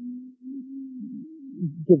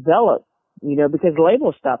 develop, you know, because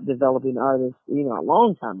labels stopped developing artists, you know, a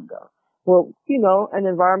long time ago. Well, you know, an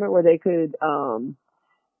environment where they could,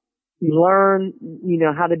 learn, you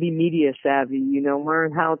know, how to be media savvy, you know,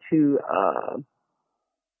 learn how to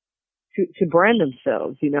brand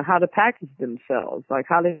themselves, you know, how to package themselves, like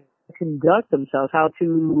how to conduct themselves, how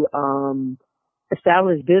to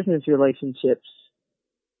establish business relationships,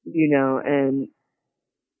 you know, and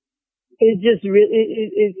it just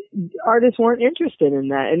really, artists weren't interested in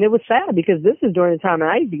that. And it was sad because this is during the time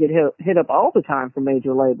I used to get hit up all the time from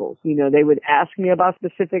major labels. You know, they would ask me about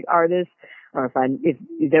specific artists, or if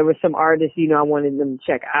there were some artists, you know, I wanted them to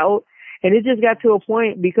check out. And it just got to a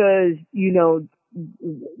point because, you know,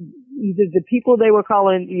 the people they were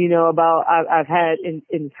calling, you know, about, I've had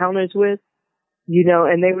encounters with, you know,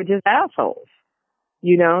 and they were just assholes,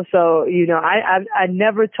 you know. So, you know, I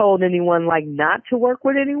never told anyone like not to work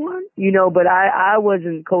with anyone, you know, but I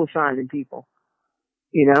wasn't co-signing people,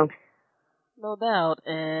 you know. No doubt.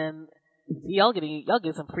 And y'all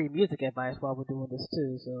get some free music advice while we're doing this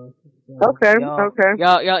too. So okay.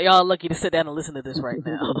 Y'all lucky to sit down and listen to this right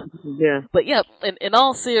now. Yeah. But yeah, in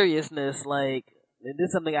all seriousness, like, and this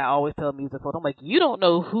is something I always tell music folks. I'm like, you don't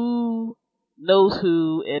know who knows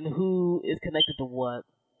who and who is connected to what,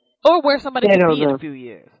 or where somebody could be in a few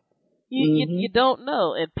years. You don't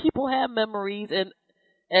know, and people have memories, and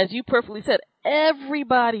as you perfectly said,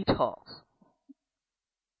 everybody talks.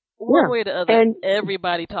 One way or the other, and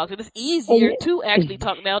everybody talks. And it's easier to actually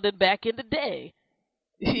talk now than back in the day.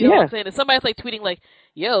 You know what I'm saying? And somebody's like tweeting like,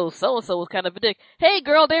 yo, so-and-so was kind of a dick. Hey,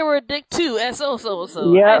 girl, they were a dick too, at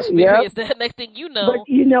so-and-so. Yeah, I experienced that. Next thing you know. But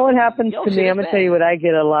you know what happens to me? I'm going to tell you what I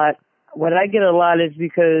get a lot. What I get a lot is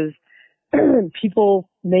because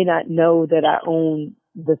people may not know that I own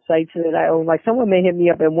the sites that I own. Like, someone may hit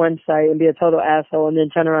me up at one site and be a total asshole and then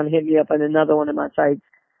turn around and hit me up on another one of my sites.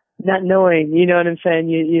 Not knowing, you know what I'm saying?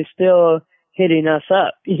 You're still hitting us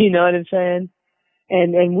up, you know what I'm saying?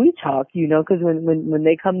 And we talk, you know, because when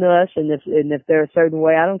they come to us and if they're a certain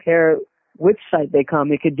way, I don't care which site they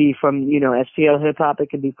come. It could be from, you know, STL Hip Hop, it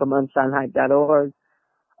could be from unsignedhype.org,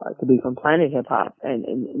 it could be from Planet Hip Hop. And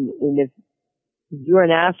if you're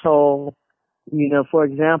an asshole, You know, for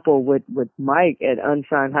example, with Mike at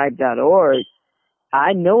unsignedhype.org,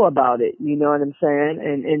 I know about it. You know what I'm saying?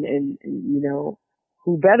 And you know,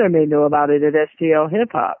 who better may know about it at STL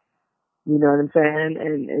Hip Hop? You know what I'm saying?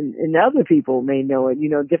 And other people may know it. You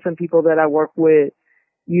know, different people that I work with,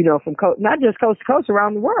 you know, from not just coast to coast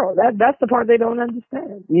around the world. That's the part they don't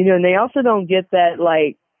understand. You know, and they also don't get that,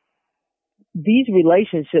 like, these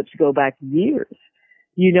relationships go back years,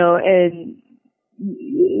 you know, and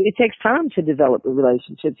it takes time to develop the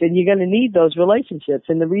relationships, and you're going to need those relationships.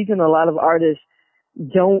 And the reason a lot of artists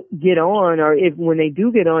don't get on, or if when they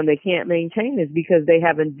do get on, they can't maintain, is because they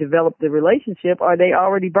haven't developed the relationship, or they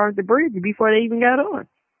already burnt the bridge before they even got on.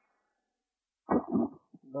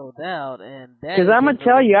 No doubt, and because I'm gonna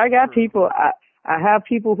tell you, I got people. I have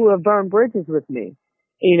people who have burned bridges with me,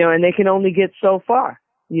 you know, and they can only get so far.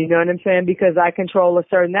 You know what I'm saying? Because I control a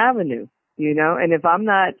certain avenue, you know, and if I'm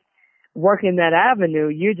not working that avenue,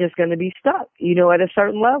 you're just going to be stuck, you know, at a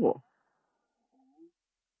certain level.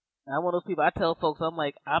 I'm one of those people, I tell folks, I'm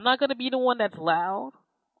like, I'm not going to be the one that's loud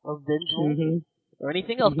or vengeful or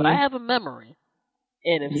anything else, but I have a memory.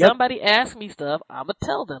 And if somebody asks me stuff, I'm going to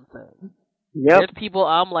tell them things. There's people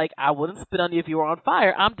I'm like, I wouldn't spit on you if you were on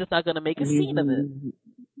fire. I'm just not going to make a scene of it.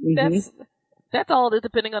 That's all it is,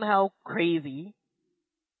 depending on how crazy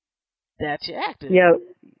that you acted. Yeah.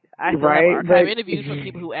 I still have archive interviews from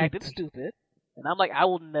people who acted stupid. And I'm like, I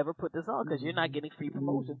will never put this on because you're not getting free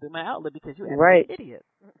promotion through my outlet because you acted like an idiot.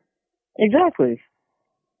 Exactly.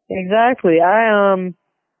 I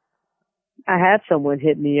had someone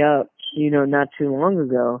hit me up, you know, not too long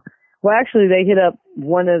ago. Well, actually, they hit up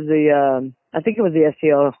one of the, I think it was the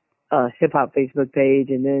STL Hip Hop Facebook page,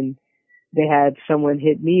 and then they had someone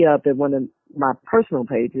hit me up at one of my personal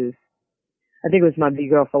pages. I think it was my Be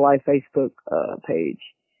Girl for Life Facebook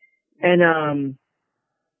page. And,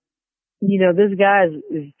 you know, this guy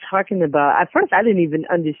is talking about, at first I didn't even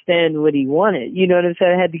understand what he wanted. You know what I'm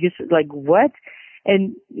saying? I had to get, like, what?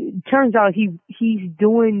 And it turns out he's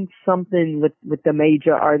doing something with the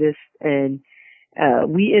major artist, and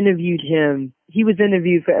we interviewed him. He was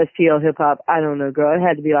interviewed for STL Hip Hop, I don't know, girl, it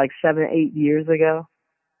had to be like 7 or 8 years ago,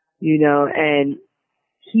 you know, and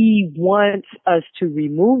he wants us to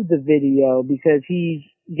remove the video because he's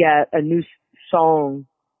got a new song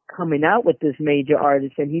coming out with this major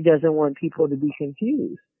artist, and he doesn't want people to be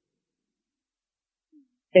confused.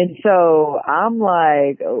 And so I'm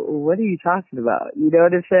like, what are you talking about? You know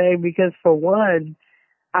what I'm saying? Because for one,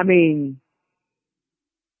 I mean,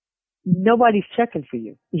 nobody's checking for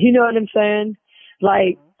you. You know what I'm saying?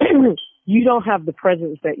 Like, you don't have the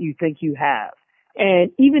presence that you think you have.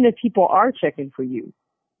 And even if people are checking for you,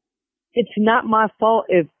 it's not my fault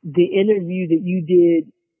if the interview that you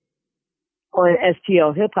did on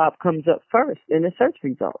STL Hip Hop comes up first in the search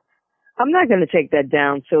results. I'm not going to take that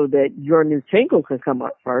down so that your new single can come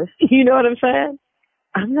up first. You know what I'm saying?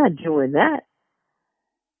 I'm not doing that.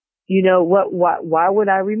 You know, why would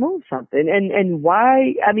I remove something? And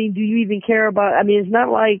why, I mean, do you even care about, I mean, it's not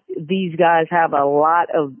like these guys have a lot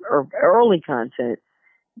of early content.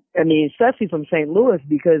 I mean, especially from St. Louis,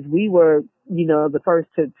 because we were, you know, the first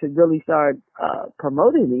to really start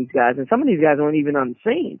promoting these guys. And some of these guys weren't even on the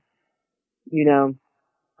scene. You know,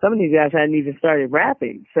 some of these guys hadn't even started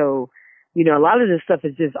rapping. So, you know, a lot of this stuff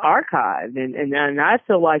is just archived. And I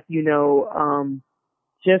feel like, you know,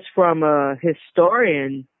 just from a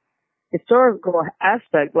historical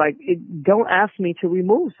aspect, like, don't ask me to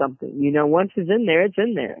remove something. You know, once it's in there, it's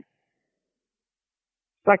in there.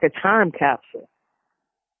 It's like a time capsule.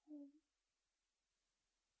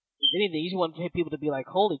 If anything, you just want people to be like,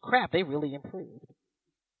 holy crap, they really improved.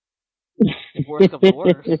 If worse comes to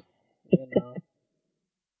worse. You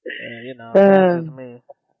know, that's just me.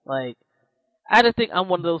 Like, I just think I'm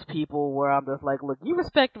one of those people where I'm just like, look, you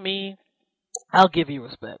respect me, I'll give you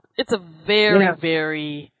respect. It's a very,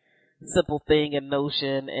 very simple thing and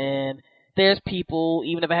notion, and there's people,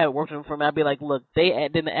 even if I haven't worked with them for me, I'd be like, look, they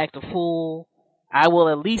didn't act a fool. I will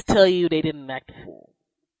at least tell you they didn't act a fool.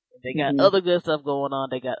 If they got other good stuff going on,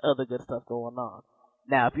 they got other good stuff going on.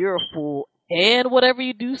 Now, if you're a fool and whatever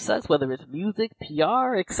you do sucks, whether it's music,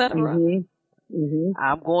 PR, etc.,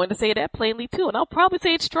 I'm going to say that plainly too, and I'll probably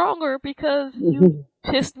say it stronger because you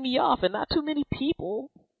pissed me off, and not too many people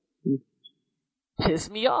piss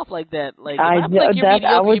me off like that. Like, I was gonna say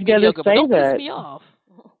that. Piss me off.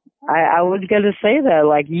 I was gonna say that.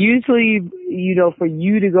 Like, usually, you know, for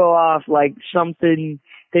you to go off like something,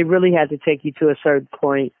 they really had to take you to a certain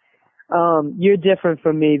point. You're different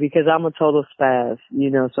from me because I'm a total spaz,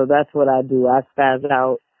 you know, so that's what I do. I spaz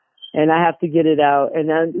out and I have to get it out.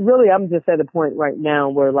 And I'm just at a point right now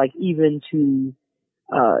where, like, even to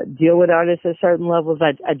deal with artists at certain levels,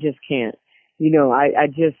 I just can't.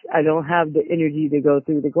 I don't have the energy to go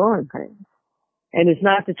through the growing pains. And it's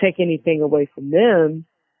not to take anything away from them.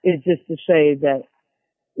 It's just to say that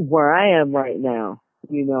where I am right now,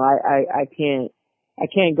 I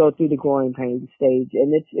can't go through the growing pains stage.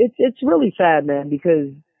 And it's really sad, man,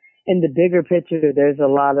 because in the bigger picture, there's a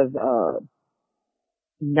lot of,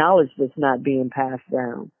 knowledge that's not being passed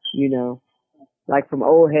down, like from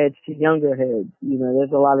old heads to younger heads.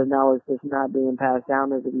 There's a lot of knowledge that's not being passed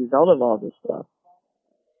down as a result of all this stuff.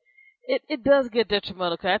 It does get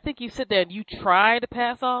detrimental, because I think you sit there and you try to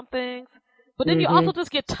pass on things, but then you also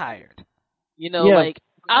just get tired. Like,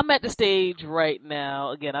 I'm at the stage right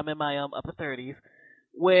now, again, I'm in my upper 30s,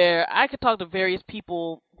 where I could talk to various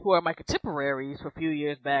people who are my contemporaries for a few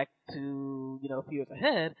years back to, a few years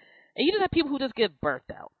ahead, and you just have people who just get burnt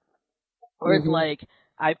out. Or it's like,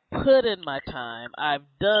 I put in my time, I've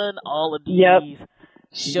done all of these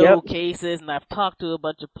showcases, and I've talked to a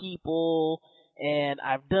bunch of people, and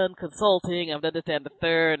I've done consulting, I've done this, that, and the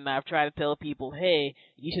third, and I've tried to tell people, hey,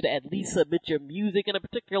 you should at least submit your music in a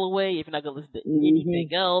particular way if you're not going to listen to anything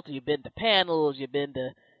else. You've been to panels, you've been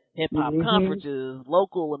to hip-hop conferences,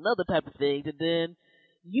 local and other type of things, and then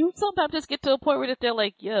you sometimes just get to a point where they're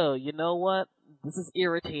like, yo, you know what? This is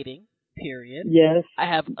irritating, period. Yes. I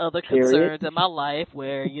have other concerns in my life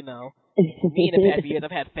where, me in the past few years,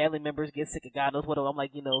 I've had family members get sick of God knows what. I'm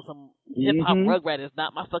like, some hip-hop rugrat is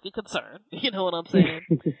not my fucking concern. You know what I'm saying?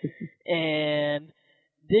 And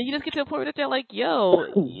then you just get to a point where they're like, yo,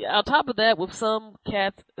 on top of that, with some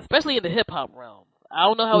cats, especially in the hip-hop realm, I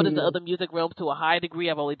don't know how it is in the other music realms to a high degree.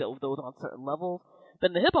 I've only dealt with those on certain levels.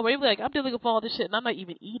 But in the hip-hop, I'm dealing with all this shit, and I'm not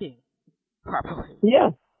even eating properly. Yeah,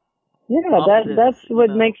 that's what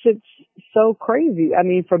makes it so crazy. I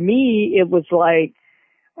mean, for me, it was like,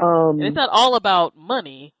 and it's not all about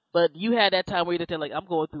money, but you had that time where you're like, I'm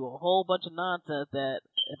going through a whole bunch of nonsense that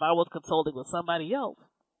if I was consulting with somebody else,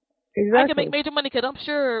 I can make major money, because I'm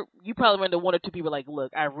sure you probably run into one or two people like,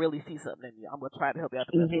 look, I really see something in you. I'm going to try to help you out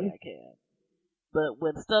the best way I can. But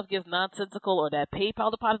when stuff gets nonsensical, or that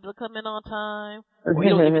PayPal deposit doesn't come in on time, or you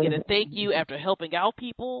don't even get a thank you after helping out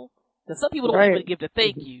people, because some people don't even give the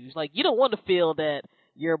thank yous. Like, you don't want to feel that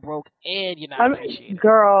you're broke and you're not appreciated.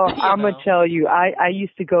 Girl, I'm going to tell you, I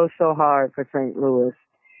used to go so hard for St. Louis.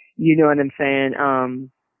 You know what I'm saying?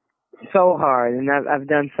 So hard. And I've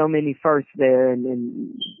done so many firsts there,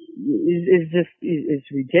 and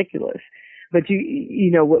it's ridiculous. But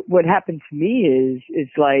what happened to me is,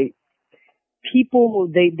 it's like, people,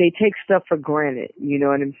 they take stuff for granted. You know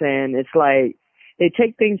what I'm saying? It's like, they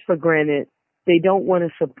take things for granted. They don't want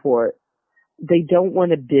to support. They don't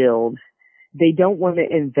want to build. They don't want to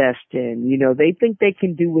invest in. They think they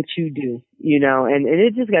can do what you do, and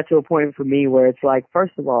it just got to a point for me where it's like,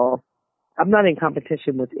 first of all, I'm not in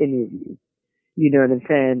competition with any of you. You know what I'm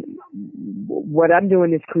saying? What I'm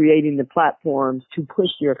doing is creating the platforms to push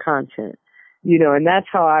your content. And that's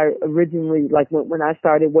how I originally, like when I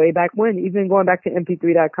started way back when, even going back to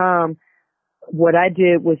mp3.com, what I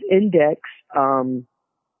did was index,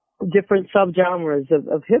 different subgenres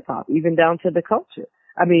of hip hop, even down to the culture.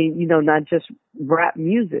 I mean, not just rap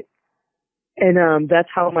music. And, that's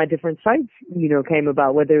how my different sites, came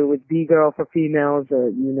about, whether it was B-Girl for females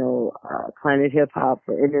or, Planet Hip Hop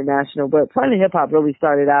for international. But Planet Hip Hop really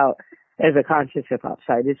started out as a conscious hip hop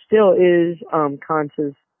site. It still is,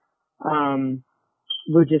 conscious.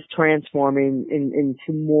 We're just transforming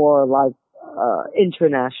into more like,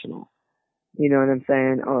 international. You know what I'm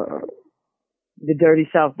saying? Or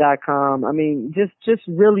thedirtysouth.com. I mean, just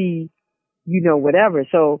really, whatever.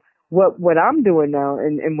 So what I'm doing now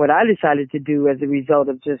and what I decided to do as a result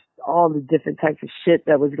of just all the different types of shit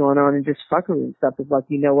that was going on and just fucking and stuff is like,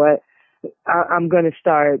 you know what? I'm going to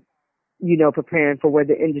start, preparing for where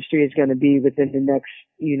the industry is going to be within the next,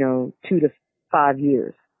 2 to 5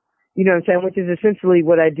 years. You know what I'm saying? Which is essentially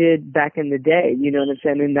what I did back in the day. You know what I'm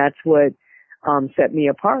saying? And that's what set me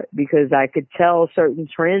apart, because I could tell certain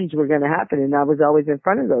trends were going to happen, and I was always in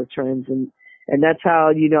front of those trends. And that's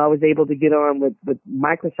how, I was able to get on with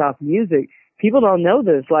Microsoft Music. People don't know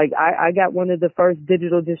this. Like, I got one of the first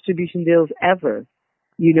digital distribution deals ever.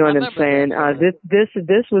 You know what I'm saying?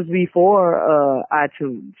 This was before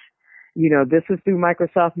iTunes. This was through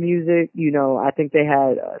Microsoft Music. I think they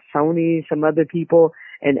had Sony, some other people.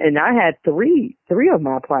 And I had three of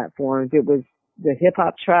my platforms. It was the Hip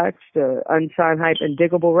Hop Tracks, the Unsigned Hype, and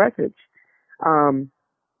Diggable Records,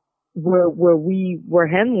 where we were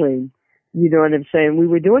handling, you know what I'm saying? We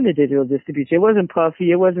were doing the digital distribution. It wasn't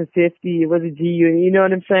Puffy. It wasn't 50. It wasn't GU. You know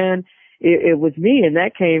what I'm saying? It was me, and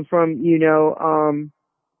that came from,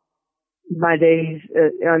 my days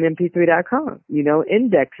on mp3.com,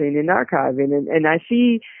 indexing and archiving. And I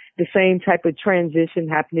see the same type of transition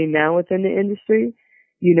happening now within the industry.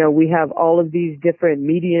 You know, we have all of these different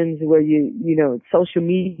mediums where you know, social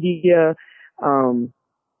media,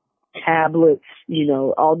 tablets, you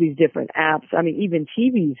know, all these different apps. I mean, even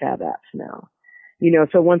TVs have apps now. You know,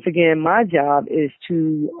 so once again, my job is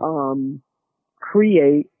to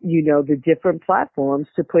create, you know, the different platforms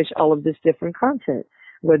to push all of this different content.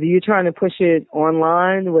 Whether you're trying to push it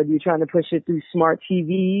online, whether you're trying to push it through smart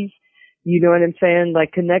TVs, you know what I'm saying?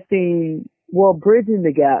 Like connecting, well, bridging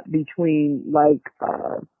the gap between like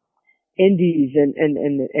indies and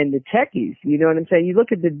the techies. You know what I'm saying? You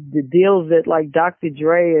look at the deals that like Dr.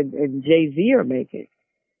 Dre and Jay-Z are making.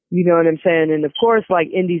 You know what I'm saying? And of course,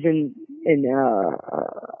 like indies and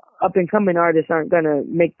up and coming artists aren't gonna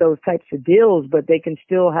make those types of deals, but they can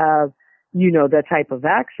still have, you know, that type of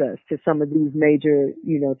access to some of these major,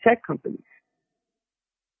 you know, tech companies.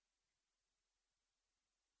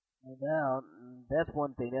 Now, that's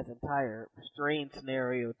one thing. That's entire strain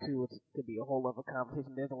scenario too. It could be a whole other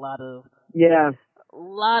conversation. There's a lot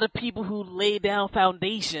of people who lay down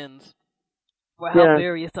foundations for how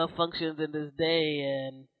various stuff functions in this day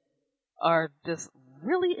and are just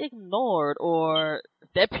really ignored, or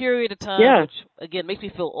that period of time, which again makes me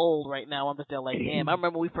feel old right now. I'm just there like, damn. I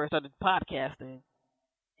remember when we first started podcasting,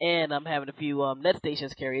 and I'm having a few net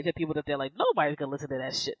stations carry it. People that they're like, nobody's gonna listen to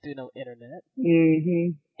that shit through no internet.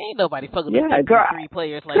 Mm-hmm. Ain't nobody fucking with MP3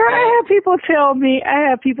 players like that. I have people tell me,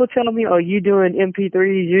 oh, you doing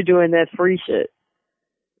MP3s, you're doing that free shit.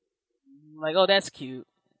 Like, oh, that's cute.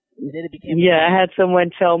 And then it became I had someone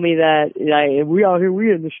tell me that, like, we out here,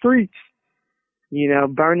 we in the streets. You know,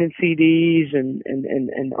 burning CDs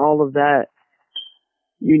and all of that,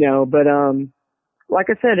 you know, but, like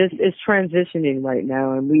I said, it's transitioning right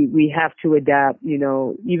now, and we have to adapt, you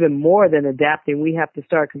know, even more than adapting, we have to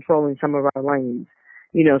start controlling some of our lanes,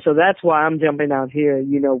 you know, so that's why I'm jumping out here,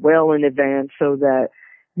 you know, well in advance so that,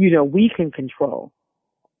 you know, we can control,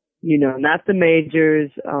 you know, not the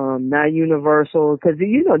majors, not Universal, because,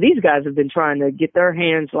 you know, these guys have been trying to get their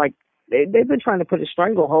hands like, they've been trying to put a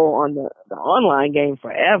stranglehold on the online game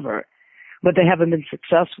forever, but they haven't been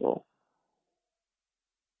successful.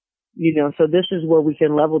 You know, so this is where we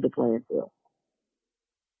can level the playing field.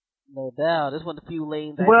 No doubt. This one of the few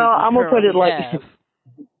lanes I'm going to put it like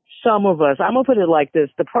some of us. I'm going to put it like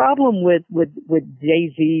this. The problem with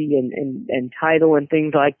Jay-Z and Tidal and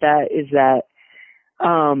things like that is that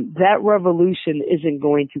that revolution isn't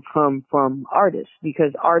going to come from artists,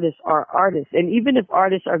 because artists are artists. And even if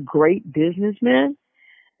artists are great businessmen,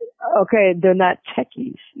 okay, they're not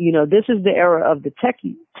techies. You know, this is the era of the tech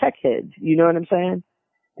heads. You know what I'm saying?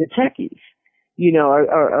 The techies, you know,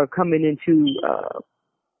 are coming into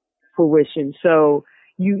fruition. So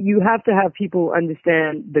you have to have people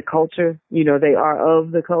understand the culture. You know, they are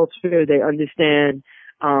of the culture. They understand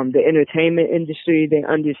the entertainment industry. They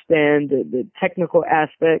understand the technical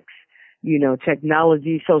aspects, you know,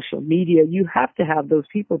 technology, social media. You have to have those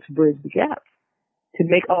people to bridge the gap, to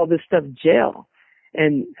make all this stuff gel.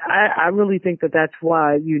 And I really think that that's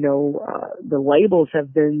why, you know, the labels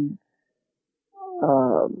have been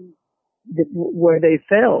where they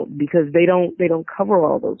failed, because they don't cover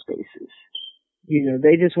all those bases. You know,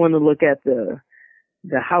 they just want to look at the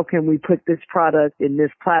how can we put this product in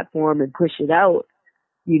this platform and push it out,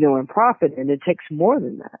 you know, and profit, and it takes more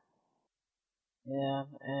than that. Yeah,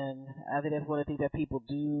 and I think that's one of the things that people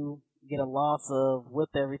do get a loss of with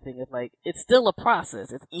everything. It's like, it's still a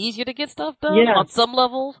process. It's easier to get stuff done on some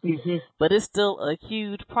levels, but it's still a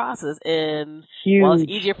huge process. And while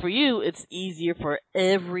it's easier for you, it's easier for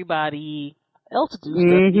everybody else to do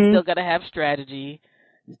stuff. You still got to have strategy.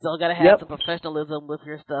 You still got to have some professionalism with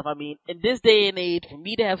your stuff. I mean, in this day and age, for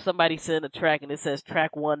me to have somebody send a track and it says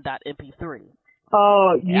track1.mp3.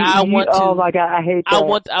 Oh, oh my God, I hate that. I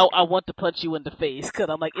want to punch you in the face, because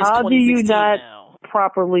I'm like, it's how 2016 do you not now.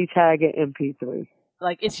 Properly tag an MP3?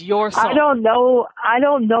 Like, it's your song. I don't know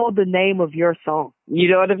the name of your song. You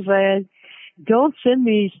know what I'm saying? Don't send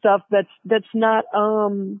me stuff that's not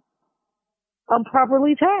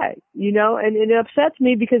properly tagged, you know, and it upsets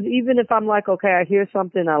me, because even if I'm like, okay, I hear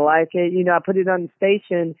something, I like it, you know, I put it on the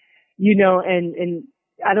station, you know, and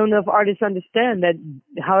I don't know if artists understand that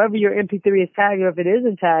however your MP3 is tagged, or if it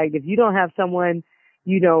isn't tagged, if you don't have someone,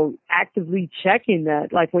 you know, actively checking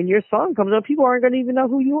that, like when your song comes up, people aren't going to even know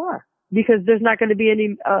who you are, because there's not going to be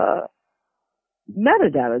any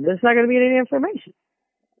metadata. There's not going to be any information.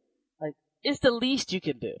 Like, it's the least you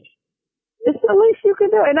can do. It's the least you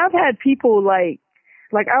can do. And I've had people like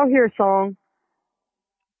I'll hear a song,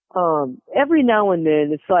 every now and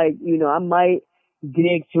then, it's like, you know, I might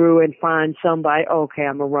dig through and find somebody, okay,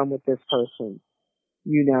 I'm gonna run with this person.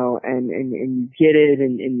 and you get it,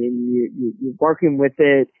 and you're working with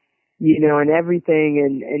it, and everything,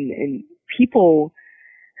 and people,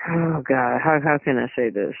 oh God, how can I say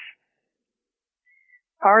this?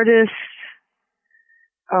 Artists.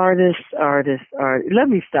 Let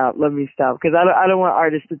me stop, because I don't want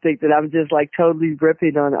artists to think that I'm just like totally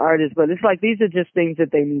ripping on artists, but it's like these are just things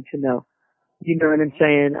that they need to know. You know what I'm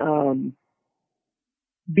saying?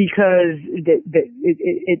 Because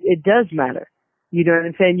it does matter. You know what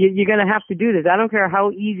I'm saying? You're going to have to do this. I don't care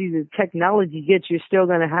how easy the technology gets, you're still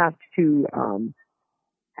going to have to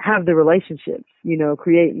have the relationships,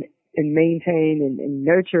 create and maintain and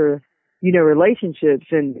nurture, relationships.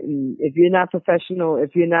 And if you're not professional,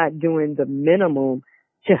 if you're not doing the minimum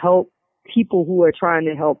to help people who are trying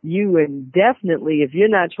to help you, and definitely if you're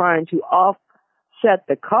not trying to offset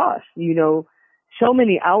the cost, so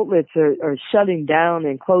many outlets are shutting down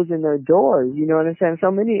and closing their doors. You know what I'm saying?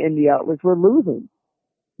 So many indie outlets we're losing,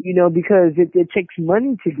 because it takes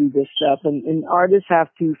money to do this stuff, and artists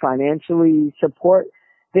have to financially support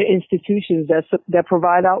the institutions that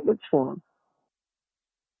provide outlets for them.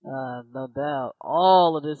 No doubt.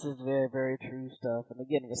 All of this is very, very true stuff. And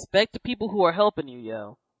again, respect the people who are helping you,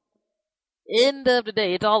 yo. End of the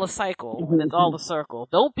day, it's all a cycle, and it's all a circle.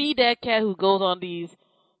 Don't be that cat who goes on these,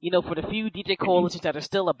 for the few DJ coalitions that are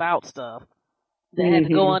still about stuff, that had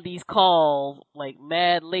to go on these calls, like,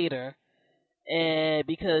 mad later, and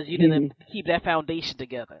because you didn't keep that foundation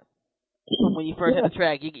together. When you first hit the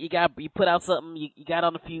track, you put out something, you got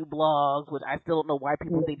on a few blogs, which I still don't know why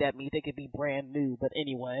people think that means they could be brand new, but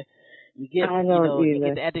anyway, you get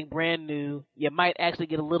the acting brand new, you might actually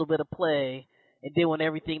get a little bit of play, and then when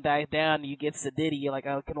everything dies down, you get Sadiddy, you're like,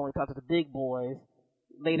 I can only talk to the big boys.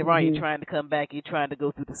 Later on, you're trying to come back, you're trying to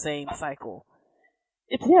go through the same cycle.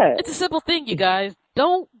 It's a simple thing, you guys.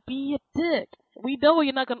 Don't be a dick. We know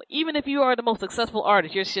you're not going to, even if you are the most successful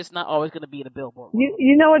artist, your shit's not always going to be in the Billboard.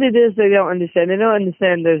 You know what it is they don't understand? They don't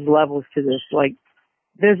understand there's levels to this. Like,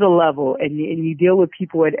 there's a level, and you deal with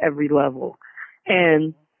people at every level.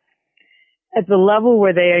 And at the level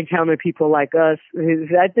where they encounter people like us,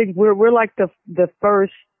 I think we're like the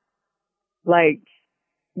first, like,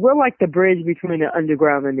 we're like the bridge between the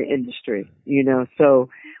underground and the industry, So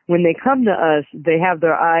when they come to us, they have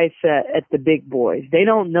their eyes set at the big boys. They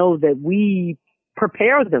don't know that we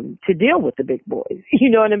prepare them to deal with the big boys. You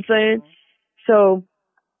know what I'm saying? So,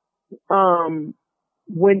 when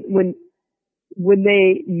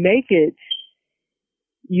they make it,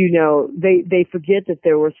 they forget that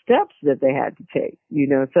there were steps that they had to take,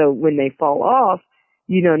 So when they fall off,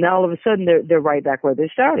 now all of a sudden they're right back where they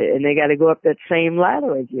started, and they got to go up that same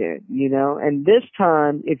ladder again, And this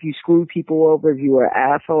time, if you screw people over, if you were an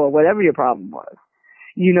asshole or whatever your problem was,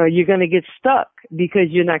 you're going to get stuck because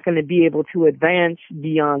you're not going to be able to advance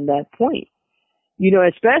beyond that point.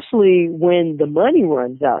 Especially when the money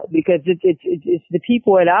runs out, because it's the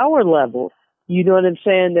people at our level, you know what I'm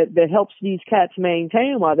saying, that helps these cats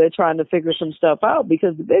maintain while they're trying to figure some stuff out,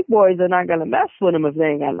 because the big boys are not going to mess with them if they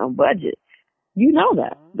ain't got no budget. You know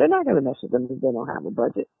that. They're not going to mess with them if they don't have a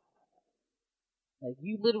budget. Like,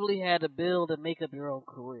 you literally had to build and make up your own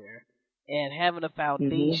career. And having a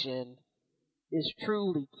foundation is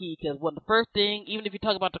truly key. Because the first thing, even if you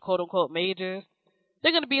talk about the quote-unquote majors,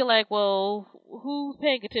 they're going to be like, well, who's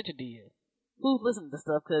paying attention to you? Who's listening to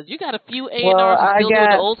stuff? Because you got a few A&Rs who still do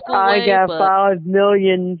it the old school way. I got 5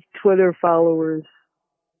 million Twitter followers.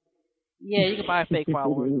 Yeah, you can buy fake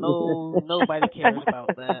followers. Nobody cares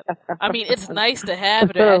about that. I mean, it's nice to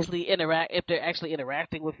have if they're actually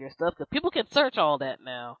interacting with your stuff, because people can search all that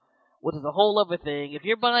now, which is a whole other thing. If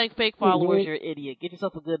you're buying fake followers, you're an idiot. Get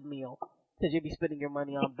yourself a good meal, because you'll be spending your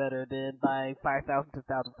money on better than buying 5,000 to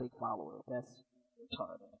 1,000 fake followers. That's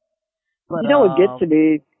retarded. But what gets to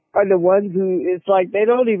me are the ones who, it's like they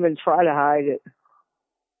don't even try to hide it.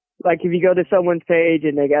 Like, if you go to someone's page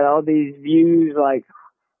and they got all these views, like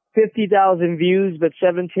 50,000 views, but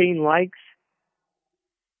 17 likes.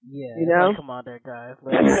 Yeah, come on there, guys.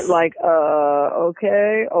 Like,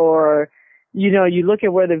 okay. Or, you look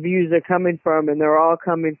at where the views are coming from, and they're all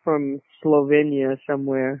coming from Slovenia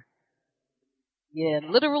somewhere. Yeah,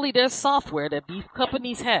 literally there's software that these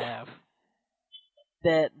companies have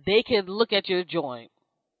that they can look at your joint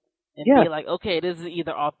and be like, okay, this is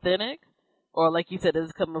either authentic, or like you said, this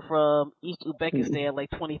is coming from East Uzbekistan like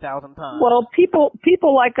 20,000 times. Well,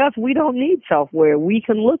 people like us, we don't need software. We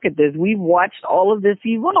can look at this. We've watched all of this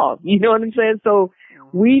evolve. You know what I'm saying? So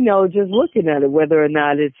we know just looking at it whether or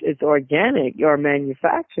not it's organic or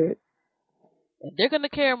manufactured. And they're going to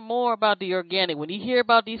care more about the organic. When you hear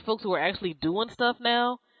about these folks who are actually doing stuff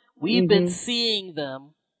now, we've been seeing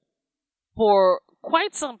them for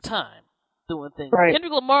quite some time. doing things. Right.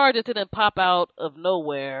 Kendrick Lamar just didn't pop out of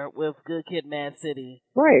nowhere with Good Kid, Mad City,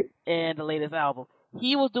 Right, and the latest album.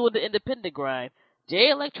 He was doing the independent grind.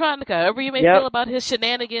 Jay Electronica, however you may feel about his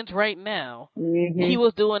shenanigans right now, he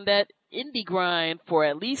was doing that indie grind for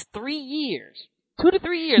at least 3 years. 2 to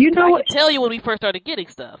 3 years. You know I can tell you when we first started getting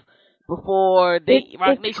stuff. Before Rock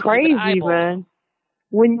it's Nation crazy, even eyeballed man. him.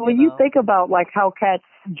 When you think about like how cats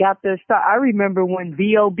got their start, I remember when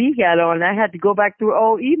V.O.B. got on, I had to go back through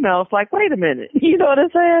old emails. Like, wait a minute, you know what I'm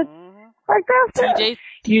saying? Like that's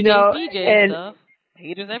DJ and stuff.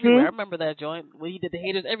 Haters Everywhere. I remember that joint when he did the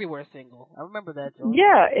Haters Everywhere single. I remember that joint.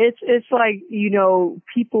 Yeah, it's like,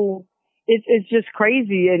 people. It's just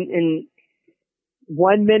crazy. And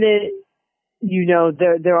 1 minute,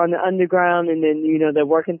 they're on the underground, and then they're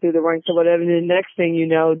working through the ranks or whatever. And the next thing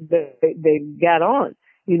they got on.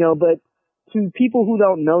 But to people who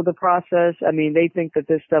don't know the process, I mean, they think that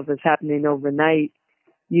this stuff is happening overnight.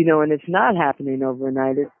 And it's not happening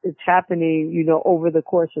overnight. It's happening, over the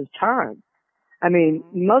course of time. I mean,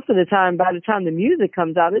 most of the time, by the time the music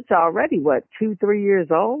comes out, it's already, 2-3 years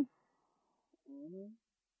old?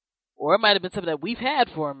 Or it might have been something that we've had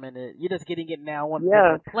for a minute. You're just getting it now on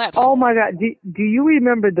the platform. Oh my God. Do you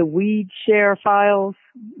remember the Weed Share files?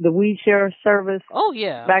 The Weed Share service? Oh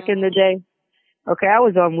yeah. Back in the day? Okay, I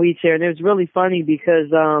was on Weed Share, and it was really funny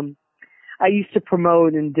because, I used to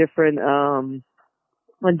promote in different, on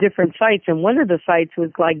different sites, and one of the sites was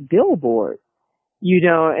like Billboard.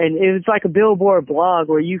 And it was like a Billboard blog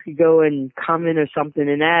where you could go and comment or something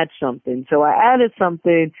and add something. So I added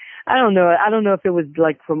something. I don't know if it was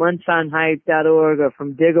like from unsignedhype.org or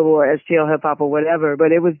from Digable or STL Hip Hop or whatever,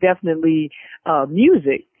 but it was definitely,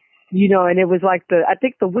 music, and it was like I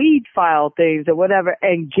think the weed file things or whatever.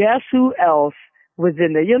 And guess who else was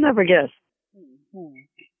in there? You'll never guess.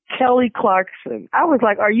 Kelly Clarkson. I was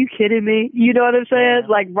like, are you kidding me? You know what I'm saying?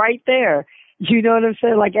 Like right there. You know what I'm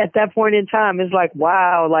saying? Like at that point in time, it's like,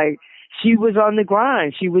 wow, like she was on the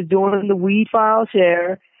grind. She was doing the weed file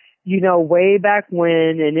share, way back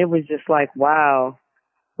when. And it was just like, wow,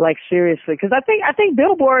 like seriously. Cause I think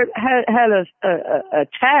Billboard had a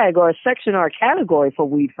tag or a section or a category for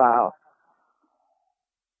weed file.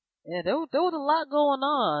 Yeah, there was a lot going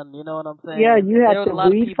on. You know what I'm saying? Yeah, you had the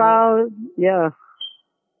weed file. Yeah.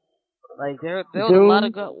 Like there was a lot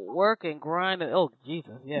of good work and grind. Oh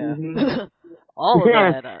Jesus, yeah. All of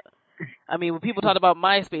that. I mean, when people talk about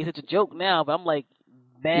MySpace, it's a joke now, but I'm like,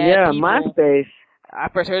 bad people. MySpace. I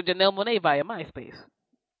first heard Janelle Monáe via MySpace.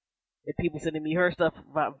 And people sending me her stuff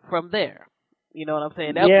from there. You know what I'm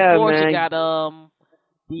saying? That was before she got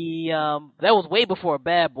that was way before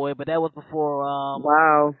Bad Boy, but that was before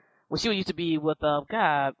wow. When she used to be with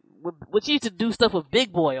when she used to do stuff with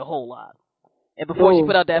Big Boy a whole lot. And before she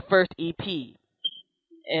put out that first EP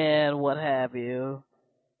and what have you.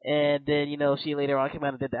 And then, she later on came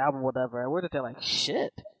out and did the album, whatever. And we're just there like,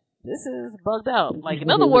 shit, this is bugged out. Like, in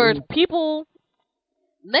other words, people,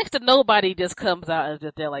 next to nobody just comes out and is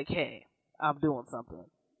just there like, hey, I'm doing something.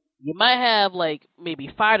 You might have, like, maybe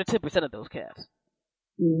 5 to 10% of those cats.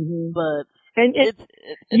 But it's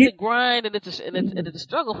a grind, and it's a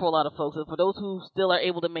struggle for a lot of folks. And for those who still are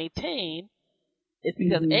able to maintain, it's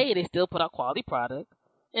because A, they still put out quality product,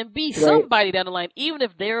 and B, somebody down the line, even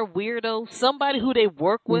if they're a weirdo, somebody who they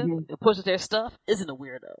work with and pushes their stuff isn't a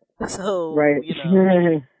weirdo. So,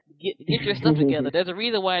 get your stuff together. There's a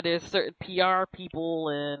reason why there's certain PR people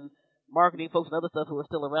and marketing folks and other stuff who are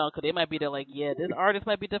still around, because they might be there like, yeah, this artist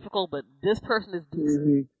might be difficult, but this person is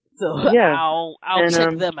decent. So I'll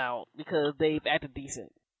check them out because they've acted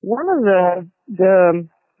decent. One of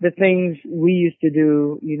the things we used to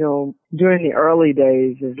do, during the early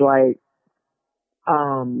days is like,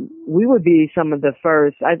 we would be some of the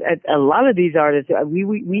first. A lot of these artists,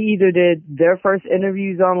 we either did their first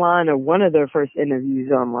interviews online or one of their first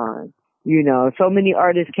interviews online. So many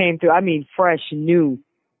artists came through. I mean, fresh, new.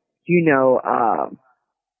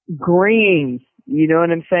 Green. You know what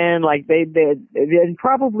I'm saying? Like they're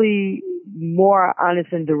probably more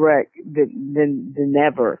honest and direct than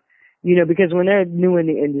ever. Because when they're new in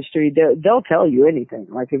the industry, they'll tell you anything.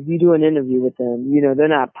 Like if you do an interview with them, they're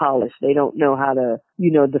not polished. They don't know how to,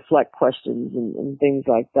 deflect questions and things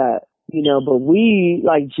like that. But we,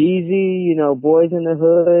 like Jeezy, Boys in the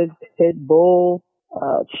Hood, Pitbull,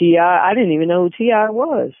 T.I. I didn't even know who T.I.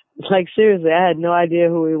 was. Like seriously, I had no idea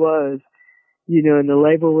who he was. And the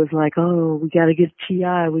label was like, oh, we gotta get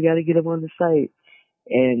T.I., we gotta get him on the site.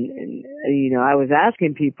 And I was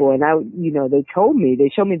asking people, and they showed me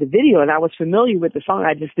the video, and I was familiar with the song.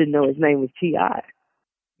 I just didn't know his name was T.I.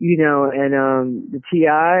 And the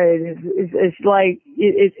T.I., it's like,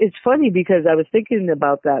 it's funny because I was thinking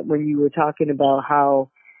about that when you were talking about how,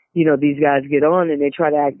 these guys get on and they try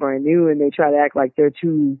to act brand new and they try to act like they're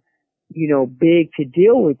too, big to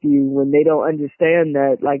deal with you when they don't understand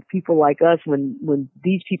that, like, people like us, when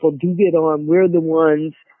these people do get on, we're the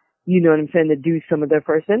ones, you know what I'm saying, that do some of their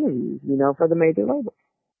first interviews, for the major labels.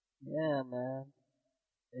 Yeah, man.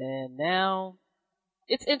 And now,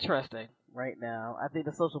 it's interesting right now. I think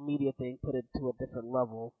the social media thing put it to a different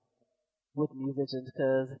level with musicians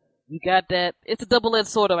because you got that, it's a double-edged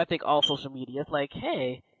sword of, I think, all social media. It's like,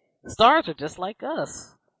 hey, stars are just like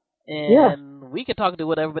us. And we can talk and do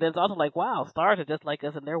whatever, but it's also like, wow, stars are just like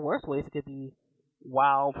us in their worst ways. It could be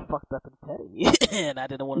wild, fucked up, and petty. And I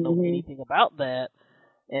didn't want to know anything about that.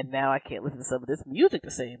 And now I can't listen to some of this music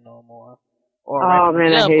the same no more. Or I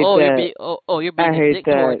hate that. You're being a dick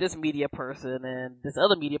toward this media person, and this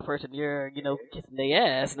other media person, you're, kissing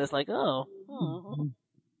their ass. And it's like, oh.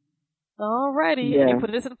 Alrighty, and you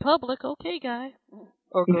put this in public, okay, guy.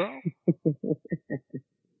 Or girl.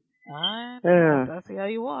 I see how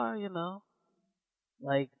you are,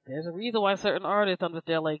 Like, there's a reason why certain artists, I'm just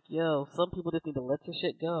there like, yo, some people just need to let your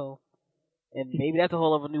shit go. And maybe that's a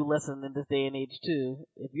whole other new lesson in this day and age, too.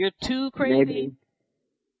 If you're too crazy,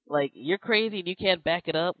 like, you're crazy and you can't back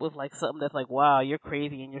it up with, like, something that's like, wow, you're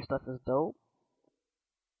crazy and your stuff is dope,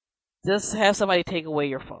 just have somebody take away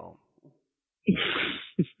your phone.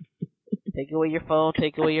 Take away your phone,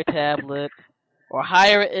 take away your tablet, or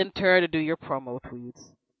hire an intern to do your promo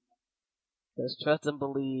tweets. Because trust and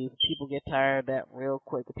believe, people get tired of that real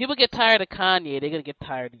quick. If people get tired of Kanye, they're going to get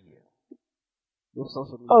tired of you. With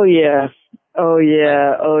social media. Oh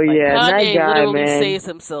yeah. Kanye that guy, literally man, saves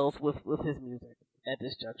himself with his music at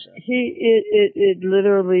this juncture. It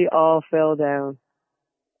literally all fell down.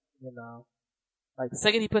 Like, the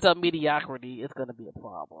second he puts out Mediocrity, it's going to be a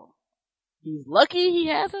problem. He's lucky he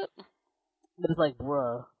has it, but it's like,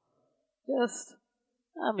 bruh,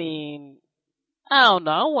 I don't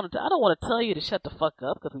know. I don't want to tell you to shut the fuck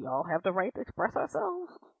up because we all have the right to express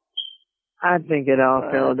ourselves. I think it all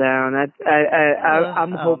fell down.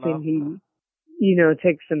 I'm hoping he,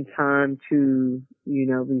 takes some time to,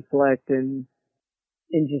 reflect and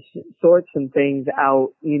just sort some things out,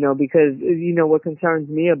 because, what concerns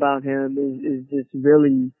me about him is just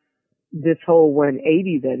really this whole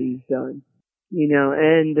 180 that he's done,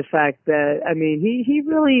 and the fact that, he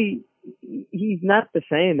really, he's not the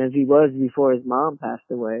same as he was before his mom passed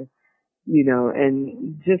away,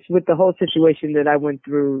 and just with the whole situation that I went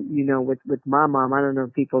through, with my mom. I don't know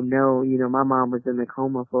if people know, my mom was in a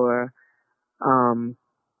coma for,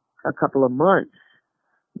 a couple of months,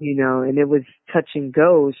 and it was touch and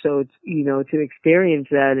go. So it's, to experience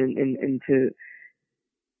that and to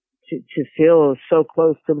feel so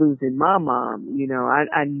close to losing my mom,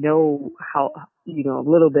 I know how, a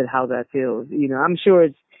little bit how that feels. I'm sure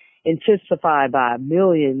it's intensified by a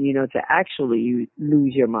million, to actually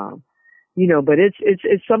lose your mom, but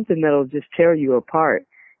it's something that'll just tear you apart,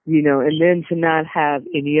 and then to not have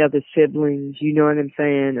any other siblings, you know what I'm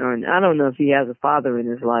saying? Or I don't know if he has a father in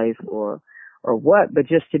his life or what, but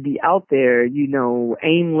just to be out there,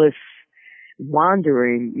 aimless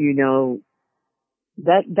wandering,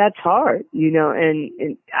 that's hard,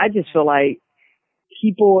 and I just feel like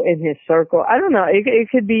people in his circle, I don't know, it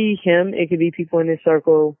could be him, it could be people in his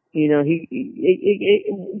circle,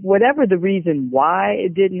 whatever the reason why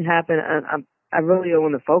it didn't happen, I really don't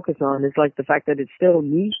want to focus on. It's like the fact that it still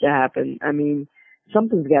needs to happen.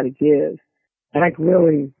 Something's got to give. Like,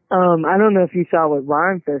 really, I don't know if you saw what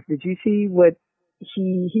Rhymefest, did you see what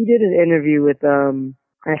he did an interview with,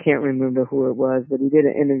 I can't remember who it was, but he did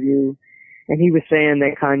an interview and he was saying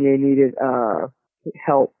that Kanye needed,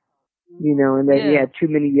 help, and that he had too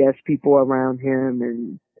many yes people around him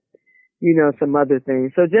and, some other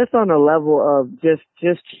things. So just on a level of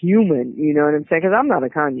just human, you know what I'm saying? Cause I'm not a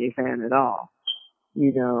Kanye fan at all,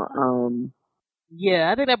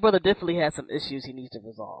 Yeah, I think that brother definitely has some issues he needs to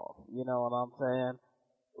resolve. You know what I'm saying?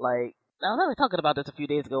 Like, I was talking about this a few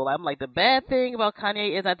days ago. I'm like, the bad thing about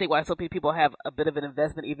Kanye is, I think why so many people have a bit of an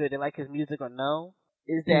investment, either they like his music or no,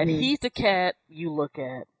 is that he's the cat you look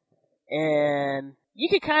at, and you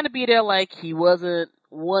can kind of be there like he wasn't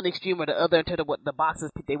one extreme or the other in terms of what the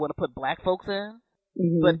boxes they want to put black folks in.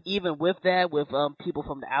 But even with that, with people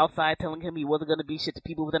from the outside telling him he wasn't going to be shit, to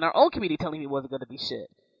people within our own community telling him he wasn't going to be shit,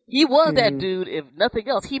 he was that dude. If nothing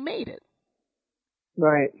else, he made it.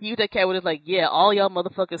 Right. He was that cat where it's like, yeah, all y'all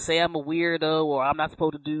motherfuckers say I'm a weirdo or I'm not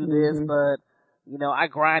supposed to do this, but, I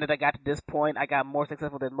grinded, I got to this point, I got more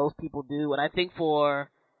successful than most people do. And I think for,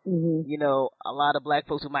 a lot of black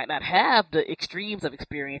folks who might not have the extremes of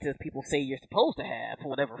experiences people say you're supposed to have for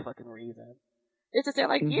whatever fucking reason, it's just they're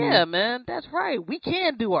like, yeah, man, that's right, we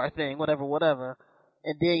can do our thing, whatever.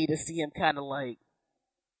 And then you just see him kind of like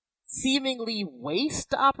seemingly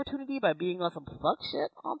waste the opportunity by being on some fuck shit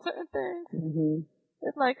on certain things. Mm-hmm.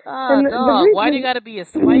 It's like, And dog, why you gotta be a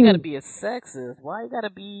sexist? Why you gotta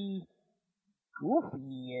be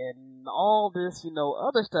goofy and all this,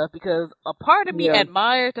 other stuff? Because a part of me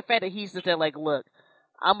admires the fact that he's just there like, look,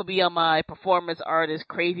 I'm gonna be on my performance artist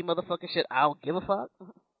crazy motherfucking shit. I don't give a fuck.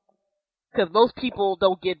 Because most people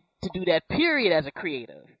don't get to do that period as a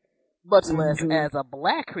creative. Much less as a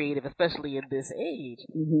black creative, especially in this age.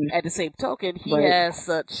 Mm-hmm. At the same token, he has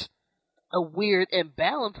such a weird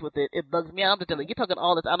imbalance with it. It bugs me out. I'm just like, you're talking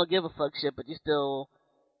all this I don't give a fuck shit, but you're still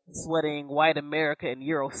sweating white America and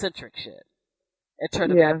Eurocentric shit. It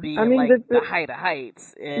turned out to be the height of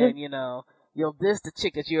heights. And, you'll diss the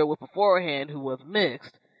chick that you were with beforehand who was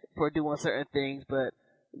mixed for doing certain things, but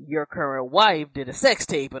your current wife did a sex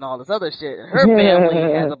tape and all this other shit, and her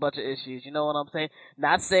family has a bunch of issues, you know what I'm saying?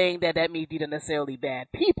 Not saying that means these are necessarily bad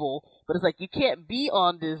people, but it's like you can't be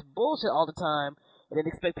on this bullshit all the time and then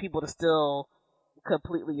expect people to still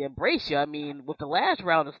completely embrace you. I mean, with the last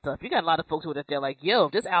round of stuff, you got a lot of folks who are there like, yo,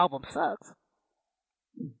 this album sucks.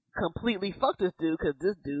 Completely fuck this dude, because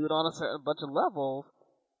this dude on a certain bunch of levels,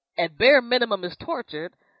 at bare minimum, is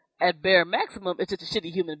tortured. At bare maximum, it's just a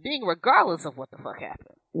shitty human being, regardless of what the fuck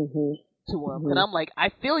happened to him. And I'm like, I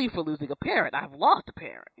feel you for losing a parent. I've lost a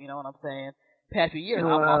parent. You know what I'm saying? Past few years,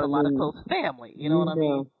 I've lost a lot of close family. You know what I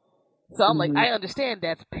mean? So I'm like, I understand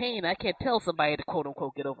that's pain. I can't tell somebody to quote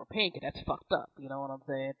unquote get over pain, because that's fucked up. You know what I'm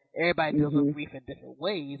saying? Everybody deals with grief in different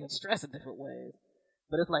ways and stress in different ways.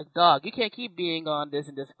 But it's like, dog, you can't keep being on this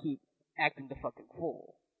and just keep acting the fucking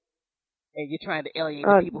fool. And you're trying to alienate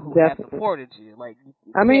the people who have supported you. Like, you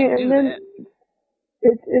can't do that.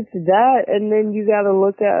 It's that, and then you gotta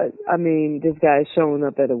look at, this guy's showing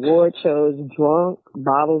up at award shows drunk,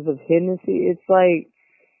 bottles of Hennessy. It's like,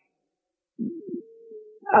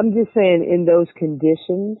 I'm just saying, in those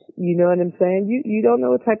conditions, you know what I'm saying? You don't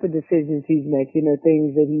know what type of decisions he's making or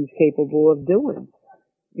things that he's capable of doing.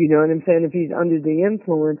 You know what I'm saying? If he's under the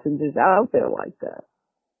influence and just out there like that.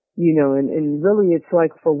 And really it's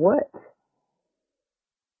like, for what?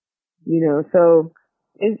 So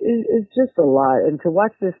it's just a lot. And to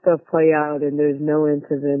watch this stuff play out and there's no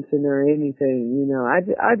intervention or anything,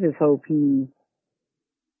 I just hope he,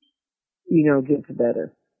 gets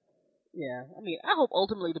better. Yeah, I hope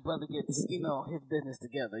ultimately the brother gets, his business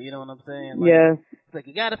together, you know what I'm saying? It's like,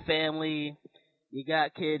 you got a family, you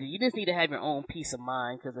got kids, you just need to have your own peace of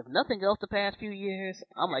mind, because if nothing else the past few years,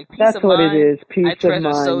 I'm like, peace That's of what mind, it is, peace I treasure of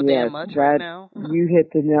mind, so damn yes, much right now. You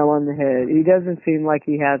hit the nail on the head. He doesn't seem like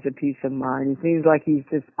he has a peace of mind. He seems like he's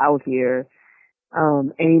just out here,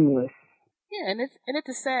 aimless. Yeah, and it's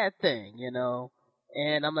a sad thing,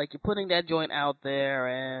 And I'm like, you're putting that joint out there,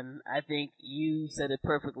 and I think you said it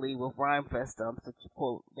perfectly with Rhymefest Stumps, the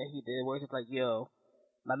quote that he did, where it's just like, yo,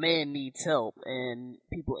 my man needs help, and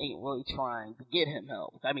people ain't really trying to get him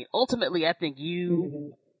help. Ultimately, I think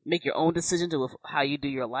you make your own decisions with how you do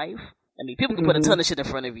your life. People can put a ton of shit in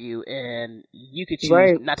front of you, and you could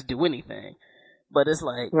choose not to do anything. But it's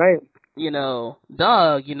like,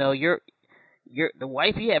 dog, you're the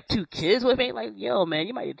wife you have 2 kids with ain't like, yo, man,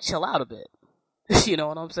 you might need to chill out a bit. You know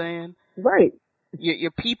what I'm saying? Right.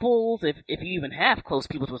 Your peoples, if you even have close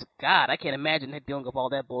peoples with God, I can't imagine dealing with all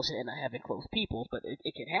that bullshit and not having close peoples, but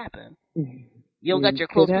it can happen. You don't got your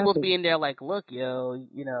close peoples being there like, look, yo,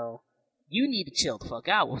 you need to chill the fuck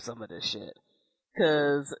out with some of this shit.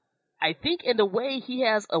 Because I think in a way he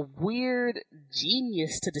has a weird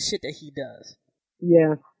genius to the shit that he does.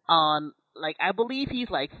 Yeah. I believe he's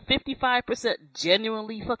like 55%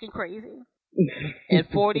 genuinely fucking crazy. And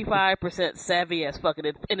 45% savvy as fucking,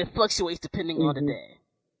 and it fluctuates depending on the day.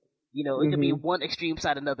 It could be one extreme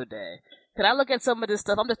side another day. Can I look at some of this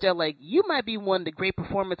stuff? I'm just there like, you might be one of the great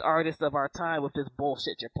performance artists of our time with this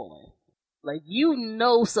bullshit you're pulling. Like,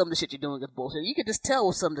 some of the shit you're doing is bullshit. You can just tell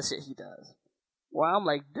with some of the shit he does. Where I'm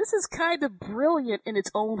like, this is kind of brilliant in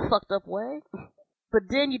its own fucked up way. But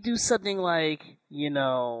then you do something like,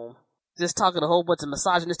 just talking a whole bunch of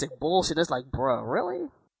misogynistic bullshit. It's like, bruh, really?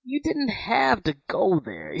 You didn't have to go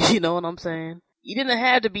there, you know what I'm saying? You didn't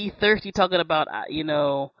have to be thirsty talking about,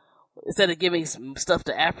 instead of giving some stuff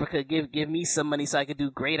to Africa, give me some money so I could do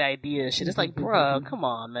great ideas. Shit, it's like, bruh, come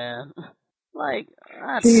on, man. Like,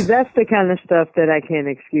 see, that's the kind of stuff that I can't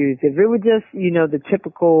excuse. If it were just, the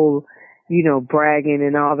typical, bragging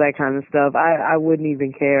and all that kind of stuff, I wouldn't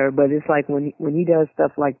even care. But it's like when he does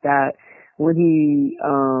stuff like that, when he,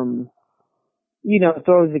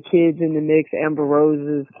 throws the kids in the mix, Amber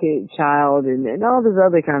Rose's child, and all this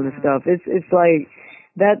other kind of stuff. It's like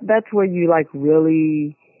that's where you like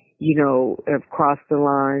really, have crossed the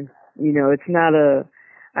line. It's not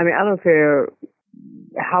I don't care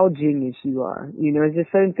how genius you are. You know, it's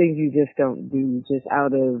just certain things you just don't do just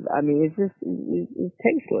out of, I mean, it's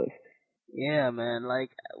tasteless. Yeah, man.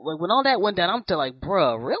 Like when all that went down, I'm still like,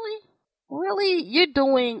 bruh, really? Really? You're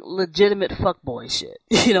doing legitimate fuckboy shit.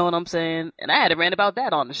 You know what I'm saying? And I had a rant about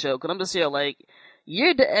that on the show, because I'm just here like,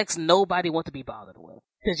 you're the ex nobody wants to be bothered with.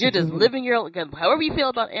 Because you're just living your, again, however you feel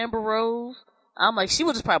about Amber Rose, I'm like, she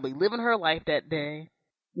was just probably living her life that day.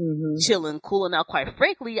 Chilling, cooling out. Quite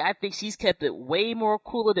frankly, I think she's kept it way more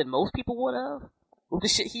cooler than most people would have. With the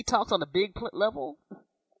shit he talks on a big level. And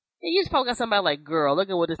you just probably got somebody like, girl, look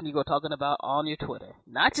at what this Negro talking about on your Twitter.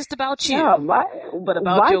 Not just about you, but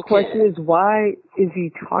about your kid. My question is, why is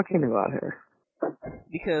he talking about her?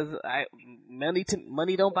 Because money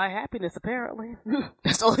don't buy happiness, apparently.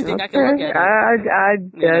 That's the only thing I can look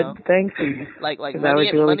at. Thank you. Like money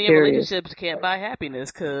and relationships can't buy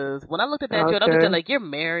happiness, because when I looked at that, I was like, you're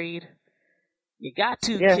married. You got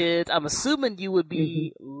 2 kids. I'm assuming you would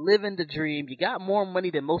be living the dream. You got more money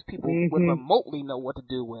than most people would remotely know what to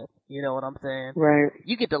do with. You know what I'm saying? Right.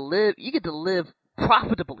 You get to live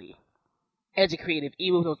profitably as a creative,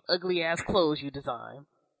 even with those ugly ass clothes you design.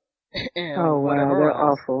 And oh wow, they're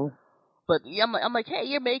else. awful. But yeah, I'm like, hey,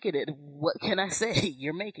 you're making it. What can I say?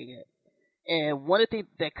 You're making it. And one of the things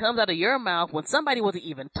that comes out of your mouth when somebody wasn't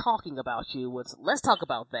even talking about you was, let's talk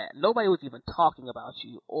about that. Nobody was even talking about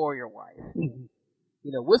you or your wife. You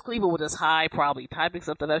know, Wiz Khalifa was just high, probably typing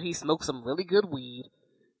something out. He smoked some really good weed.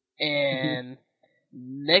 And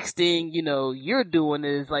next thing, you know, you're doing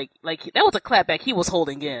is like that was a clapback he was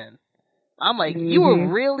holding in. I'm like, you were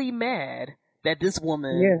really mad that this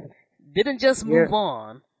woman didn't just move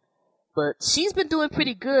on, but she's been doing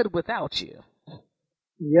pretty good without you.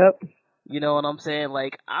 Yep. You know what I'm saying?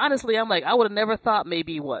 Like, honestly, I'm like, I would have never thought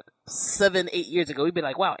maybe, 7-8 years ago, we'd be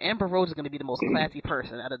like, wow, Amber Rose is going to be the most classy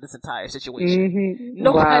person out of this entire situation.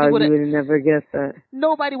 Nobody would have never guessed that.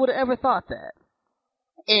 Nobody would have ever thought that.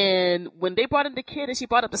 And when they brought in the kid and she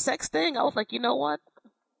brought up the sex thing, I was like, you know what?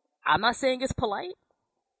 I'm not saying it's polite.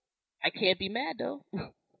 I can't be mad, though.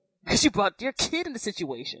 Because you brought your kid in the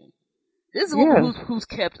situation. This is a woman who's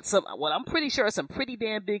kept I'm pretty sure some pretty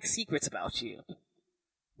damn big secrets about you.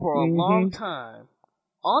 For a long time,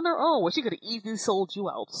 on her own, where she could have easily sold you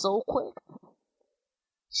out so quick.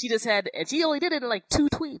 She just had, and she only did it in like 2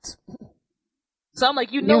 tweets. So I'm like,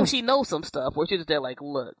 she knows some stuff, where she's just there like,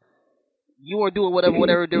 look, you were doing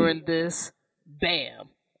whatever during this, bam,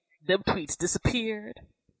 them tweets disappeared.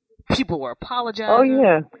 People were apologizing. Oh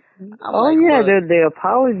yeah. The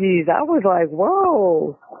apologies. I was like,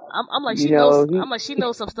 whoa. I'm like, she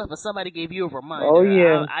knows some stuff, and somebody gave you a reminder. Oh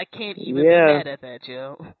yeah. I can't even be mad at that,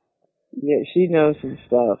 yo. Yeah, she knows some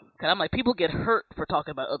stuff. Cause I'm like, people get hurt for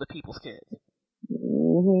talking about other people's kids.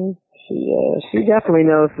 She definitely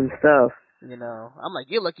knows some stuff. You know, I'm like,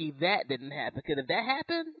 you're lucky that didn't happen. Cause if that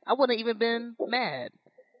happened, I wouldn't have even been mad.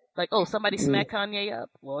 Like, oh, somebody smacked Kanye up.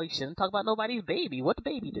 Well, you shouldn't talk about nobody's baby. What the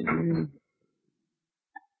baby do?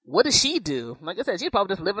 What did she do? Like I said, she's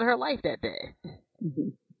probably just living her life that day.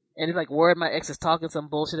 And it's like, word, my ex is talking some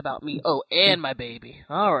bullshit about me. Oh, and my baby.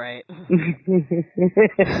 All right.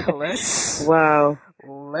 Let's go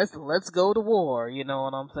to war. You know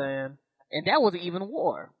what I'm saying? And that wasn't even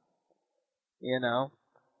war. You know?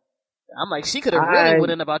 I'm like, she could have really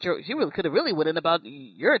went in about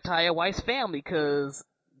your entire wife's family, because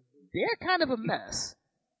they're kind of a mess.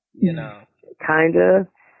 You know? Kinda.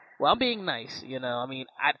 Well, I'm being nice, you know. I mean,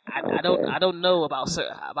 I don't know about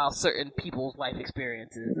certain people's life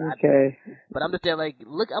experiences. Okay. But I'm just there like,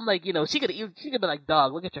 look. I'm like, you know, she could be like,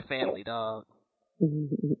 dog, look at your family, dog. Do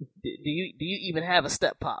you even have a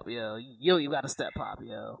step pop, yo? You don't even got a step pop,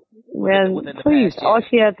 yo. Man, please, all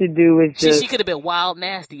she had to do was she could have been wild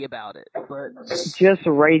nasty about it, but just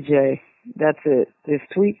Ray J. That's it. Just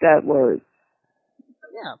tweet that word.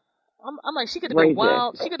 Yeah. I'm like, she could have been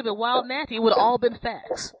wild. She could have been wild nasty. It would have all been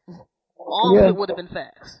facts. All of it would have been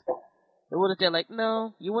facts. It would have been like,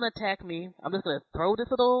 no, you want to attack me? I'm just gonna throw this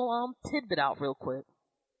little tidbit out real quick,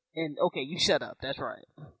 and okay, you shut up. That's right.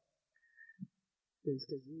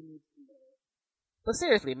 But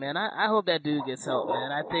seriously, man, I hope that dude gets help,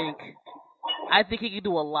 man. I think he can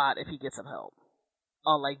do a lot if he gets some help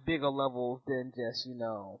on like bigger levels than just, you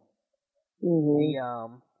know, the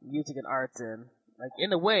music and arts. And like,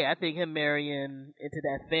 in a way, I think him marrying into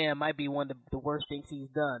that fam might be one of the worst things he's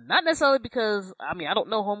done. Not necessarily because, I mean, I don't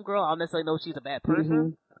know homegirl. I don't necessarily know she's a bad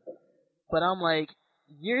person. But I'm like,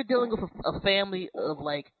 you're dealing with a family of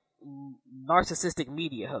like narcissistic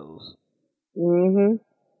media hoes.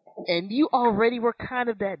 And you already were kind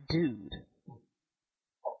of that dude.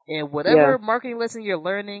 And whatever marketing lesson you're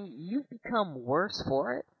learning, you've become worse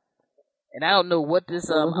for it. And I don't know what this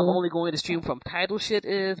I'm Mm-hmm. only going to stream from Tidal shit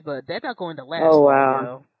is, but that's not going to last Oh, long,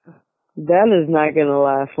 wow. yo. That is not going to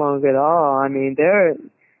last long at all. I mean, they're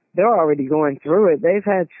already going through it. They've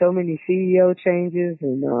had so many CEO changes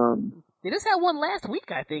and They just had one last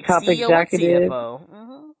week, I think. top CEO and executives. CFO.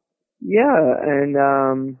 Mm-hmm. Yeah,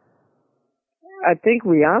 and I think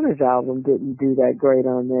Rihanna's album didn't do that great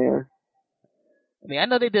on there. I mean, I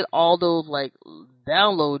know they did all those, like,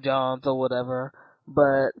 download johns or whatever,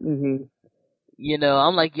 but, Mhm. you know,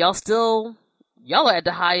 I'm like, y'all are at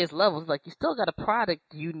the highest levels. Like, you still got a product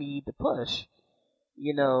you need to push.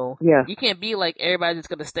 You know, Yeah. you can't be like, everybody's just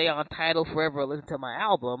gonna stay on Tidal forever and listen to my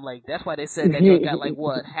album. Like, that's why they said that you got, like,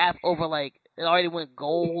 what, half over, like, it already went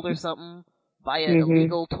gold or something via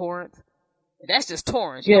illegal torrent. That's just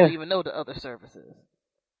torrents. You Yeah. don't even know the other services.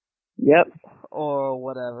 Yep. Or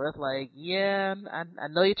whatever. It's like, yeah, I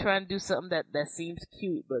know you're trying to do something that seems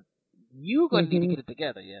cute, but you're going to need to get it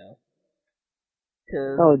together, yeah.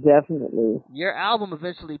 Oh, definitely. Your album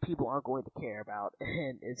eventually people aren't going to care about,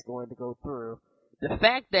 and it's going to go through. The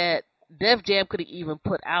fact that Def Jam could have even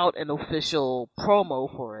put out an official promo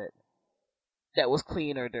for it that was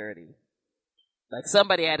clean or dirty. Like,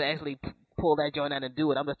 somebody had to actually pull that joint out and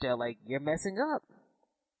do it. I'm just there like, you're messing up.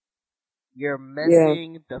 You're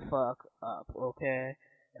messing the fuck up, okay?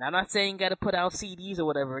 And I'm not saying you gotta put out CDs or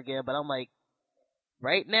whatever again, but I'm like,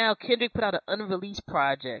 right now, Kendrick put out an unreleased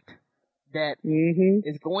project that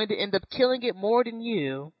is going to end up killing it more than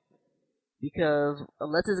you, because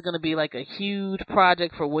unless it's gonna be like a huge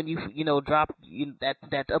project for when you know, drop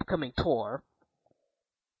that upcoming tour,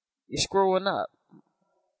 you're screwing up.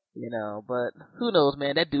 You know, but who knows,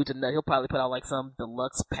 man? That dude's a nut. He'll probably put out like some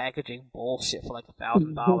deluxe packaging bullshit for like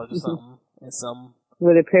 $1,000 or something, and some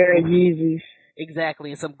with a pair of Yeezys. Exactly,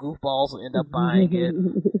 and some goofballs will end up buying it.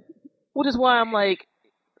 Which is why I'm like,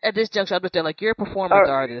 at this juncture, I'm just there like, you're a performance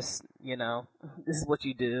artist. You know, this is what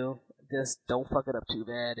you do. Just don't fuck it up too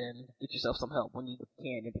bad, and get yourself some help when you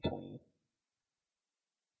can in between.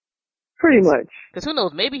 Pretty much. Because who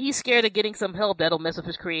knows? Maybe he's scared of getting some help that'll mess with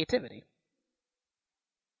his creativity.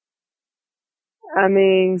 I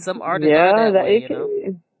mean, some artists are that way,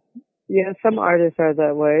 yeah, some artists are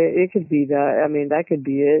that way. It could be that. I mean, that could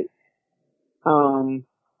be it.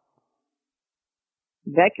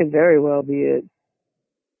 That could very well be it.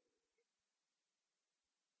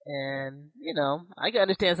 And, you know, I can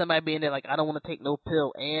understand somebody being there like, I don't want to take no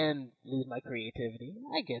pill and lose my creativity.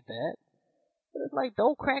 I get that. But it's like,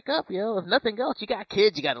 don't crack up, yo. If nothing else, you got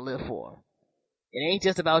kids you gotta live for. It ain't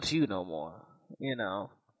just about you no more, you know.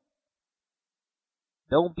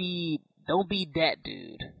 Don't be that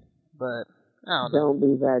dude. But, I don't know. Don't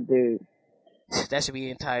be that dude. That should be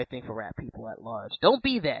the entire thing for rap people at large. Don't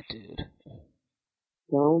be that dude.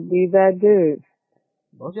 Don't be that dude.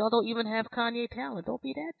 Most y'all don't even have Kanye talent. Don't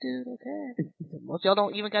be that dude, okay? Most y'all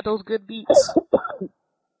don't even got those good beats.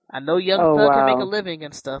 I know Young Thug can make a living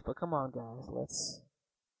and stuff, but come on, guys.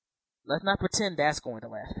 Let's not pretend that's going to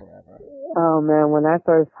last forever. Oh, man, when I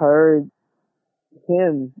first heard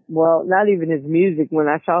him, well, not even his music, when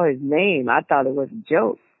I saw his name, I thought it was a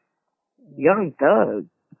joke. Young Thug.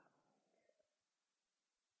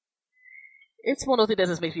 It's one of those things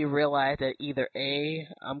that just makes me realize that either A,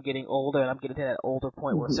 I'm getting older and I'm getting to that older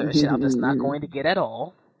point where certain shit I'm just not going to get at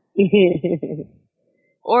all.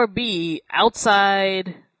 Or B,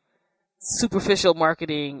 outside superficial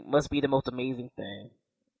marketing must be the most amazing thing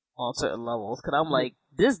on certain levels. Because I'm like,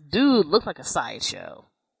 this dude looks like a sideshow.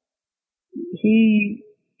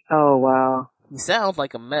 Oh, wow. He sounds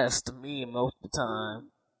like a mess to me most of the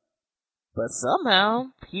time. But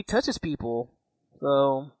somehow, he touches people.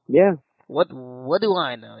 So, yeah. What do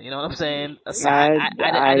I know? You know what I'm saying? Aside,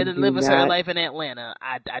 I didn't live a certain life in Atlanta.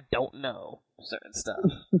 I don't know certain stuff.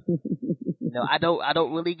 You know, I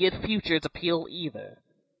don't really get Future's appeal either.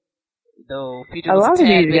 Though Future was a lot of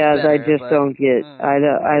these guys better, I just don't get. I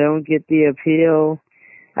don't get the appeal.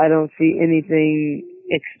 I don't see anything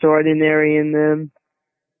extraordinary in them.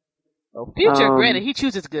 Well, Future, granted, he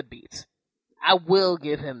chooses good beats. I will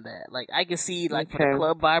give him that. Like, I can see, like, for the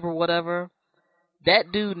club vibe or whatever,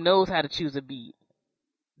 that dude knows how to choose a beat.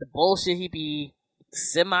 The bullshit he be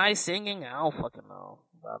semi-singing, I don't fucking know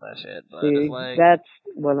about that shit. But see, it's like, that's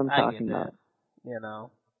what I'm talking about. You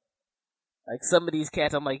know? Like, some of these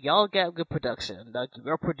cats, I'm like, y'all got good production. Like,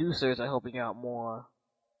 your producers are helping out more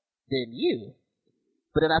than you.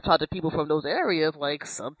 But then I talk to people from those areas, like,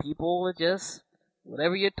 some people are just,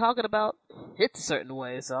 whatever you're talking about hits a certain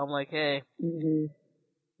way. So I'm like, hey,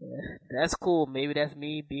 that's cool. Maybe that's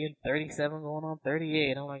me being 37 going on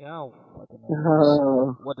 38. I'm like, I don't fucking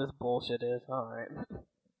know what this bullshit is. Alright.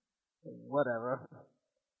 Whatever.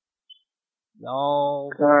 y'all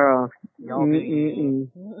be,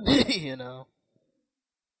 you know.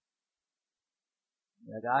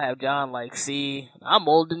 Like, I have John like, see, I'm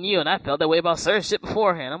older than you, and I felt that way about certain shit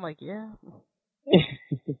beforehand. I'm like, yeah.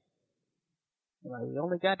 Like, we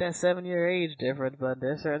only got that 7-year age difference, but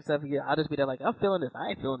there's certain stuff, I'll just be there like, I'm feeling this. I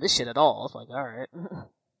ain't feeling this shit at all. It's like, alright.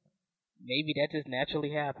 Maybe that just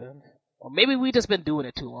naturally happens. Or maybe we just been doing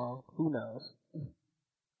it too long. Who knows?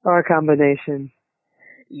 Or a combination.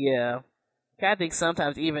 Yeah. I think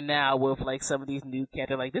sometimes even now with like some of these new cats,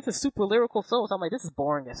 they're like, this is super lyrical songs. I'm like, this is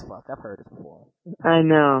boring as fuck. I've heard this before. I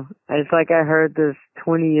know. It's like I heard this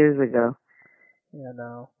 20 years ago. Yeah,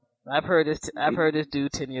 no. I've heard this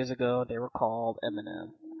dude 10 years ago. They were called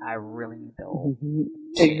Eminem. I really don't.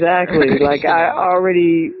 Exactly. Like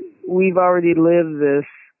we've already lived this.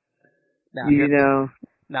 Now, you know.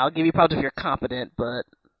 Now I'll give you props if you're competent, but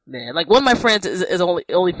man, like one of my friends is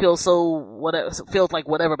only feels like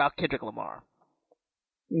whatever about Kendrick Lamar.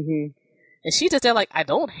 Mhm. And she's just there like, I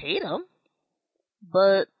don't hate him,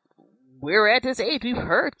 but we're at this age. We've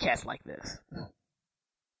heard cats like this.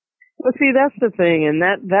 Well, see, that's the thing, and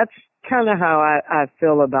that's kind of how I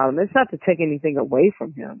feel about him. It's not to take anything away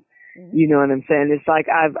from him. Mm-hmm. You know what I'm saying? It's like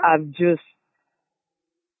I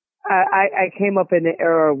came up in an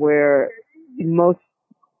era where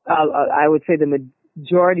I would say the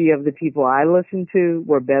majority of the people I listened to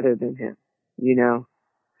were better than him, you know?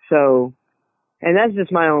 So, and that's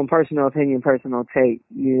just my own personal opinion, personal take,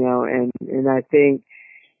 you know, and I think,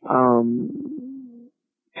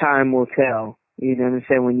 time will tell, you know what I'm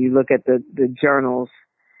saying? When you look at the journals,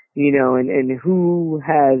 you know, and who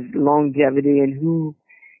has longevity and who,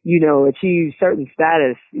 you know, achieves certain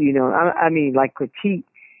status, you know, I mean, like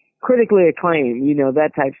critically acclaimed, you know,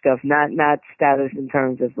 that type stuff, not status in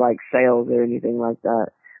terms of like sales or anything like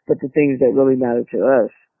that, but the things that really matter to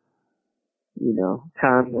us, you know,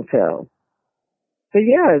 time will tell. But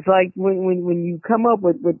yeah, it's like when you come up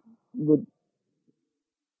with,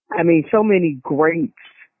 I mean, so many greats,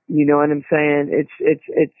 you know what I'm saying?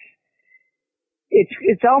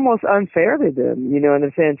 It's almost unfair to them, you know what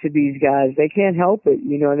I'm saying, to these guys. They can't help it,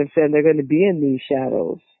 you know what I'm saying? They're going to be in these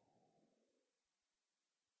shadows.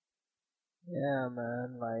 Yeah,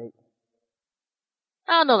 man, like,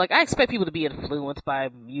 I don't know, like, I expect people to be influenced by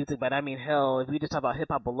music, but I mean, hell, if we just talk about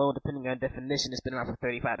hip-hop alone, depending on definition, it's been around for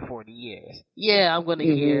 35 to 40 years. Yeah, I'm gonna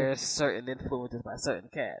hear certain influences by certain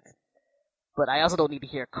cats. But I also don't need to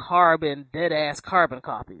hear dead-ass carbon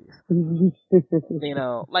copies. You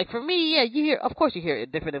know, like, for me, yeah, of course you hear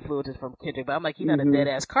different influences from Kendrick, but I'm like, he's not a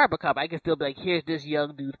dead-ass carbon copy. I can still be like, here's this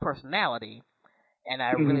young dude's personality. And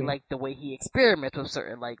I really like the way he experiments with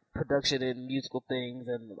certain, like, production and musical things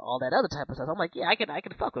and all that other type of stuff. I'm like, yeah, I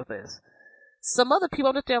can fuck with this. Some other people,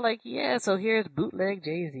 I'm just there like, yeah, so here's bootleg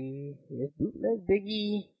Jay-Z, here's bootleg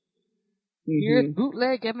Biggie, here's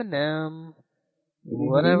bootleg Eminem,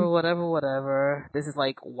 whatever. This is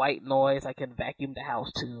like white noise I can vacuum the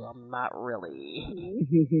house to. I'm not really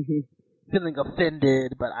feeling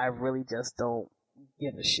offended, but I really just don't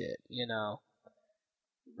give a shit, you know?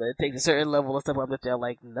 But it takes a certain level of stuff where I'm just there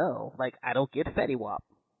like, no. Like, I don't get Fetty Wap.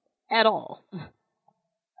 At all.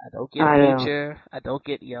 I don't get Future. I don't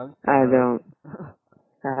get Young. I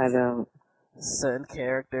don't. Certain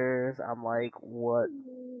characters, I'm like, what?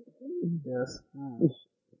 Just,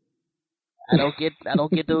 I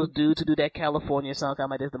don't get those dudes who do that California song. I'm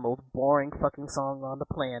like, it's the most boring fucking song on the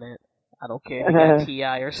planet. I don't care if you got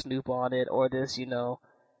T.I. or Snoop on it, or this, you know,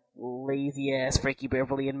 lazy-ass Frankie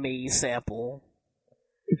Beverly and Maze sample.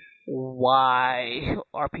 Why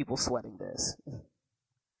are people sweating this?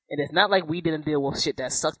 And it's not like we didn't deal with shit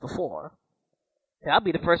that sucked before. I'll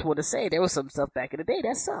be the first one to say there was some stuff back in the day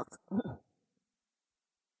that sucked.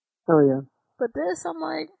 Oh, yeah. But this, I'm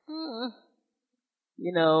like,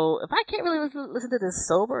 you know, if I can't really listen to this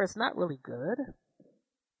sober, it's not really good.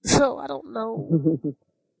 So I don't know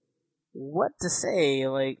what to say.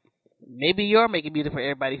 Like, maybe you're making music for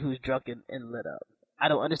everybody who's drunk and lit up. I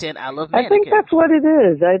don't understand. I love mannequins. I think that's what it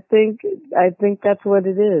is. I think that's what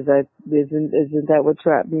it is. Isn't that what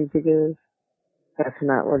trap music is? That's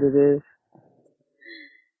not what it is.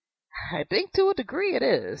 I think to a degree it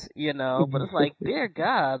is, you know, but it's like, dear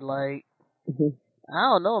God, like, I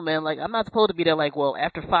don't know, man. Like, I'm not supposed to be there like, well,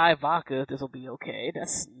 after 5 vodkas, this will be okay.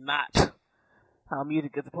 That's not how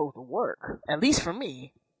music is supposed to work. At least for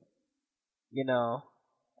me. You know,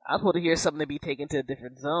 I'm supposed to hear something to be taken to a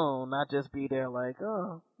different zone, not just be there like,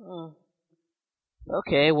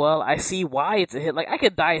 okay, well, I see why it's a hit. Like, I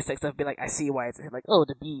could dissect stuff and be like, I see why it's a hit. Like, oh,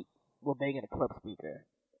 the beat will bang in a club speaker.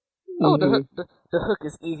 Oh, the hook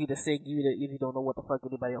is easy to sing even if you don't know what the fuck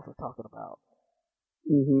anybody else is talking about.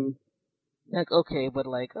 Like, okay, but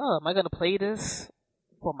like, oh, am I gonna play this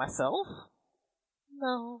for myself?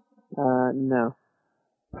 No, No.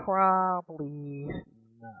 probably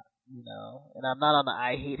not. And I'm not on the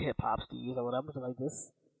I hate hip hop Steves or whatever. I'm just like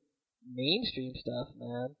this mainstream stuff,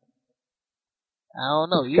 man. I don't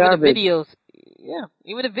know. It's Even the garbage. videos, yeah,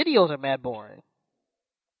 even the videos are mad boring.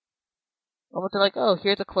 Almost like, oh,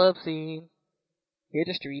 here's a club scene, here's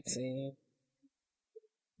a street scene,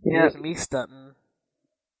 Yeah. here's me stunting,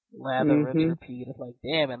 lather, rinse, repeat. It's like,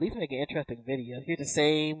 damn, at least make an interesting video. Here's the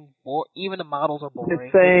same, even the models are The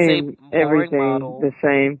boring. Here's the same. same boring Everything models. the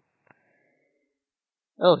same.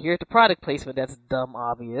 Oh, here's the product placement. That's dumb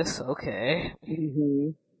obvious. Okay.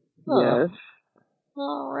 Mhm. Huh. Yes.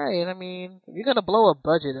 All right. I mean, if you're gonna blow a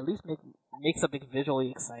budget, at least make something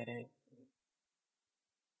visually exciting.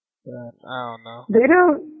 But I don't know. They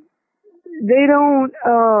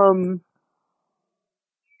don't,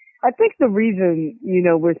 I think the reason,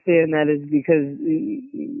 we're saying that is because,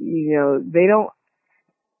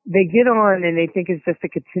 they get on and they think it's just a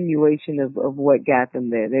continuation of what got them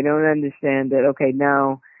there. They don't understand that, okay,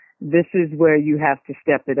 now this is where you have to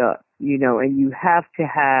step it up, and you have to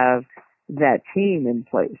have that team in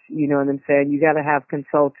place. You know what I'm saying? You gotta have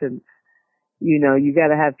consultants. You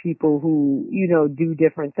gotta have people who, do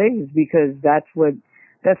different things because that's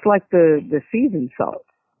like the seasoned salt,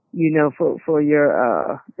 for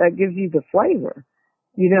your, that gives you the flavor,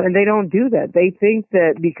 and they don't do that. They think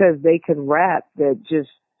that because they can rap that just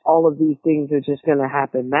all of these things are just going to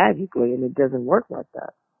happen magically, and it doesn't work like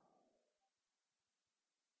that.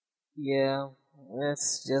 Yeah,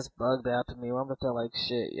 it's just bugged out to me. I'm just like,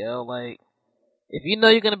 shit, yo, like, if you know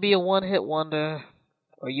you're gonna be a one-hit wonder,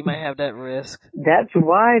 or you might have that risk. That's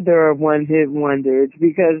why they're a one-hit wonder. It's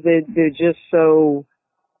because they're just so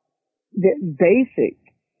basic.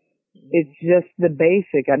 It's just the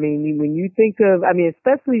basic. I mean, when you think of,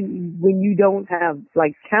 especially when you don't have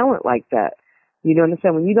like talent like that,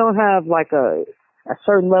 understand? When you don't have like a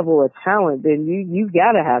certain level of talent, then you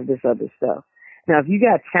gotta have this other stuff. Now, if you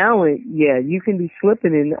got talent, yeah, you can be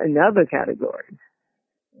slipping in other categories.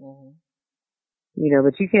 Mm-hmm.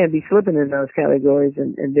 But you can't be slipping in those categories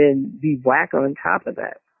and then be whack on top of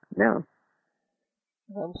that. No.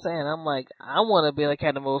 I'm saying, I'm like, I want to be like,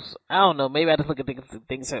 have the most, I don't know, maybe I just look at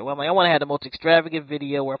things, well, I'm like, I want to have the most extravagant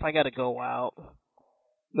video where if I got to go out,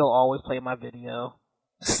 you'll always play my video.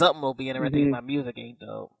 Something will be interesting if my music ain't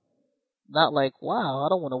dope. Not like, wow, I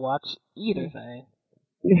don't want to watch either thing.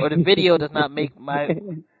 Or the video does not make my...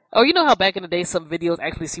 Oh, you know how back in the day some videos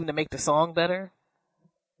actually seem to make the song better?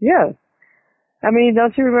 Yeah.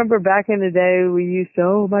 Don't you remember back in the day we used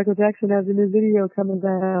to, Michael Jackson has a new video coming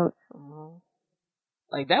out. Mm-hmm.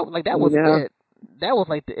 Like that was it. That was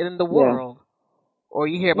like the end of the world. Yeah. Or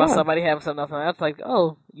you hear about somebody having something else, and that's like,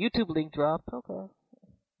 oh, YouTube link dropped. Okay.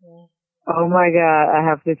 Yeah. Oh my God, I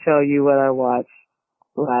have to tell you what I watched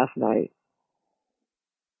last night.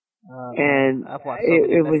 And I've watched so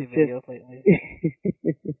many it was videos lately.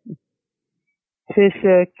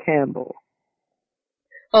 Tisha Campbell.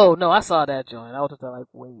 Oh no, I saw that joint. I was just like,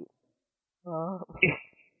 wait.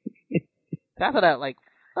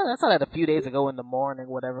 I saw that a few days ago in the morning,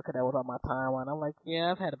 whatever, because that was on my timeline. I'm like,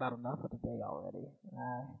 yeah, I've had about enough of the day already.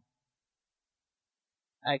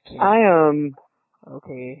 I can't.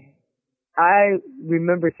 Okay. I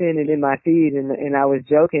remember seeing it in my feed, and I was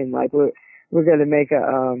joking, like we're gonna make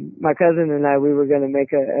my cousin and I, we were gonna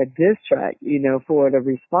make a diss track, for the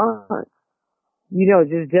response.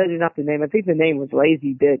 Just judging off the name. I think the name was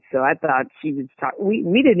Lazy Bitch, so I thought she was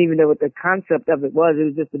we didn't even know what the concept of it was. It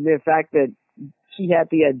was just the mere fact that she had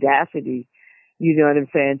the audacity, you know what I'm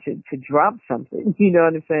saying, to drop something, you know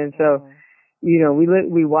what I'm saying? So,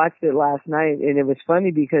 we watched it last night, and it was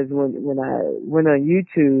funny because when I went on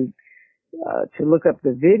YouTube to look up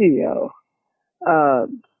the video,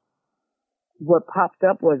 what popped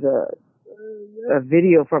up was a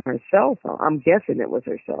video from her cell phone. I'm guessing it was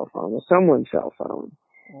her cell phone or someone's cell phone.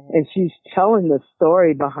 Mm-hmm. And she's telling the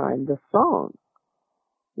story behind the song,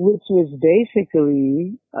 which was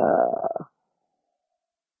basically,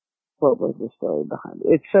 what was the story behind it?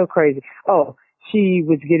 It's so crazy. Oh, she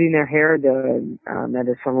was getting her hair done at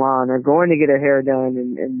a salon, or going to get her hair done,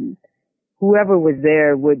 and whoever was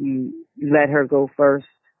there wouldn't let her go first.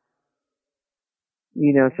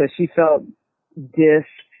 So she felt dissed,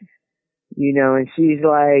 and she's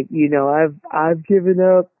like, I've given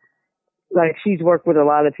up. Like, she's worked with a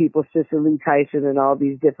lot of people, Cicely Tyson and all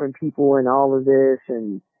these different people and all of this,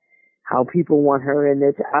 and how people want her in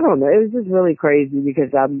it. I don't know. It was just really crazy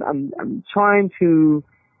because I'm trying to,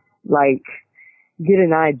 like, get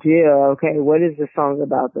an idea, okay, what is the song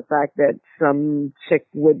about? The fact that some chick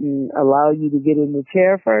wouldn't allow you to get in the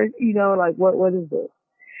chair first, like what is this?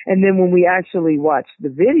 And then when we actually watch the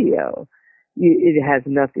video, it has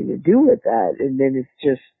nothing to do with that, and then it's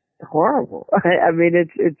just horrible. I mean,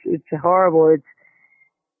 it's horrible.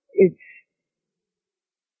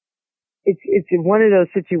 It's one of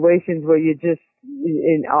those situations where you're just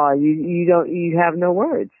in awe. You have no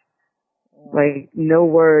words, like no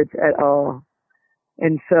words at all.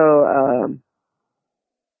 And so,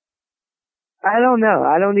 I don't know.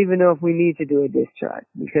 I don't even know if we need to do a diss track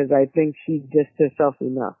because I think she dissed herself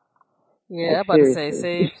enough. Yeah, I'm about to say,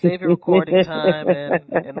 save your recording time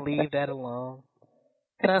and leave that alone.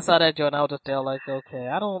 And I saw that joint, I was just there like, okay,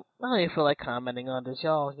 I don't even feel like commenting on this.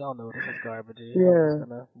 Y'all know this is garbage. Yeah. I'm just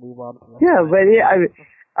gonna move on.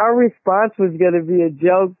 Our response was gonna be a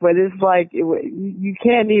joke, but it's like you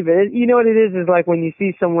can't even. You know what it is? Is like when you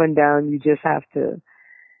see someone down, you just have to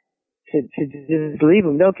just leave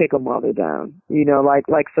them. Don't kick them while they're down.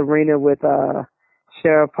 Like Serena with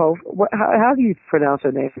Sharapova. How do you pronounce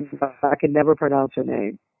her name? I can never pronounce her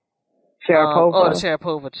name. Sharapova. The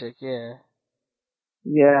Sharapova chick, yeah.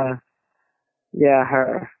 Yeah,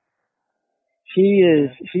 her.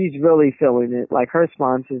 She's really feeling it. Like her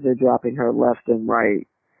sponsors are dropping her left and right.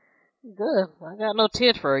 Good. I got no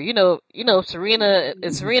tears for her. Serena.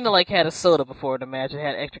 If Serena had a soda before the match, it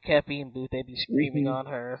had extra caffeine boost. They'd be screaming on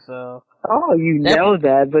her. So. Oh, know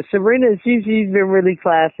that. But Serena, she's been really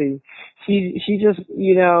classy. She just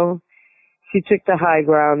she took the high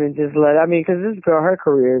ground and just because this girl, her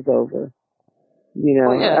career is over.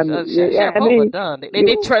 Sharapova done.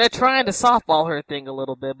 They're trying to softball her thing a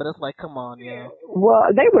little bit, but it's like, come on,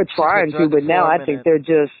 Well, they were trying to, but now I think they're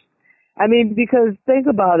just. Because think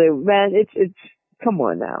about it, man. It's come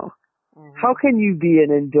on now. Mm-hmm. How can you be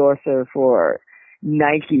an endorser for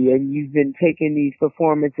Nike and you've been taking these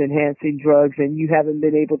performance enhancing drugs and you haven't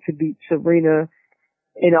been able to beat Serena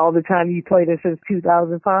in all the time you played her since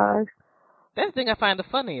 2005? That's the thing I find the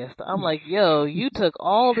funniest. I'm like, yo, you took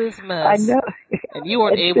all this mess. I know. And you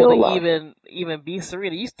weren't able to even beat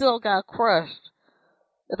Serena. You still got crushed.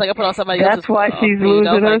 It's like I put on somebody else's. That's why she's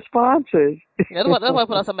losing her sponsors. That's why I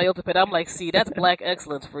put on somebody else's pay. I'm like, see, that's black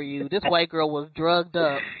excellence for you. This white girl was drugged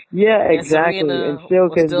up. Yeah, exactly. And still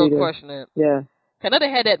was crushing it. Yeah. I know they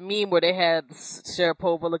had that meme where they had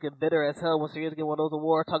Sharapova looking bitter as hell when Serena's getting one of those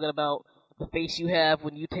awards, talking about the face you have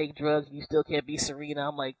when you take drugs and you still can't beat Serena.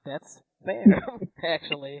 I'm like, that's fair,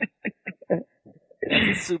 actually. That's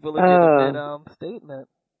a super legitimate statement.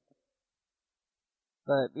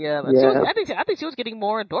 But yeah, I think she was getting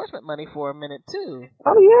more endorsement money for a minute too.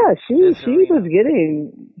 Oh yeah, she was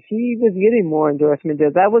getting more endorsement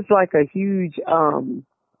deals. That was like a huge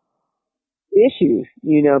issue.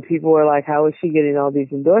 People were like, how is she getting all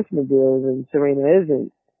these endorsement deals and Serena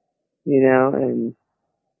isn't? And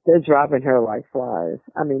they're dropping her like flies.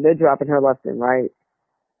 They're dropping her left and right.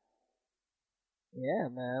 Yeah,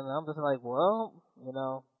 man. I'm just like, well,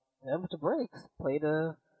 them the breaks. Play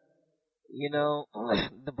the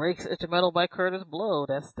the breaks instrumental by Curtis Blow.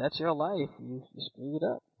 That's your life. You screwed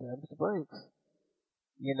up. Them the breaks.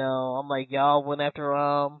 I'm like, y'all went after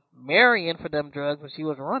Marion for them drugs when she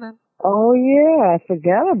was running. Oh yeah, I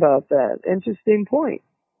forgot about that. Interesting point.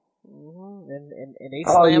 Mm-hmm. And they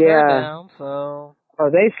slammed her down. So. Oh,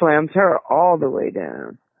 they slammed her all the way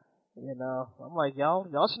down. I'm like,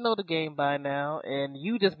 y'all should know the game by now, and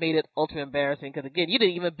you just made it ultra embarrassing because again, you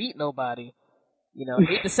didn't even beat nobody.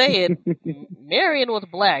 Hate to say it, Marion was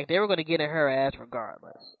black. They were going to get in her ass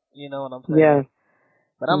regardless. You know what I'm saying? Yeah.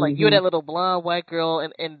 But I'm like, you're that little blonde white girl,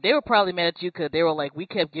 and they were probably mad at you because they were like, we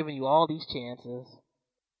kept giving you all these chances,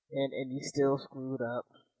 and you still screwed up.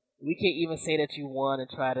 We can't even say that you won and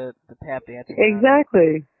try to tap dance.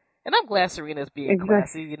 Exactly. And I'm glad Serena's being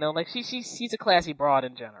classy. She's a classy broad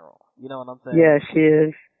in general. You know what I'm saying? Yeah, she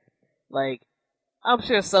is. Like, I'm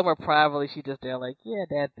sure somewhere privately she's just there like, yeah,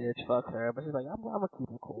 that bitch, fuck her. But she's like, I'm gonna keep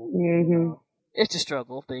it cool. Mm-hmm. It's just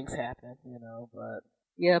struggle. Things happen, but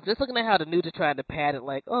yeah, just looking at how the news is trying to pad it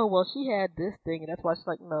like, oh, well, she had this thing, and that's why she's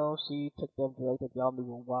like, no, she took them drugs that y'all knew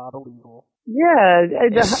were wild illegal. Yeah,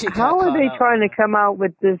 how are they trying to come out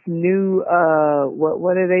with this new,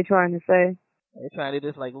 what are they trying to say? They're trying to do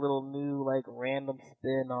this, little new, random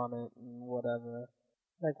spin on it and whatever.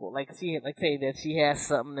 Say that she has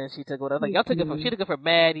something and she took it. Like, y'all took it she took it for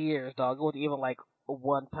mad years, dog. It wasn't even, a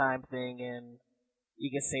one-time thing, and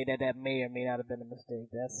you can say that may or may not have been a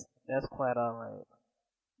mistake. That's quite alright.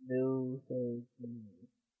 No, thank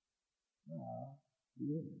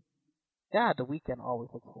you. God, the weekend always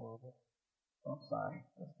looks horrible. I'm sorry.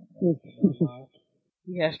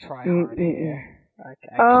 He has tried hard here.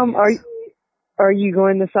 Are you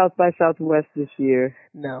going to South by Southwest this year?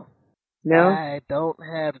 No. No? I don't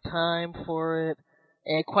have time for it.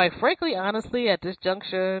 And quite frankly, honestly, at this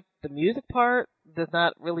juncture, the music part does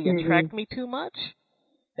not really attract me too much.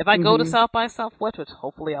 If I go to South by Southwest, which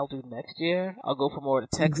hopefully I'll do next year, I'll go for more of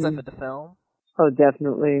the tech stuff at the film. Oh,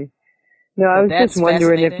 definitely. No, But I was that's just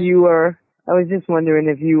wondering if fascinating. you were. I was just wondering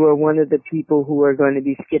if you were one of the people who are going to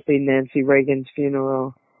be skipping Nancy Reagan's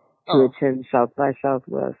funeral to attend South by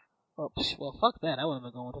Southwest. Oh, well, fuck that. I wouldn't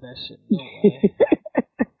have gone to that shit. No way.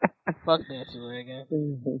 Fuck Nancy Reagan.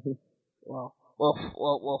 Well,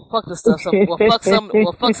 fuck the stuff. Fuck some of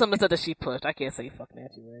the stuff that she pushed. I can't say fuck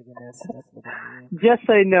Nancy Reagan. That's just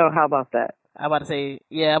say no. How about that? I'm about to say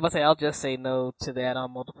I'll just say no to that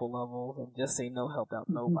on multiple levels, and just say no helped out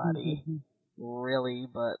nobody, really,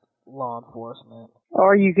 but law enforcement.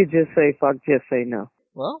 Or you could just say fuck. Just say no.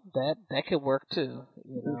 Well, that could work too.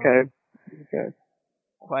 You know? Okay.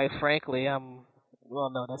 Quite frankly, that's me. I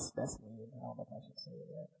don't know if I should say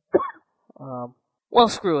that. Well,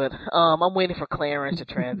 screw it. I'm waiting for Clarence to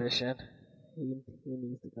transition. He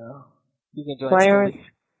needs to go. He can join Clarence.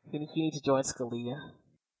 Scalia. He needs to join Scalia.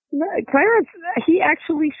 No, Clarence, he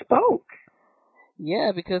actually spoke.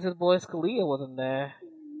 Yeah, because his boy Scalia wasn't there.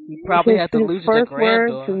 He probably had to lose his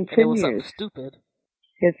granddaughter, and it was something stupid.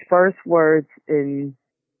 His first words in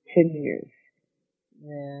 10 years.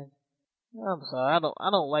 Yeah. I'm sorry. I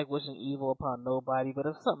don't like wishing evil upon nobody, but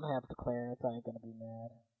if something happens to Clarence, I ain't gonna be mad.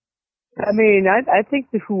 I mean, I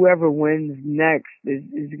think that whoever wins next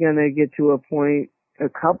is gonna get to a point, a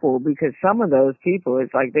couple, because some of those people,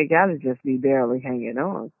 it's like they gotta just be barely hanging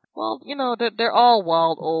on. Well, you know, they're all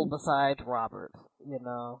wild old besides Robert, you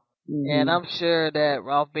know. And I'm sure that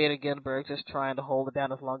Ralph Bader Ginsburg's just trying to hold it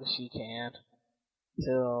down as long as she can.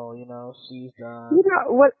 Till, you know, she's done. You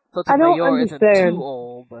know, what I don't understand. Isn't too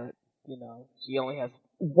old, but, you know, she only has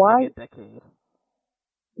a decade.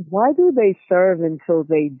 Why do they serve until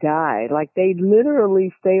they die? Like, they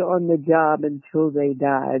literally stay on the job until they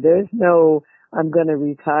die. There's no, I'm going to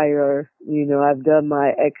retire, you know, I've done my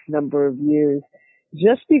X number of years.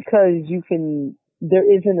 Just because there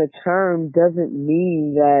isn't a term doesn't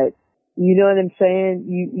mean that, you know what I'm saying?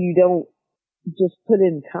 You don't just put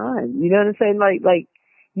in time. You know what I'm saying? Like,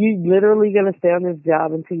 you literally going to stay on this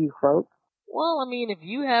job until you croak? Well, I mean, if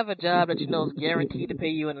you have a job that you know is guaranteed to pay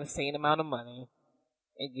you an insane amount of money,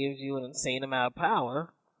 it gives you an insane amount of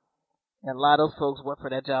power, and a lot of those folks work for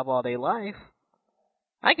that job all their life,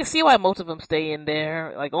 I can see why most of them stay in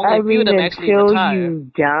there. Like, only a few of them actually retire.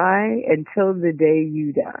 Until the day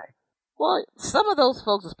you die. Well, some of those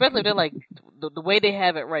folks, especially if they're like, the way they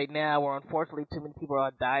have it right now, where unfortunately too many people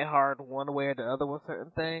are diehard one way or the other with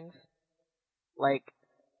certain things, like,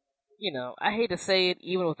 you know, I hate to say it,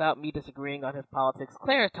 even without me disagreeing on his politics,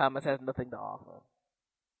 Clarence Thomas has nothing to offer.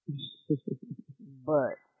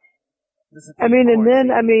 But and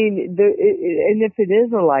if it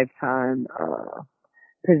is a lifetime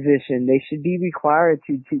position, they should be required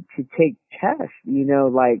to take tests, you know,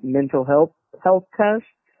 like mental health tests,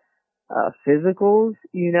 physicals,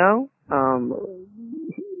 you know.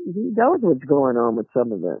 Who knows what's going on with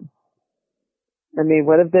some of them? I mean,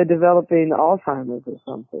 what if they're developing Alzheimer's or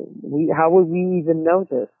something? How would we even know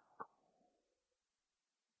this?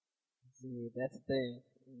 See, that's the thing.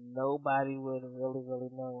 Nobody would really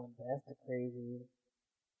know, and that's the crazy,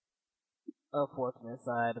 unfortunate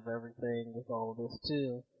side of everything with all of this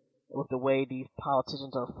too. With the way these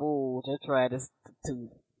politicians are fooled, they're trying to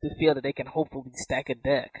feel that they can hopefully stack a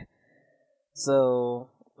deck. So,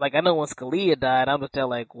 like, I know when Scalia died, I'm just there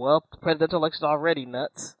like, well, the presidential election's already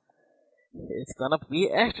nuts. It's gonna be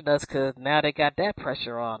extra nuts because now they got that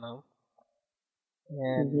pressure on them,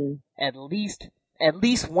 and at least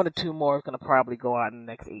 1 or 2 more is gonna probably go out in the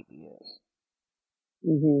next 8 years.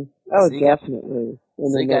 Oh, so definitely.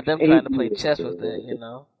 So you got them trying to play chess with it, you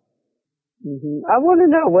know. I want to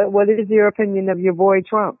know what is your opinion of your boy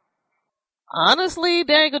Trump? Honestly,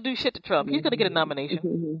 they ain't gonna do shit to Trump. He's gonna get a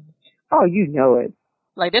nomination. Oh, you know it.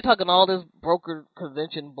 Like, they're talking all this broker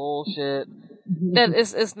convention bullshit. That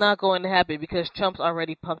it's not going to happen because Trump's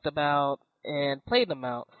already punked about and played them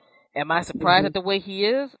out. Am I surprised at the way he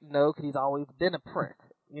is? No, because he's always been a prick.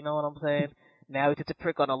 You know what I'm saying? Now he's just a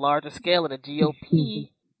prick on a larger scale, and the GOP,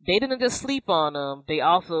 they didn't just sleep on him. They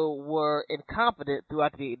also were incompetent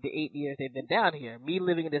throughout the 8 years they've been down here. Me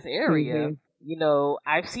living in this area, you know,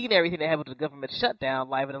 I've seen everything that happened with the government shutdown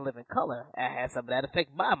live in a living color. I had some of that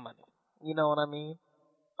affect my money. You know what I mean?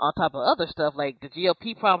 On top of other stuff, like the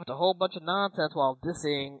GOP promised a whole bunch of nonsense while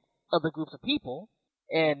dissing other groups of people.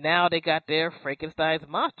 And now they got their Frankenstein's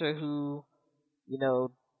monster who, you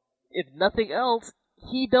know, if nothing else,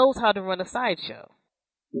 he knows how to run a sideshow.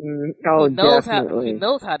 Oh, he knows definitely. he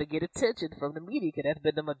knows how to get attention from the media, because that's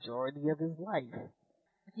been the majority of his life.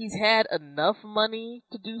 He's had enough money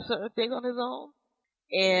to do certain things on his own,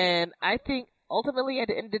 and I think ultimately at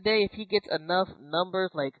the end of the day, if he gets enough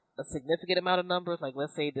numbers, like a significant amount of numbers, like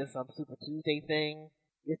let's say this Super Tuesday thing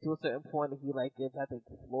gets to a certain point, and he like gets, I think,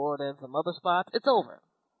 Florida and some other spots, it's over.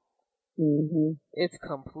 Mm-hmm. It's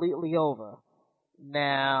completely over.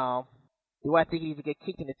 Now, do I think he needs to get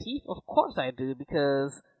kicked in the teeth? Of course I do,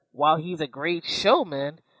 because while he's a great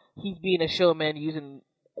showman, he's being a showman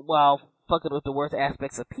while fucking with the worst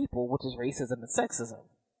aspects of people, which is racism and sexism.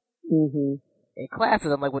 Mm-hmm. And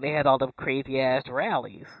classism, like when they had all them crazy-ass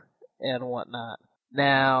rallies and whatnot.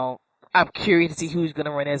 Now, I'm curious to see who's going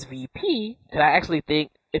to run as VP, because I actually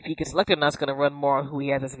think if he gets elected or not, it's going to run more on who he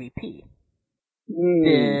has as VP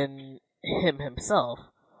than him himself.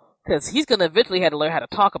 Because he's going to eventually have to learn how to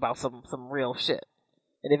talk about some real shit.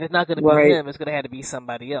 And if it's not going to be him, it's going to have to be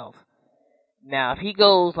somebody else. Now, if he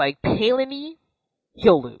goes like Palin-y,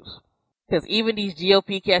 he'll lose. Because even these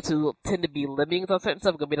GOP cats who tend to be lemmings on certain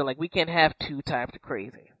stuff are going to be like, we can't have two types of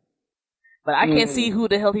crazy. But I can't see who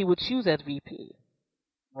the hell he would choose as VP.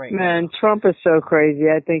 Right now. Trump is so crazy.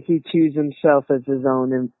 I think he'd choose himself as his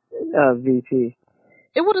own VP.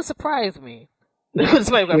 It would have surprised me.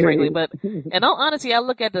 Frankly, but in all honesty, I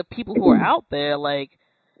look at the people who are out there like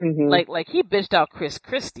he bitched out Chris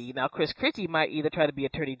Christie. Now Chris Christie might either try to be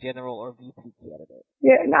Attorney General or VP candidate.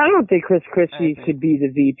 Yeah, and I don't think Chris Christie could be the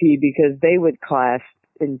VP because they would clash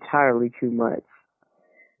entirely too much.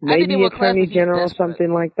 Maybe Attorney General,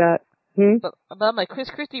 something like that. But I'm like, Chris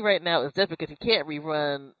Christie right now is desperate because he can't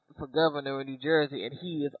rerun for governor in New Jersey, and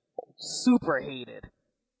he is super hated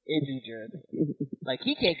in New Jersey. Like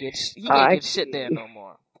he can't get shit there no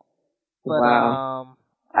more. But wow.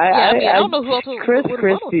 I don't know who else Chris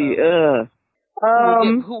Christie.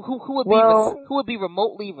 Who would be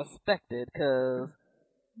remotely respected? Because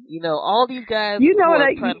all these guys. You know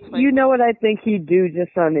what I think he'd do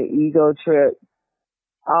just on the ego trip?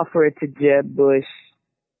 Offer it to Jeb Bush.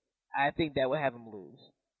 I think that would have him lose.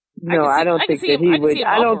 No, I don't think that he would.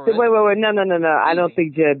 I don't think. Wait. No. I don't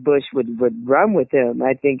think Jeb Bush would run with him.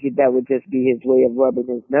 I think that would just be his way of rubbing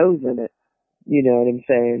his nose in it. You know what I'm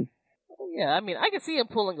saying? Yeah, I mean, I can see him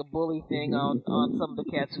pulling a bully thing on some of the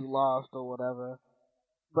cats who lost or whatever.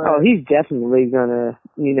 But, he's definitely gonna,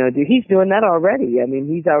 do. He's doing that already. I mean,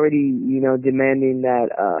 he's already, demanding that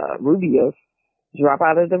Rubio drop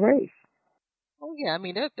out of the race. Oh yeah, I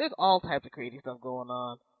mean, there's all types of crazy stuff going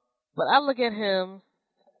on. But I look at him,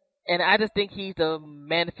 and I just think he's the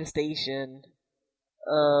manifestation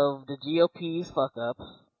of the GOP's fuck-ups.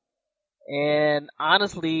 And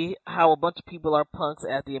honestly, how a bunch of people are punks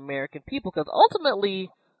as the American people. Because ultimately,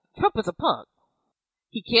 Trump is a punk.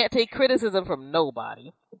 He can't take criticism from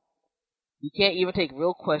nobody. He can't even take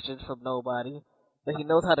real questions from nobody. But he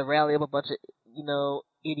knows how to rally up a bunch of,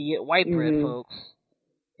 idiot white bread folks.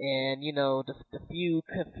 And, the few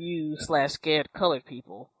confused / scared colored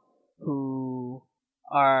people who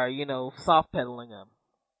are, soft pedaling him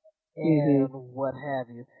and what have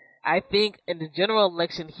you. I think in the general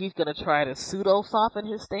election he's going to try to pseudo soften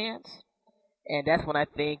his stance, and that's when I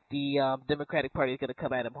think the Democratic Party is going to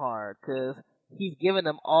come at him hard because he's given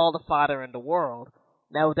them all the fodder in the world.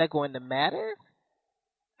 Now, is that going to matter?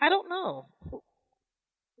 I don't know.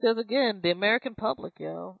 Because again, the American public,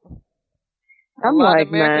 I'm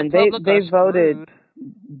like, man, they voted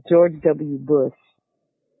George W. Bush.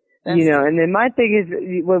 And then my thing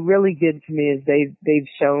is, what really gets me is they've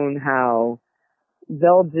shown how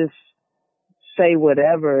they'll just say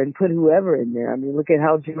whatever and put whoever in there. I mean, look at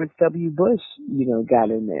how George W. Bush,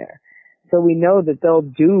 got in there. So we know that they'll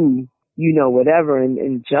do, whatever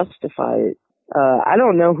and justify it. I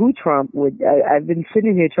don't know who Trump would. I've been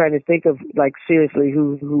sitting here trying to think of, like, seriously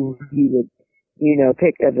who he would,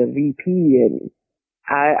 pick as a VP, and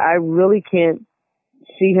I really can't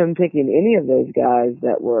see him picking any of those guys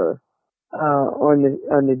that were on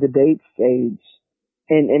the debate stage,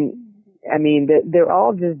 and I mean they're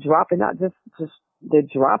all just dropping out. They're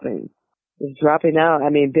dropping out. I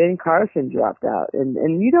mean, Ben Carson dropped out, and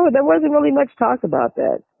there wasn't really much talk about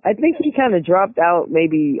that. I think he kind of dropped out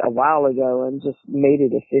maybe a while ago and just made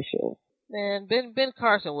it official. Man, Ben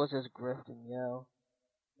Carson was just grifting,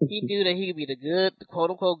 He knew that he could be the good, quote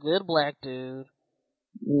unquote, good black dude.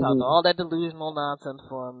 Talked all that delusional nonsense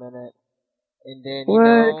for a minute, and then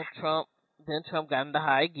Trump got into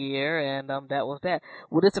high gear, and that was that.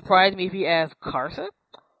 Would it surprise me if he asked Carson?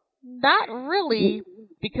 Not really,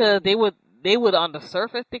 because they would on the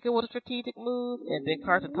surface think it was a strategic move, and then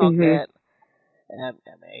Carson talked that. I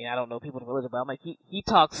mean, I don't know people's religion, but I'm like, he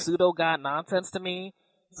talks pseudo god nonsense to me,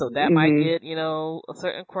 So that might get, a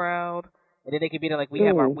certain crowd. And then they could be like, we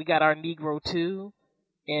got our Negro too.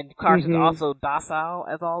 And Carson's also docile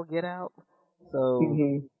as all get out. So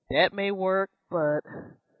that may work, but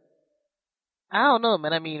I don't know,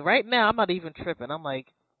 man. I mean, right now I'm not even tripping. I'm like,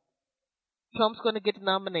 Trump's going to get the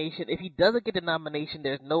nomination. If he doesn't get the nomination,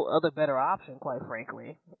 there's no other better option, quite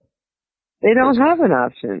frankly. They don't have an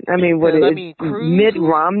option. I mean, Cruz, Mitt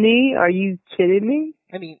Romney? Are you kidding me?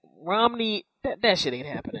 I mean, Romney, that shit ain't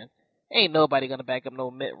happening. Ain't nobody going to back up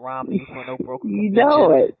no Mitt Romney for no broken convention. You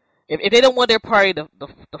know it. If they don't want their party to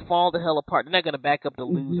fall the hell apart, they're not going to back up the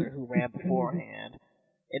loser who ran beforehand.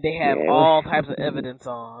 And they have all types of evidence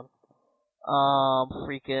on.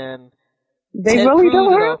 They Ted really Cruz,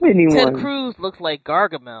 don't have anyone. Ted Cruz looks like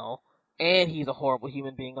Gargamel, and he's a horrible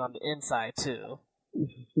human being on the inside, too.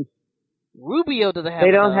 Rubio doesn't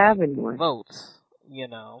have anyone. Votes,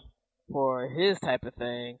 for his type of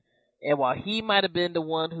thing. And while he might have been the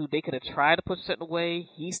one who they could have tried to push a certain way,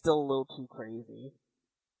 he's still a little too crazy.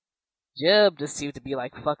 Jeb just seems to be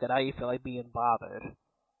like, fuck it, I even feel like being bothered.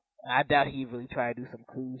 I doubt he really tried to do some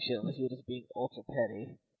cool shit unless he was just being ultra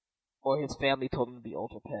petty. Or his family told him to be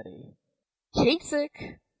ultra petty.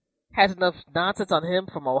 Kasich has enough nonsense on him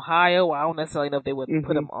from Ohio. I don't necessarily know if they would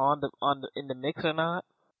put him in the mix or not.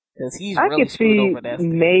 Because he's really screwed over that state.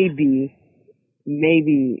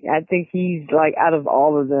 Maybe. I think he's, like, out of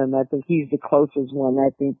all of them, I think he's the closest one. I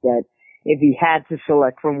think that if he had to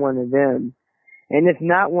select from one of them, and if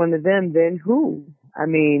not one of them, then who? I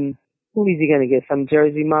mean, who is he going to get? Some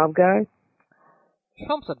Jersey mob guy?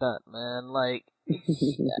 Trump's a nut, man. Like,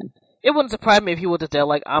 it wouldn't surprise me if he was just there,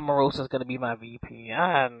 like, Omarosa's going to be my VP.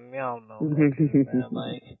 I don't know.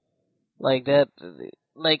 Man. Like that.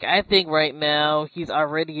 Like, I think right now he's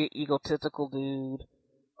already an egotistical dude.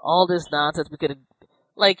 All this nonsense because,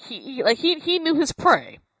 he knew his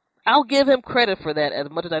prey. I'll give him credit for that as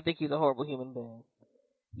much as I think he's a horrible human being.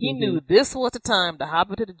 He knew this was the time to hop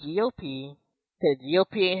into the GOP. The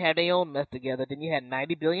GOP ain't had their own mess together. Then you had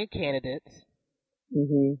 90 billion candidates.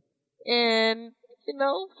 And, he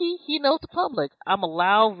knows the public. I'm a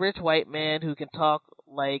loud, rich white man who can talk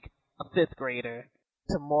like a fifth grader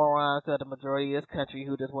to morons of the majority of this country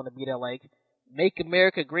who just want to be there like, make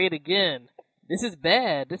America great again. This is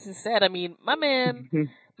bad. This is sad. I mean, my man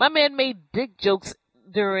made dick jokes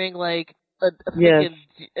during like a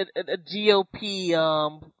GOP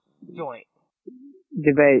joint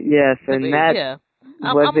debate. Yes, and that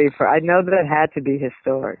I know that had to be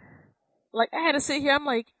historic. Like, I had to sit here. I'm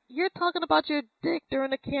like, you're talking about your dick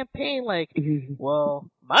during a campaign. Like, well,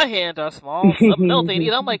 my hands are small. Something else ain't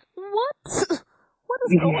either. I'm like, what? What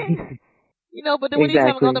is going on? But then when he was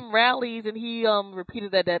having all them rallies and he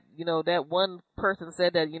repeated that that one person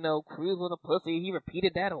said that, Cruz was a pussy, he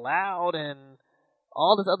repeated that aloud and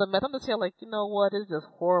all this other mess. I'm just here like, you know what, it's just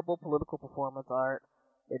horrible political performance art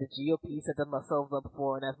that the GOP set themselves up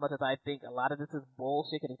for, and as much as I think a lot of this is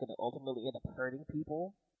bullshit and it's going to ultimately end up hurting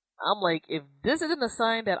people, I'm like, if this isn't a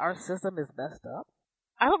sign that our system is messed up,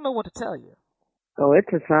 I don't know what to tell you. Oh,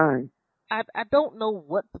 it's a sign. I don't know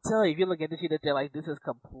what to tell you. If you look at this shit, they're like, this is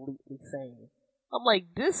completely insane. I'm like,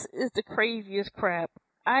 this is the craziest crap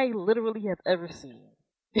I literally have ever seen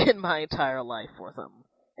in my entire life for something.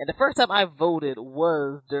 And the first time I voted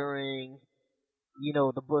was during,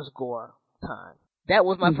 the Bush-Gore time. That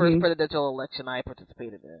was my first presidential election I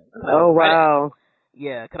participated in. Oh, wow.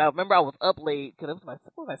 Yeah, because I remember I was up late, because it was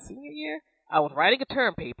my senior year. I was writing a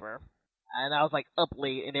term paper. And I was like up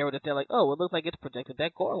late, and they were just there like, oh, it looks like it's projected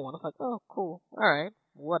that Gore one. I was like, oh, cool, all right,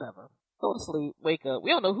 whatever. Go to sleep, wake up.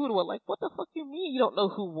 We don't know who to win. Like, what the fuck you mean you don't know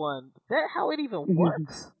who won? That how it even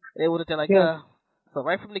works? They were just there like, So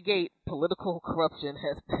right from the gate, political corruption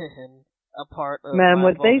has been a part of my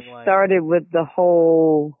when they started with the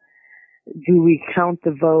whole, do we count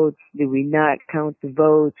the votes? Do we not count the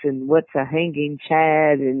votes? And what's a hanging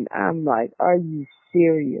Chad? And I'm like, are you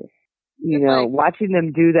serious? Watching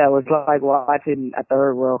them do that was like watching a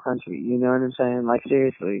third world country. You know what I'm saying? Like,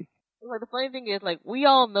 seriously. Like, the funny thing is, like, we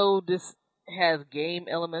all know this has game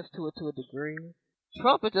elements to it to a degree.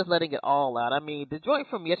 Trump is just letting it all out. I mean, the joint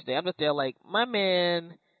from yesterday, I'm just there like, my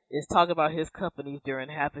man is talking about his companies during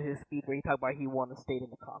half of his speech where he talked about he won a state in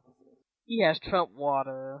the Caucasus. He has Trump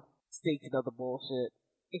water, steaks and other bullshit,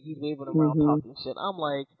 and he's waving around talking shit. I'm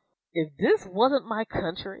like, if this wasn't my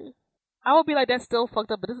country, I would be like, that's still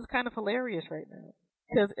fucked up, but this is kind of hilarious right now.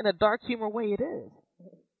 Because in a dark humor way, it is.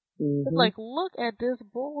 It's like, look at this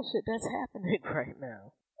bullshit that's happening right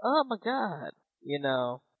now. Oh my God.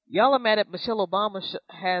 Y'all are mad at Michelle Obama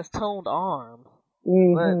has toned arms,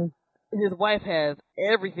 but his wife has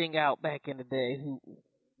everything out back in the day.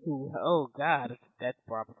 Who? Oh God, that's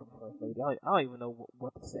Barbara from First Lady. I don't even know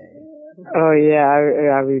what to say. Oh yeah,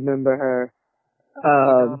 I remember her. You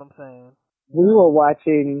know what I'm saying? We were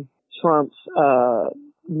watching Trump's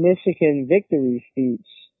Michigan victory speech,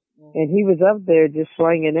 and he was up there just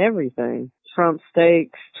slinging everything. Trump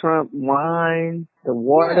steaks, Trump wine, the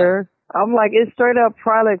water. Yeah. I'm like, it's straight up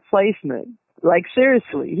product placement. Like,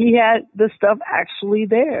 seriously, he had the stuff actually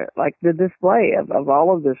there, like the display of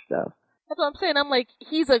all of this stuff. That's what I'm saying. I'm like,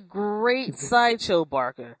 he's a great sideshow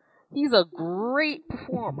barker. He's a great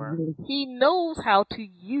performer. He knows how to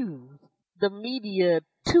use the media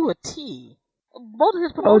to a T. Most of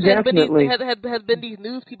his promotion has been these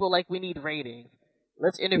news people like, we need ratings.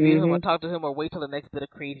 Let's interview him or talk to him or wait till the next bit of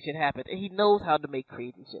crazy shit happens. And he knows how to make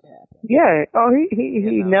crazy shit happen. Yeah. Oh,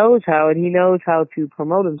 he knows how, and he knows how to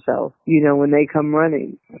promote himself, you know, when they come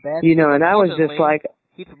running. You know, and I was just like,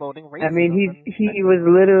 he's promoting racism. I mean, he was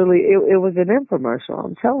literally, it was an infomercial,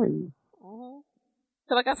 I'm telling you.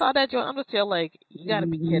 So, like, I saw that joint, I'm just still like, you gotta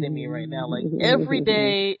be kidding me right now. Like, every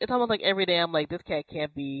day, it's almost like every day I'm like, this cat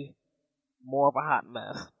can't be more of a hot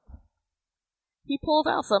mess. He pulls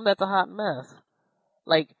out something that's a hot mess.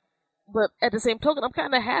 Like, but at the same token, I'm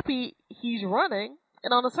kind of happy he's running,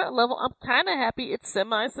 and on a certain level, I'm kind of happy it's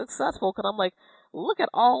semi-successful, because I'm like, look at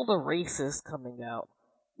all the racists coming out.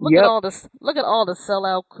 Look at all the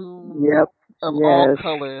sellout coons of all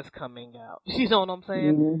colors coming out. You know what I'm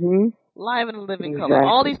saying? Live in living color.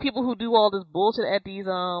 All these people who do all this bullshit at these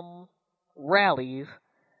rallies.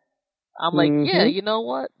 I'm like, yeah, you know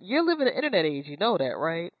what? You're living in the internet age. You know that,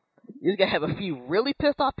 right? You're gonna have a few really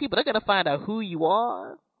pissed off people. They're gonna find out who you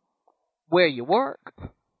are, where you work,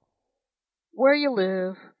 where you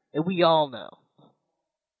live, and we all know.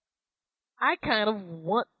 I kind of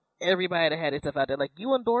want everybody to have their stuff out there. Like,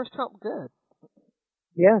 you endorse Trump, good.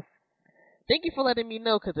 Yes. Thank you for letting me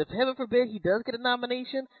know, because if heaven forbid he does get a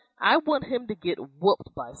nomination, I want him to get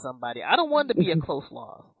whooped by somebody. I don't want it to be a close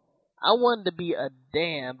loss. I want it to be a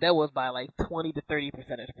damn that was by like 20 to 30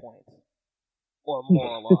 percentage points or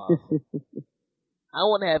more loss. I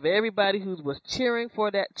want to have everybody who was cheering for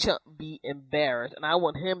that chump be embarrassed, and I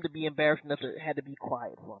want him to be embarrassed enough to had to be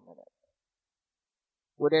quiet for a minute.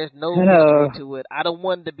 Where there's no history to it. I don't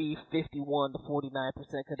want it to be 51 to 49%,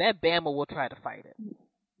 because that Bama will try to fight it.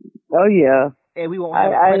 Oh yeah. And we won't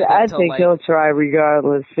have I think like he'll try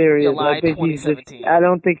regardless. Serious. July 2017. I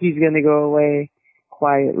don't think he's going to go away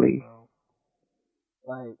quietly.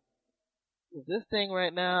 Like, this thing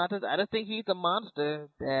right now, I just think he's a monster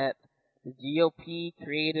that the GOP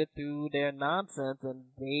created through their nonsense, and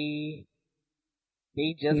they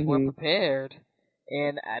just weren't prepared,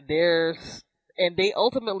 and they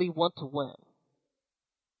ultimately want to win.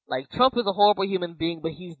 Like, Trump is a horrible human being,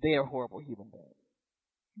 but he's their horrible human being.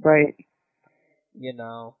 Right. You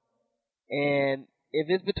know, and if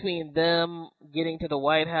it's between them getting to the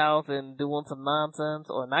White House and doing some nonsense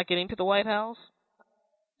or not getting to the White House,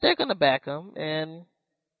 they're gonna back him. And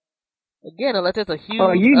again, unless it's a huge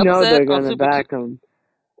upset, they're gonna back him.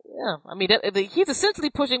 Yeah, I mean, he's essentially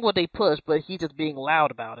pushing what they push, but he's just being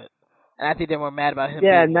loud about it. And I think they're more mad about him.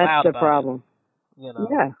 Yeah, being and loud that's the about problem. It, you know.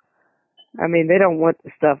 Yeah. I mean, they don't want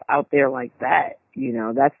the stuff out there like that. You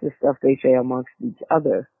know, that's the stuff they say amongst each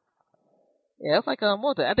other. Yeah, it's like what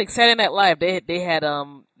was it? I think Saturday Night Live they had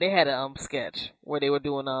a sketch where they were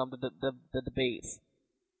doing the debates,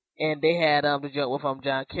 and they had the joke with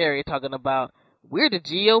John Kerry talking about, we're the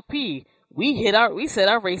GOP. We said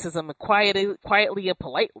our racism quietly and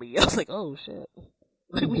politely. I was like, oh shit,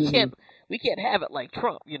 we can't have it like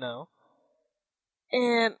Trump, you know.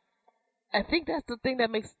 And I think that's the thing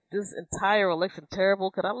that makes this entire election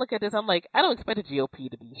terrible. Because I look at this, I'm like, I don't expect the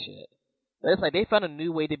GOP to be shit. But it's like they found a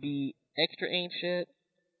new way to be extra ain't shit.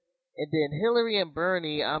 And then Hillary and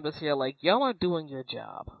Bernie, I'm just here like, y'all aren't doing your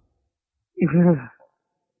job.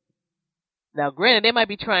 Now, granted, they might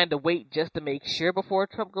be trying to wait just to make sure before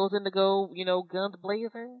Trump goes in to go, you know, guns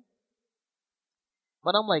blazing.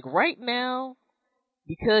 But I'm like, right now,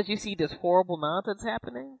 because you see this horrible nonsense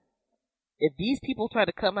happening, if these people try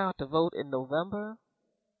to come out to vote in November,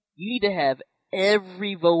 you need to have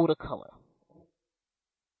every vote of color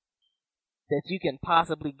that you can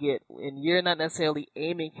possibly get, and you're not necessarily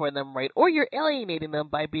aiming for them right, or you're alienating them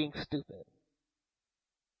by being stupid.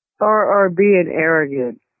 Or being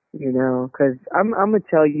arrogant, you know, because I'm gonna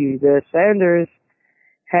tell you that Sanders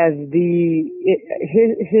has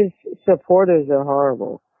his supporters are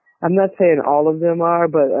horrible. I'm not saying all of them are,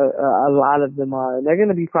 but a lot of them are, and they're going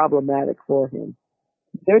to be problematic for him.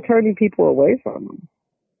 They're turning people away from him.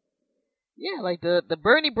 Yeah, like the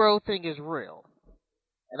Bernie bro thing is real.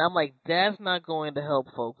 And I'm like, that's not going to help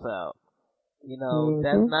folks out. You know,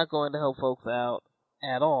 that's not going to help folks out.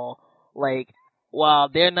 at all. Like, while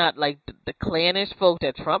they're not like the clannish folk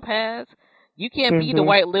that Trump has, you can't be the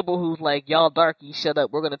white liberal who's like, y'all darkies, shut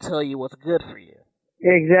up, we're gonna tell you what's good for you.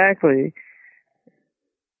 Exactly.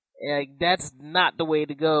 Like, that's not the way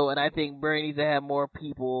to go, and I think Bernie needs to have more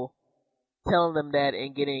people telling them that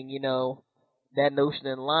and getting, that notion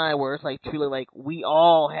in line where it's like truly like we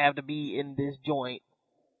all have to be in this joint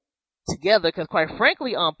together, because quite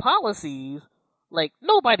frankly on policies, like,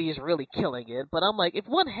 nobody is really killing it, but I'm like, if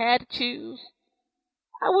one had to choose,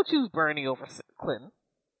 I would choose Bernie over Clinton,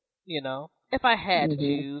 if I had to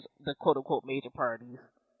choose the quote-unquote major parties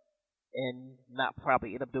and not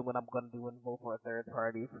probably end up doing what I'm going to do and vote for a third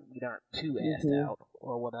party if we aren't too assed out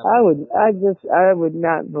or whatever. I would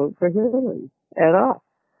not vote for Hillary at all.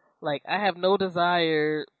 Like, I have no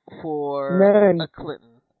desire for a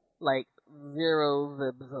Clinton. Like, zero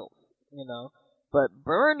zilch, But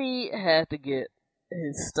Bernie had to get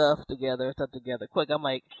his stuff together quick. I'm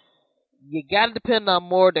like, you gotta depend on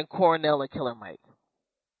more than Cornell and Killer Mike.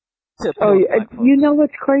 You know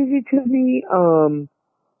what's crazy to me?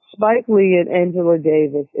 Spike Lee and Angela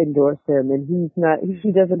Davis endorsed him, and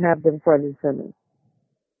he doesn't have them front and center.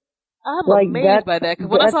 I'm amazed by that,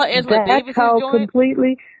 because when I saw Angela Davis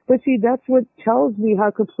completely, but see, that's what tells me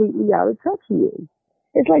how completely out of touch he is.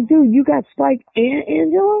 It's like, dude, you got Spike and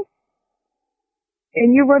Angela?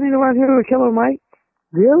 And you're running around here with Killer Mike?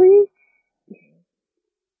 Really?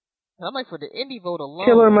 I'm like, for the indie vote alone.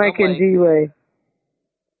 Killer Mike and D-Way.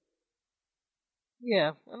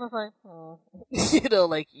 Yeah, and I was like,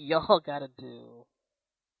 like, y'all gotta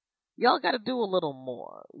do a little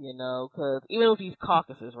more, because even with these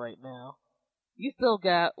caucuses right now, you still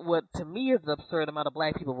got what to me is an absurd amount of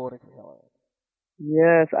black people voting for Hillary.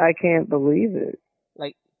 Yes, I can't believe it.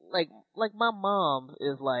 Like my mom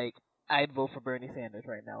is like, I'd vote for Bernie Sanders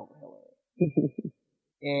right now over Hillary.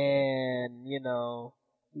 And,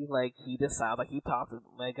 he's like, he just sounds like he talks,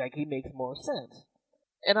 like he makes more sense.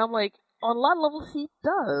 And I'm like, on a lot of levels he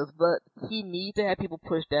does, but he needs to have people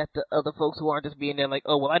push that to other folks who aren't just being there like,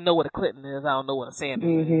 oh, well, I know what a Clinton is, I don't know what a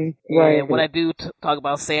Sanders is. Right. And when I do talk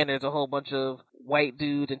about Sanders, a whole bunch of white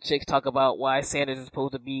dudes and chicks talk about why Sanders is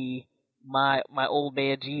supposed to be my old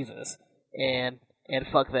man Jesus. And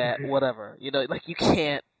fuck that, whatever. Like, you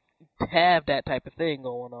can't have that type of thing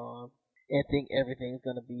going on and think everything's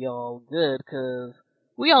gonna be all good, because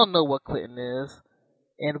we all know what Clinton is.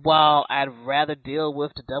 And while I'd rather deal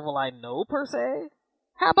with the devil I know, per se,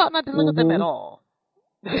 how about not dealing with them at all?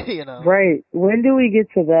 Right. When do we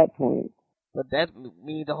get to that point? But that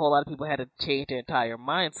means a whole lot of people had to change their entire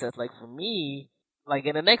mindsets. Like, for me, like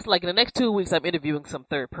in the next 2 weeks, I'm interviewing some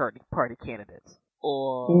third party candidates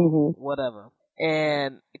or whatever.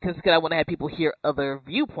 And because I want to have people hear other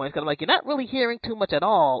viewpoints, because I'm like, you're not really hearing too much at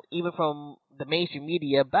all, even from the mainstream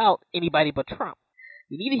media, about anybody but Trump.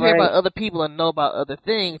 You need to hear about other people and know about other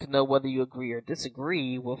things to know whether you agree or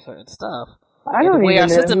disagree with certain stuff. The way our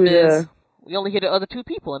system is, we only hear the other two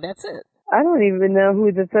people, and that's it. I don't even know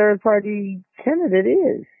who the third party candidate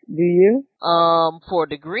is. Do you? For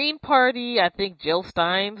the Green Party, I think Jill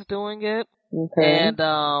Stein's doing it. Okay. And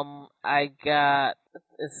I got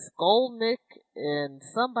Skolnick and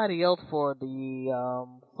somebody else for the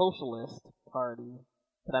Socialist Party,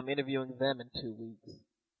 but I'm interviewing them in 2 weeks.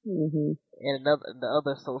 And the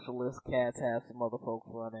other socialist cats have some other folks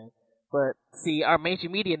running. But see, our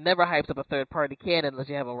mainstream media never hypes up a third party candidate unless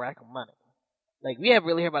you have a rack of money. Like, we haven't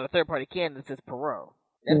really heard about a third party candidate since Perot.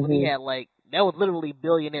 That's when he had that was literally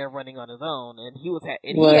billionaire running on his own, and he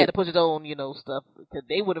had to push his own stuff, because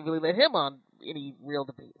they wouldn't really let him on any real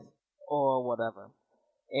debates or whatever.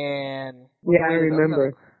 And yeah, I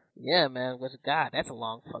remember. Yeah, man. Which, God, that's a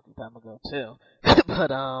long fucking time ago too. But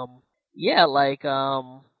yeah, like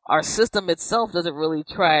our system itself doesn't really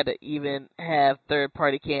try to even have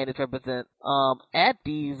third-party candidates represent at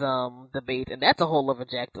these debates, and that's a whole other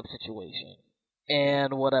jacked-up situation.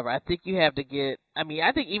 And whatever. I think you have to get...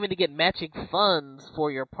 I think even to get matching funds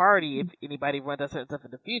for your party, if anybody runs that certain stuff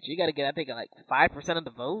in the future, you got to get, I think, like 5% of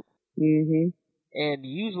the vote. And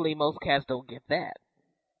usually most cats don't get that.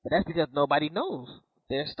 But that's because nobody knows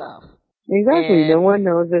their stuff. Exactly. No one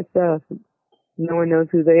knows their stuff. No one knows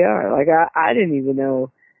who they are. Like, I didn't even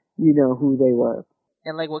know, who they were.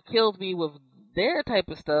 And, like, what kills me with their type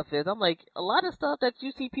of stuff is, I'm like, a lot of stuff that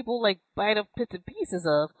you see people, like, bite up bits and pieces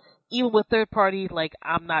of, even with third parties, like,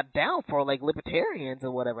 I'm not down for, like, libertarians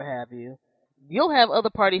or whatever have you. You'll have other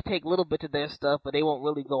parties take little bits of their stuff, but they won't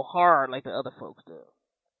really go hard like the other folks do.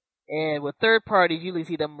 And with third parties, you usually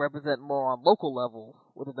see them represent more on local level,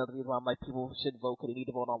 which is another reason why I'm like, people should vote because they need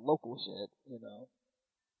to vote on local shit,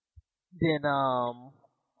 than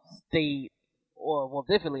state well,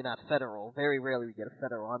 definitely not federal. Very rarely we get a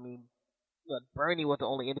federal. I mean, but Bernie was the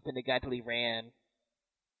only independent guy till he ran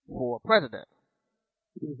for president.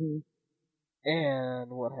 Mm-hmm. And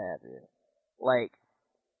what have you. Like,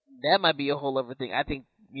 that might be a whole other thing. I think,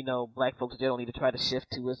 black folks don't need to try to shift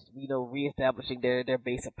to us, reestablishing their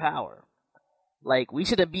base of power. Like, we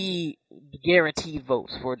shouldn't be guaranteed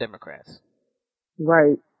votes for Democrats.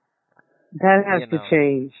 Right. That has to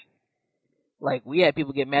change. Like, we had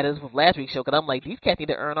people get mad at us with last week's show, because I'm like, these cats need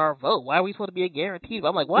to earn our vote. Why are we supposed to be a guaranteed vote?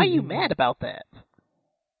 I'm like, why are you mad about that?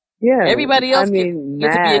 Yeah. Everybody else gets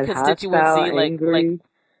mad, to be a constituency, hostile, angry.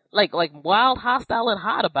 like wild, hostile, and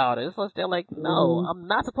hot about it. So they're like, no, I'm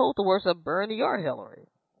not supposed to worship Bernie or Hillary.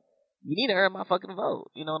 You need to earn my fucking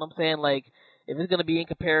vote. You know what I'm saying? Like, if it's going to be in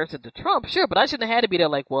comparison to Trump, sure, but I shouldn't have had to be there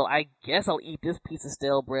like, well, I guess I'll eat this piece of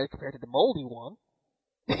stale bread compared to the moldy one.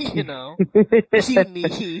 You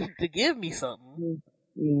need to give me something.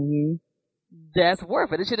 Mm-hmm. That's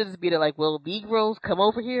worth it. It should have just been like, well, Negroes, come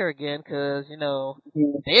over here again, because,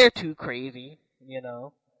 they're too crazy,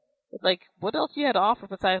 It's like, what else you had to offer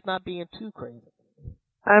besides not being too crazy?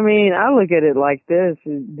 I mean, I look at it like this: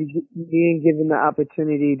 being given the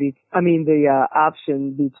opportunity, the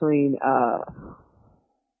option between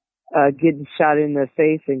getting shot in the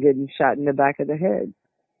face and getting shot in the back of the head.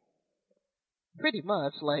 Pretty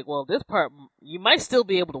much. Like, well, this part, you might still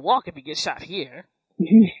be able to walk if you get shot here. But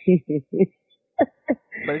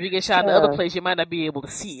if you get shot in the other place, you might not be able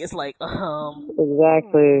to see. It's like,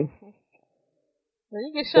 Exactly. When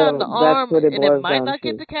you get shot in the arm, and it might not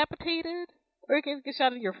get decapitated. Or you can get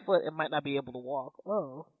shot in your foot and might not be able to walk.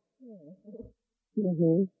 Oh.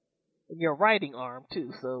 Mm-hmm. And your riding arm,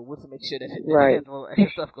 too, so we have to make sure that it right. has a little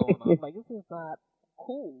extra stuff going on. Like, this is not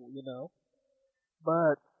cool,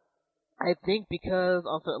 But I think because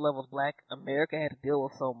on certain levels Black America had to deal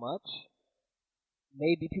with so much,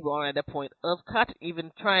 maybe people aren't at that point of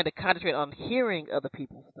even trying to concentrate on hearing other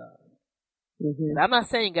people's stuff. Mm-hmm. And I'm not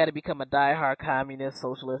saying you got to become a diehard communist,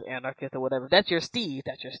 socialist, anarchist, or whatever. That's your steez.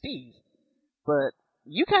 But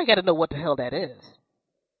you kind of got to know what the hell that is.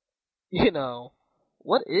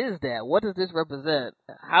 What is that? What does this represent?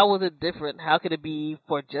 How is it different? How could it be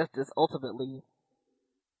for justice ultimately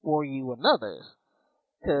for you and others?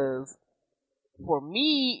 Because for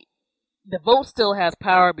me, the vote still has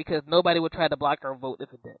power because nobody would try to block our vote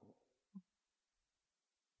if it didn't.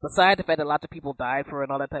 Besides the fact that lots of people died for it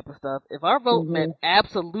and all that type of stuff, if our vote meant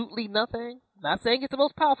absolutely nothing, not saying it's the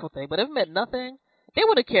most powerful thing, but if it meant nothing, they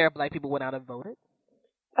wouldn't care if Black people went out and voted.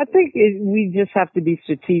 I think we just have to be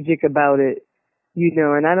strategic about it,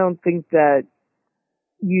 and I don't think that,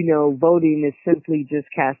 voting is simply just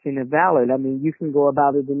casting a ballot. I mean, you can go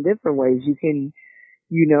about it in different ways. You can,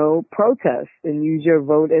 protest and use your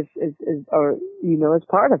vote as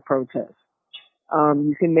part of protest.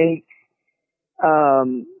 You can make,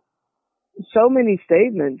 so many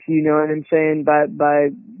statements, you know what I'm saying, by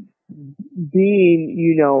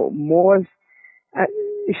being, more,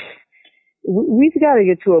 we've got to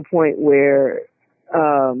get to a point where,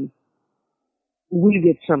 we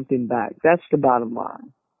get something back. That's the bottom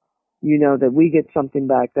line. That we get something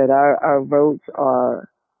back, that our votes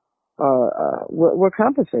we're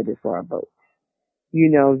compensated for our votes.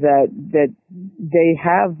 That they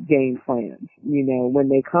have game plans, when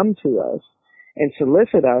they come to us and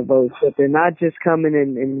solicit our votes, that they're not just coming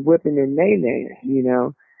and whipping and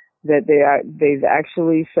nay-naying, that they've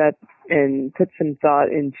actually set and put some thought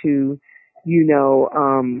into,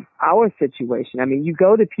 our situation. I mean, you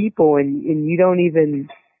go to people and you don't even,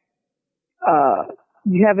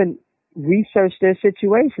 you haven't researched their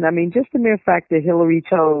situation. I mean, just the mere fact that Hillary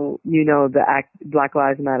told, the Black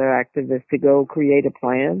Lives Matter activists to go create a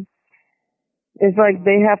plan. It's like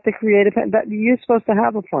they have to create a plan. You're supposed to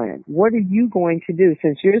have a plan. What are you going to do?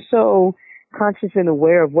 Since you're so conscious and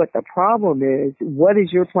aware of what the problem is, what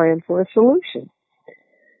is your plan for a solution?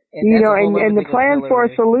 And the plan for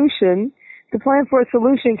a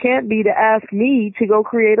solution, can't be to ask me to go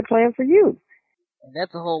create a plan for you. And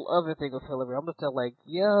that's a whole other thing with Hillary. I'm just like,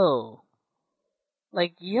 yo,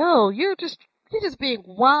 you're just being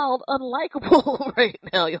wild, unlikable right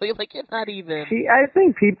now. You're not even. I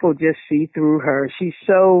think people just see through her. She's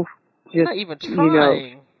so just, not even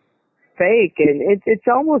trying. Fake, and it's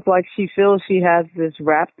almost like she feels she has this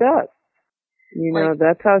wrapped up.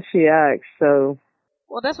 That's how she acts. So.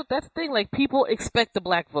 Well, that's the thing. Like, people expect the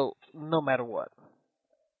Black vote no matter what.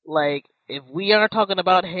 Like, if we are talking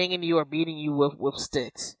about hanging you or beating you with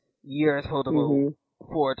sticks, you're supposed to vote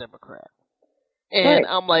for a Democrat. And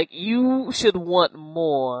I'm like, you should want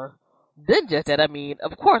more than just that. I mean,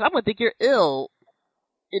 of course, I'm going to think you're ill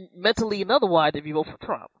mentally and otherwise if you vote for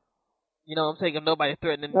Trump. You know what I'm saying? If nobody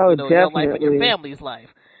threatening, Oh, your life and your definitely. family's life.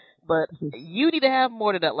 But you need to have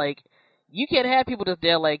more than that. Like, you can't have people just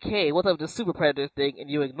there like, hey, what's up with this super predator thing, and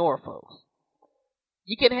you ignore folks.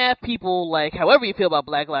 You can have people like, however you feel about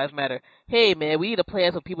Black Lives Matter, hey man, we need a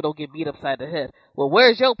plan so people don't get beat upside the head. Well,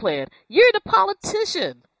 where's your plan? You're the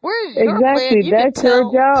politician. Where's your plan? Exactly. You can That's your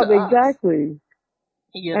tell to job. us. Exactly.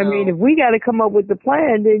 You I mean, know. if we got to come up with the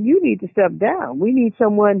plan, then you need to step down. We need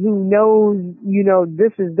someone who knows,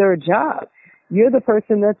 this is their job. You're the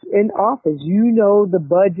person that's in office. You know the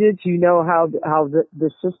budget. You know how the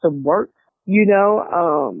system works.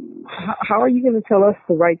 How are you going to tell us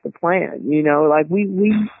to write the plan? Like we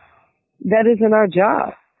that isn't our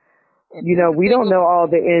job. We don't know all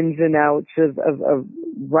the ins and outs of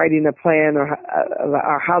writing a plan or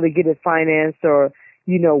how to get it financed or,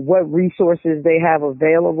 what resources they have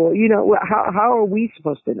available. How are we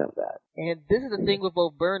supposed to know that? And this is the thing with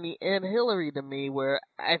both Bernie and Hillary to me, where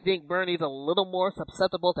I think Bernie's a little more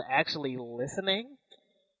susceptible to actually listening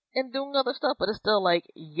and doing other stuff, but it's still like,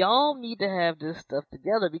 y'all need to have this stuff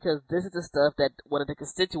together because this is the stuff that one of the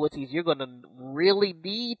constituencies you're going to really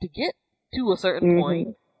need to get to a certain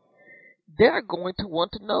point. They're going to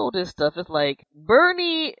want to know this stuff. It's like,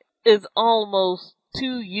 Bernie is almost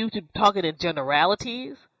too used to talking in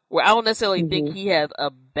generalities, where I don't necessarily think he has a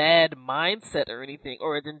bad mindset or anything,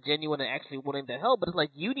 or is genuine and actually wanting to help, but it's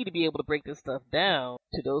like, you need to be able to break this stuff down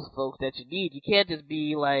to those folks that you need. You can't just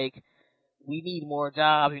be like, we need more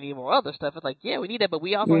jobs, we need more other stuff. It's like, yeah, we need that, but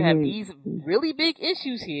we also have these really big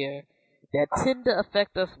issues here that tend to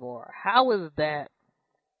affect us more. How is that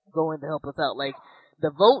going to help us out? Like, the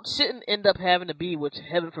vote shouldn't end up having to be, which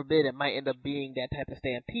heaven forbid it might end up being that type of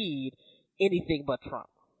stampede, anything but Trump.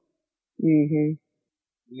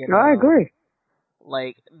 I agree.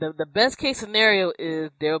 Like, the best case scenario is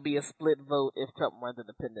there'll be a split vote if Trump runs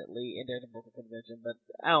independently and there's a broken convention, but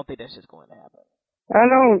I don't think that's just going to happen. I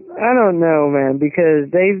don't know, man, because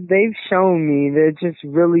they've shown me they're just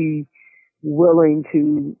really willing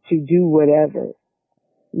to do whatever.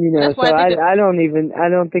 So I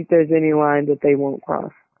don't think there's any line that they won't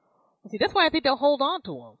cross. See, that's why I think they'll hold on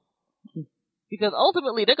to him. Because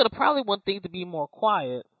ultimately they're gonna probably want things to be more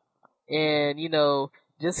quiet and,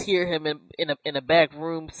 just hear him in a back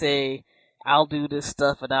room say, I'll do this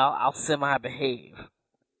stuff and I'll semi-behave.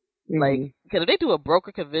 Like, because if they do a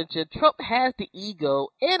broker convention, Trump has the ego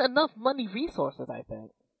and enough money resources, I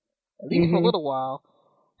think, at least for a little while,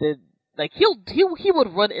 that, like, he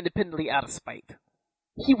would run independently out of spite.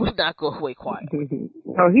 He would not go away quietly.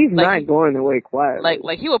 No, he's not going away quietly.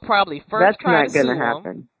 Like he would probably first try to sue him. That's not going to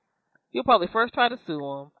happen. He'll probably first try to sue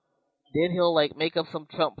him, then he'll, like, make up some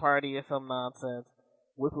Trump party or some nonsense,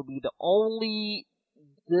 which would be the only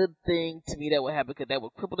good thing to me that would happen, because that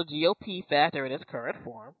would cripple the GOP factor in its current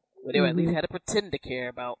form, where they at least had to pretend to care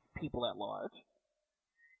about people at large.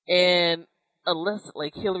 And unless,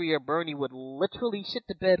 like, Hillary or Bernie would literally shit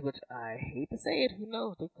the bed, which I hate to say it, who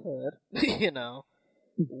knows, they could,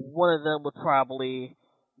 one of them would probably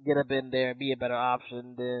get up in there and be a better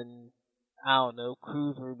option than, I don't know,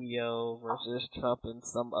 Cruz Rubio versus Trump and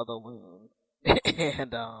some other loon.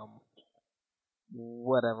 And,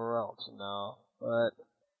 whatever else, But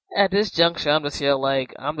at this juncture, I'm just here,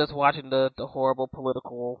 like, I'm just watching the horrible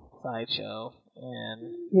political sideshow.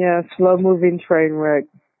 And yeah, slow-moving train wreck.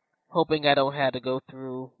 Hoping I don't have to go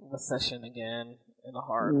through recession again in a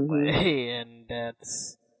hard way. And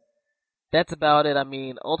that's about it. I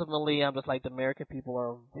mean, ultimately, I'm just like, the American people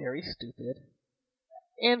are very stupid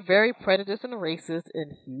and very prejudiced and racist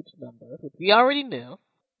in huge numbers, which we already knew.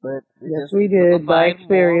 But yes, we did, by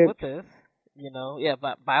experience. With this,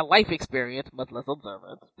 by life experience, much less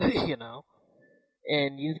observance,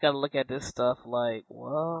 And you just gotta look at this stuff like,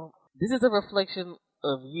 well, this is a reflection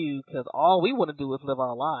of you, because all we want to do is live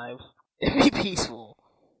our lives and be peaceful.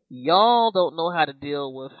 Y'all don't know how to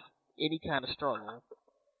deal with any kind of struggle.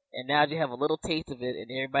 And now you have a little taste of it,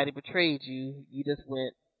 and everybody betrayed you. You just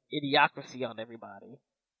went idiocracy on everybody.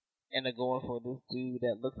 And they're going for this dude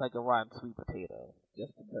that looks like a rotten sweet potato.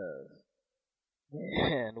 Just because.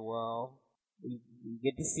 And, well, we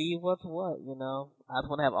get to see what's what, I just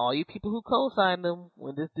want to have all you people who co-sign them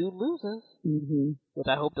when this dude loses. Which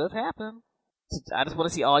I hope does happen. I just want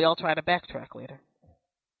to see all y'all try to backtrack later.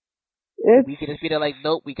 We can just be there like,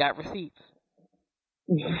 nope, we got receipts.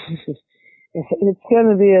 It's going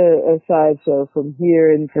to be a sideshow from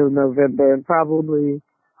here until November and probably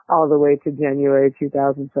all the way to January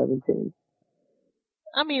 2017.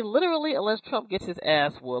 I mean, literally, unless Trump gets his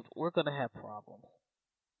ass whooped, we're going to have problems.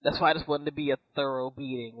 That's why I just wanted to be a thorough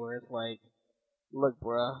beating where it's like, look,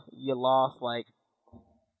 bruh, you lost like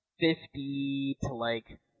 50 to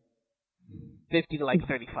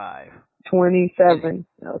 35. 27.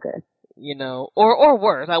 Okay. You know, or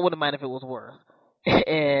worse. I wouldn't mind if it was worse.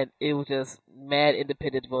 And it was just mad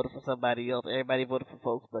independents voted for somebody else. Everybody voted for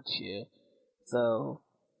folks but you. So,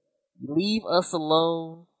 leave us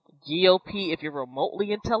alone. GOP, if you're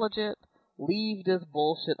remotely intelligent, leave this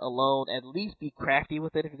bullshit alone. At least be crafty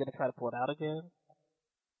with it if you're going to try to pull it out again.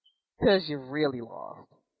 Because you're really lost.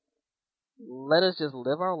 Let us just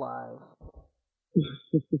live our lives.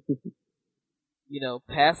 You know,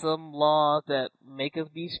 pass some laws that make us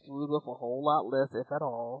be screwed with a whole lot less, if at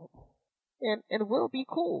all. And we'll be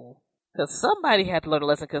cool. Because somebody had to learn a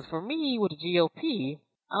lesson. Because for me, with the GOP,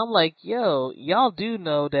 I'm like, yo, y'all do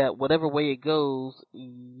know that whatever way it goes,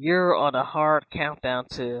 you're on a hard countdown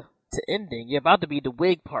to ending. You're about to be the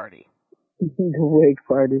Whig Party. The Whig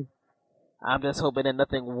Party. I'm just hoping that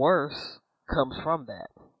nothing worse comes from that.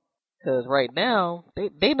 Because right now,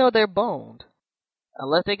 they know they're boned.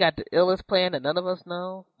 Unless they got the illest plan that none of us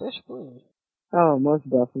know, they're screwed. Oh, most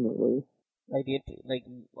definitely. Like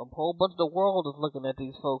a whole bunch of the world is looking at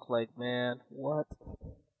these folks like, man, what?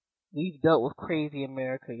 We've dealt with crazy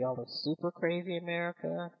America. Y'all are super crazy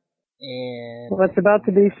America. And well, it's about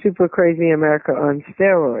to be super crazy America on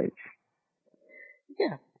steroids.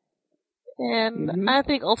 Yeah. And I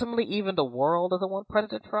think ultimately even the world doesn't want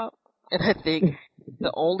President Trump. And I think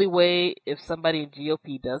the only way, if somebody in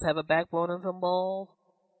GOP does have a backbone and some balls,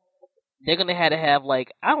 they're going to have,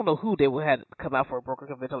 like, I don't know who they would have come out for a broker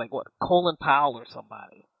convention, like, what, Colin Powell or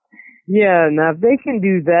somebody. Yeah, now if they can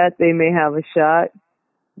do that, they may have a shot,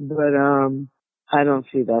 but I don't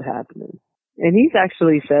see that happening. And he's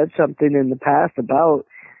actually said something in the past about,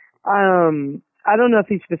 I don't know if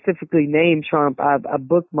he specifically named Trump. I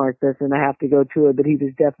bookmarked this and I have to go to it, but he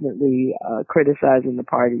was definitely criticizing the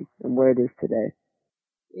party and where it is today.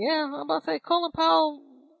 Yeah, I'm about to say, Colin Powell,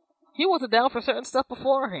 he wasn't down for certain stuff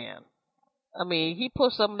beforehand. I mean, he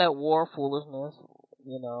pushed some of that war foolishness,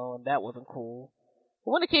 you know, and that wasn't cool.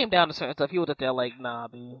 But when it came down to certain stuff, he was just there like, nah,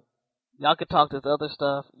 B, y'all could talk this other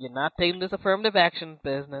stuff. You're not taking this affirmative action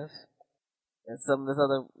business. And some of this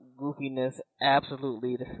other goofiness,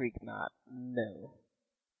 absolutely the freak not. No.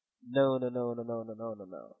 No.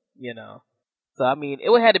 You know. So, I mean, it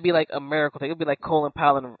would have to be like a miracle thing. It would be like Colin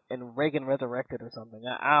Powell and Reagan resurrected or something.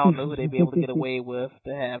 I don't know who they'd be able to get away with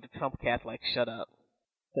to have the Trump cats, like, shut up.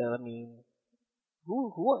 So, I mean,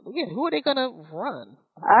 who are they gonna run?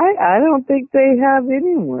 I don't think they have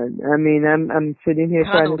anyone. I mean, I'm sitting here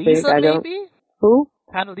trying to think. Maybe? Who?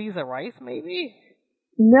 Condoleezza Rice, maybe?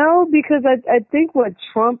 No, because I think what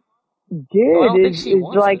Trump did is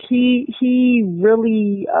like he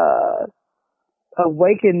really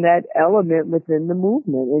awakened that element within the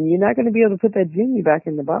movement, and you're not going to be able to put that genie back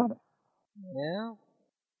in the bottle. Yeah,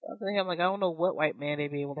 I'm like, I don't know what white man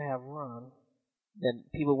they'd be able to have run that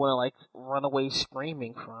people want to like run away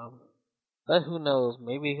screaming from. But who knows?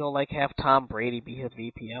 Maybe he'll like have Tom Brady be his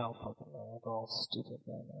VP. I don't fucking know. It's all stupid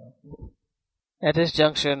right now. At this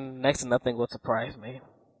juncture, next to nothing would surprise me.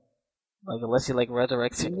 Like, unless he, like,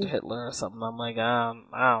 resurrects Hitler or something, I'm like, I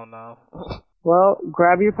don't know. Well,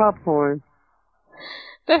 grab your popcorn.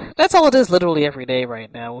 That's all it is literally every day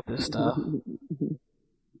right now with this stuff.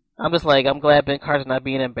 I'm just like, I'm glad Ben Carter's not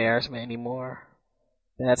being an embarrassment anymore.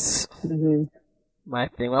 That's my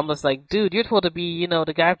thing. I'm just like, dude, you're supposed to be, you know,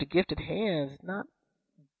 the guy with the gifted hands, not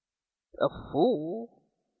a fool.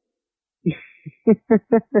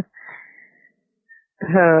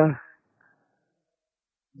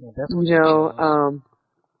 That's what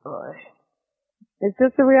it's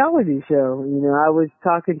just a reality show. You know, I was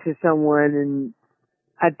talking to someone, and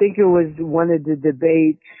I think it was one of the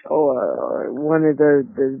debates or one of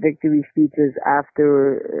the victory speeches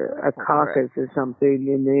after a caucus or something,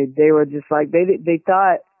 and they were just like, they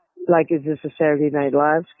thought, like, is this a Saturday Night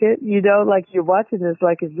Live skit? You know, like, you're watching this,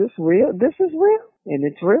 like, is this real? This is real, and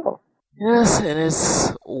it's real. Yes, and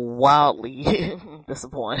it's wildly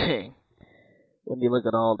disappointing when you look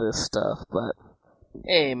at all this stuff, but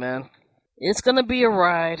hey, man, it's gonna be a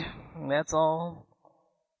ride. That's all.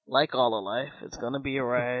 Like all of life, it's gonna be a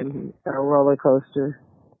ride. A roller coaster.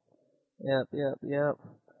 Yep.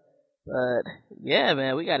 But yeah,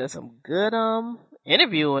 man, we got some good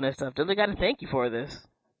interviewing and stuff. Really got to thank you for this.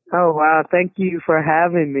 Oh wow, thank you for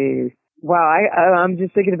having me. Wow, I'm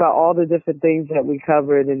just thinking about all the different things that we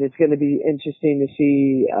covered, and it's going to be interesting to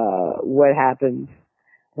see what happens.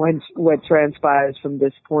 What transpires from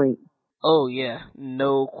this point. Oh yeah,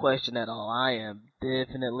 no question at all. I am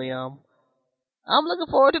definitely I'm looking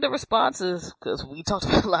forward to the responses because we talked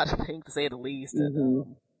about a lot of things to say the least.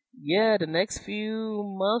 And, yeah, the next few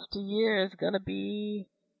months to year is gonna be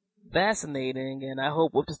fascinating, and I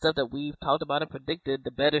hope with the stuff that we've talked about and predicted,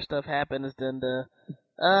 the better stuff happens than the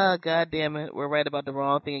God damn it. We're right about the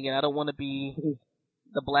wrong thing again. I don't want to be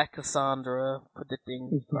the Black Cassandra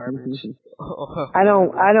predicting garbage. I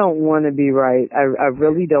don't want to be right. I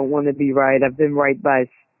really don't want to be right. I've been right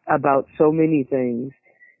about so many things,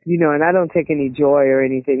 and I don't take any joy or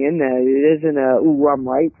anything in that. It isn't a, ooh, I'm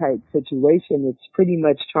right type situation. It's pretty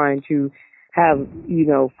much trying to have,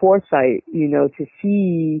 foresight, to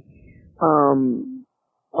see,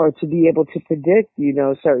 or to be able to predict,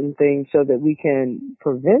 certain things so that we can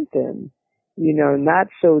prevent them, not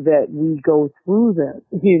so that we go through them,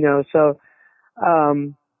 so,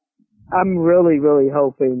 I'm really, really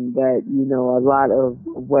hoping that, a lot of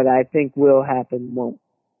what I think will happen won't.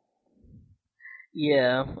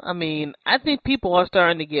 Yeah, I mean, I think people are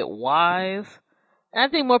starting to get wise. And I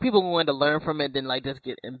think more people are going to learn from it than, just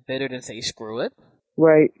get embittered and say, screw it.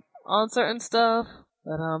 Right. On certain stuff.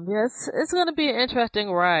 But, yeah, it's going to be an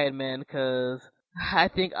interesting ride, man, because I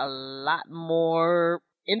think a lot more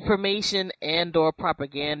information and or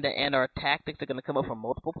propaganda and or tactics are going to come up from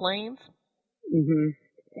multiple planes. Mm-hmm.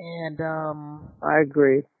 And, I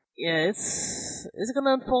agree. Yeah, it's going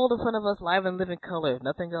to unfold in front of us live and living color. If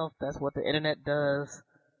nothing else, that's what the internet does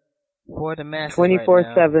for the masses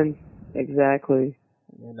 24/7, exactly.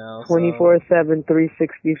 24/7,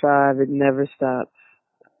 365, it never stops.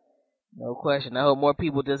 No question. I hope more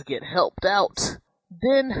people just get helped out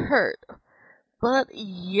than hurt. But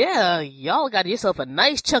yeah, y'all got yourself a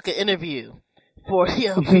nice chunk of interview for the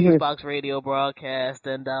Fusebox Radio broadcast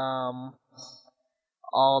and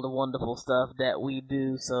all the wonderful stuff that we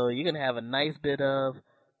do. So you're going to have a nice bit of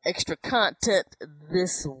extra content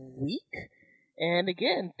this week. And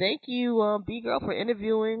again, thank you, B-Girl, for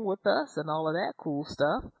interviewing with us and all of that cool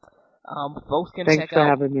stuff. Folks can Thanks check for out.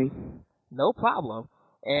 having me. No problem.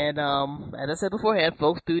 And as I said beforehand,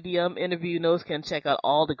 folks through the interview notes can check out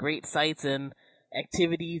all the great sites and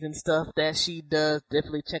activities and stuff that she does.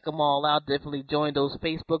 Definitely check them all out. Definitely join those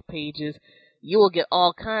Facebook pages. You will get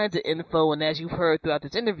all kinds of info, and as you've heard throughout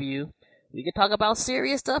this interview, we can talk about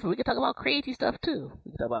serious stuff, and we can talk about crazy stuff, too.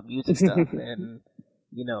 We can talk about music stuff, and,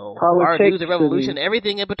 our news and revolution,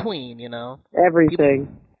 everything in between,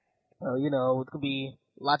 Everything. It could be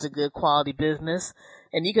lots of good quality business.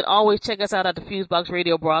 And you can always check us out at the Fusebox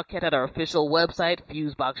Radio broadcast at our official website,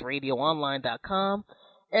 FuseboxRadioOnline.com,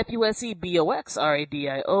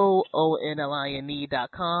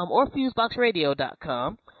 FuseboxRadioOnline.com, or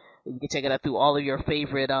FuseboxRadio.com. You can check it out through all of your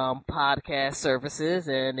favorite podcast services,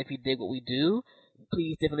 and if you dig what we do,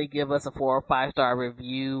 please definitely give us a 4- or 5-star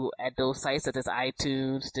review at those sites such as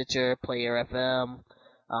iTunes, Stitcher, Player FM,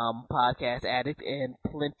 Podcast Addict, and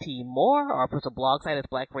plenty more. Our personal blog site is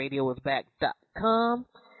blackradioisback.com.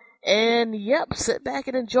 And yep, sit back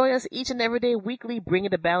and enjoy us each and every day weekly,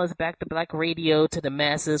 bringing the balance back to Black Radio to the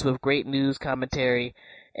masses with great news, commentary,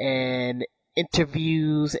 and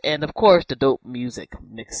interviews, and of course the dope music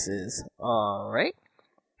mixes. Alright,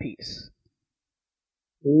 peace.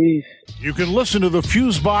 You can listen to the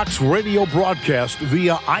Fusebox Radio broadcast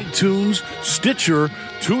via iTunes, Stitcher,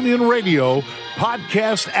 TuneIn Radio,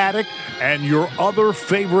 Podcast Addict, and your other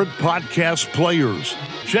favorite podcast players.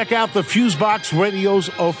 Check out the Fusebox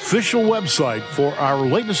Radio's official website for our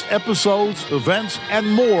latest episodes, events, and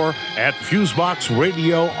more at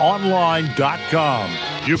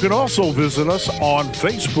FuseboxRadioOnline.com. You can also visit us on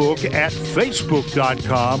Facebook at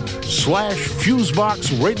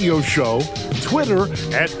Facebook.com/Fusebox Radio Show, Twitter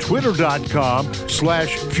at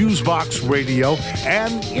Twitter.com/Fusebox Radio,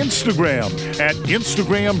 and Instagram at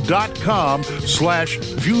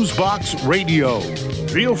Instagram.com/Fusebox Radio.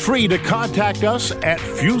 Feel free to contact us at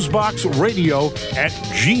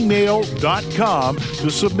FuseboxRadio@gmail.com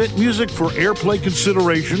to submit music for airplay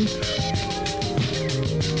consideration,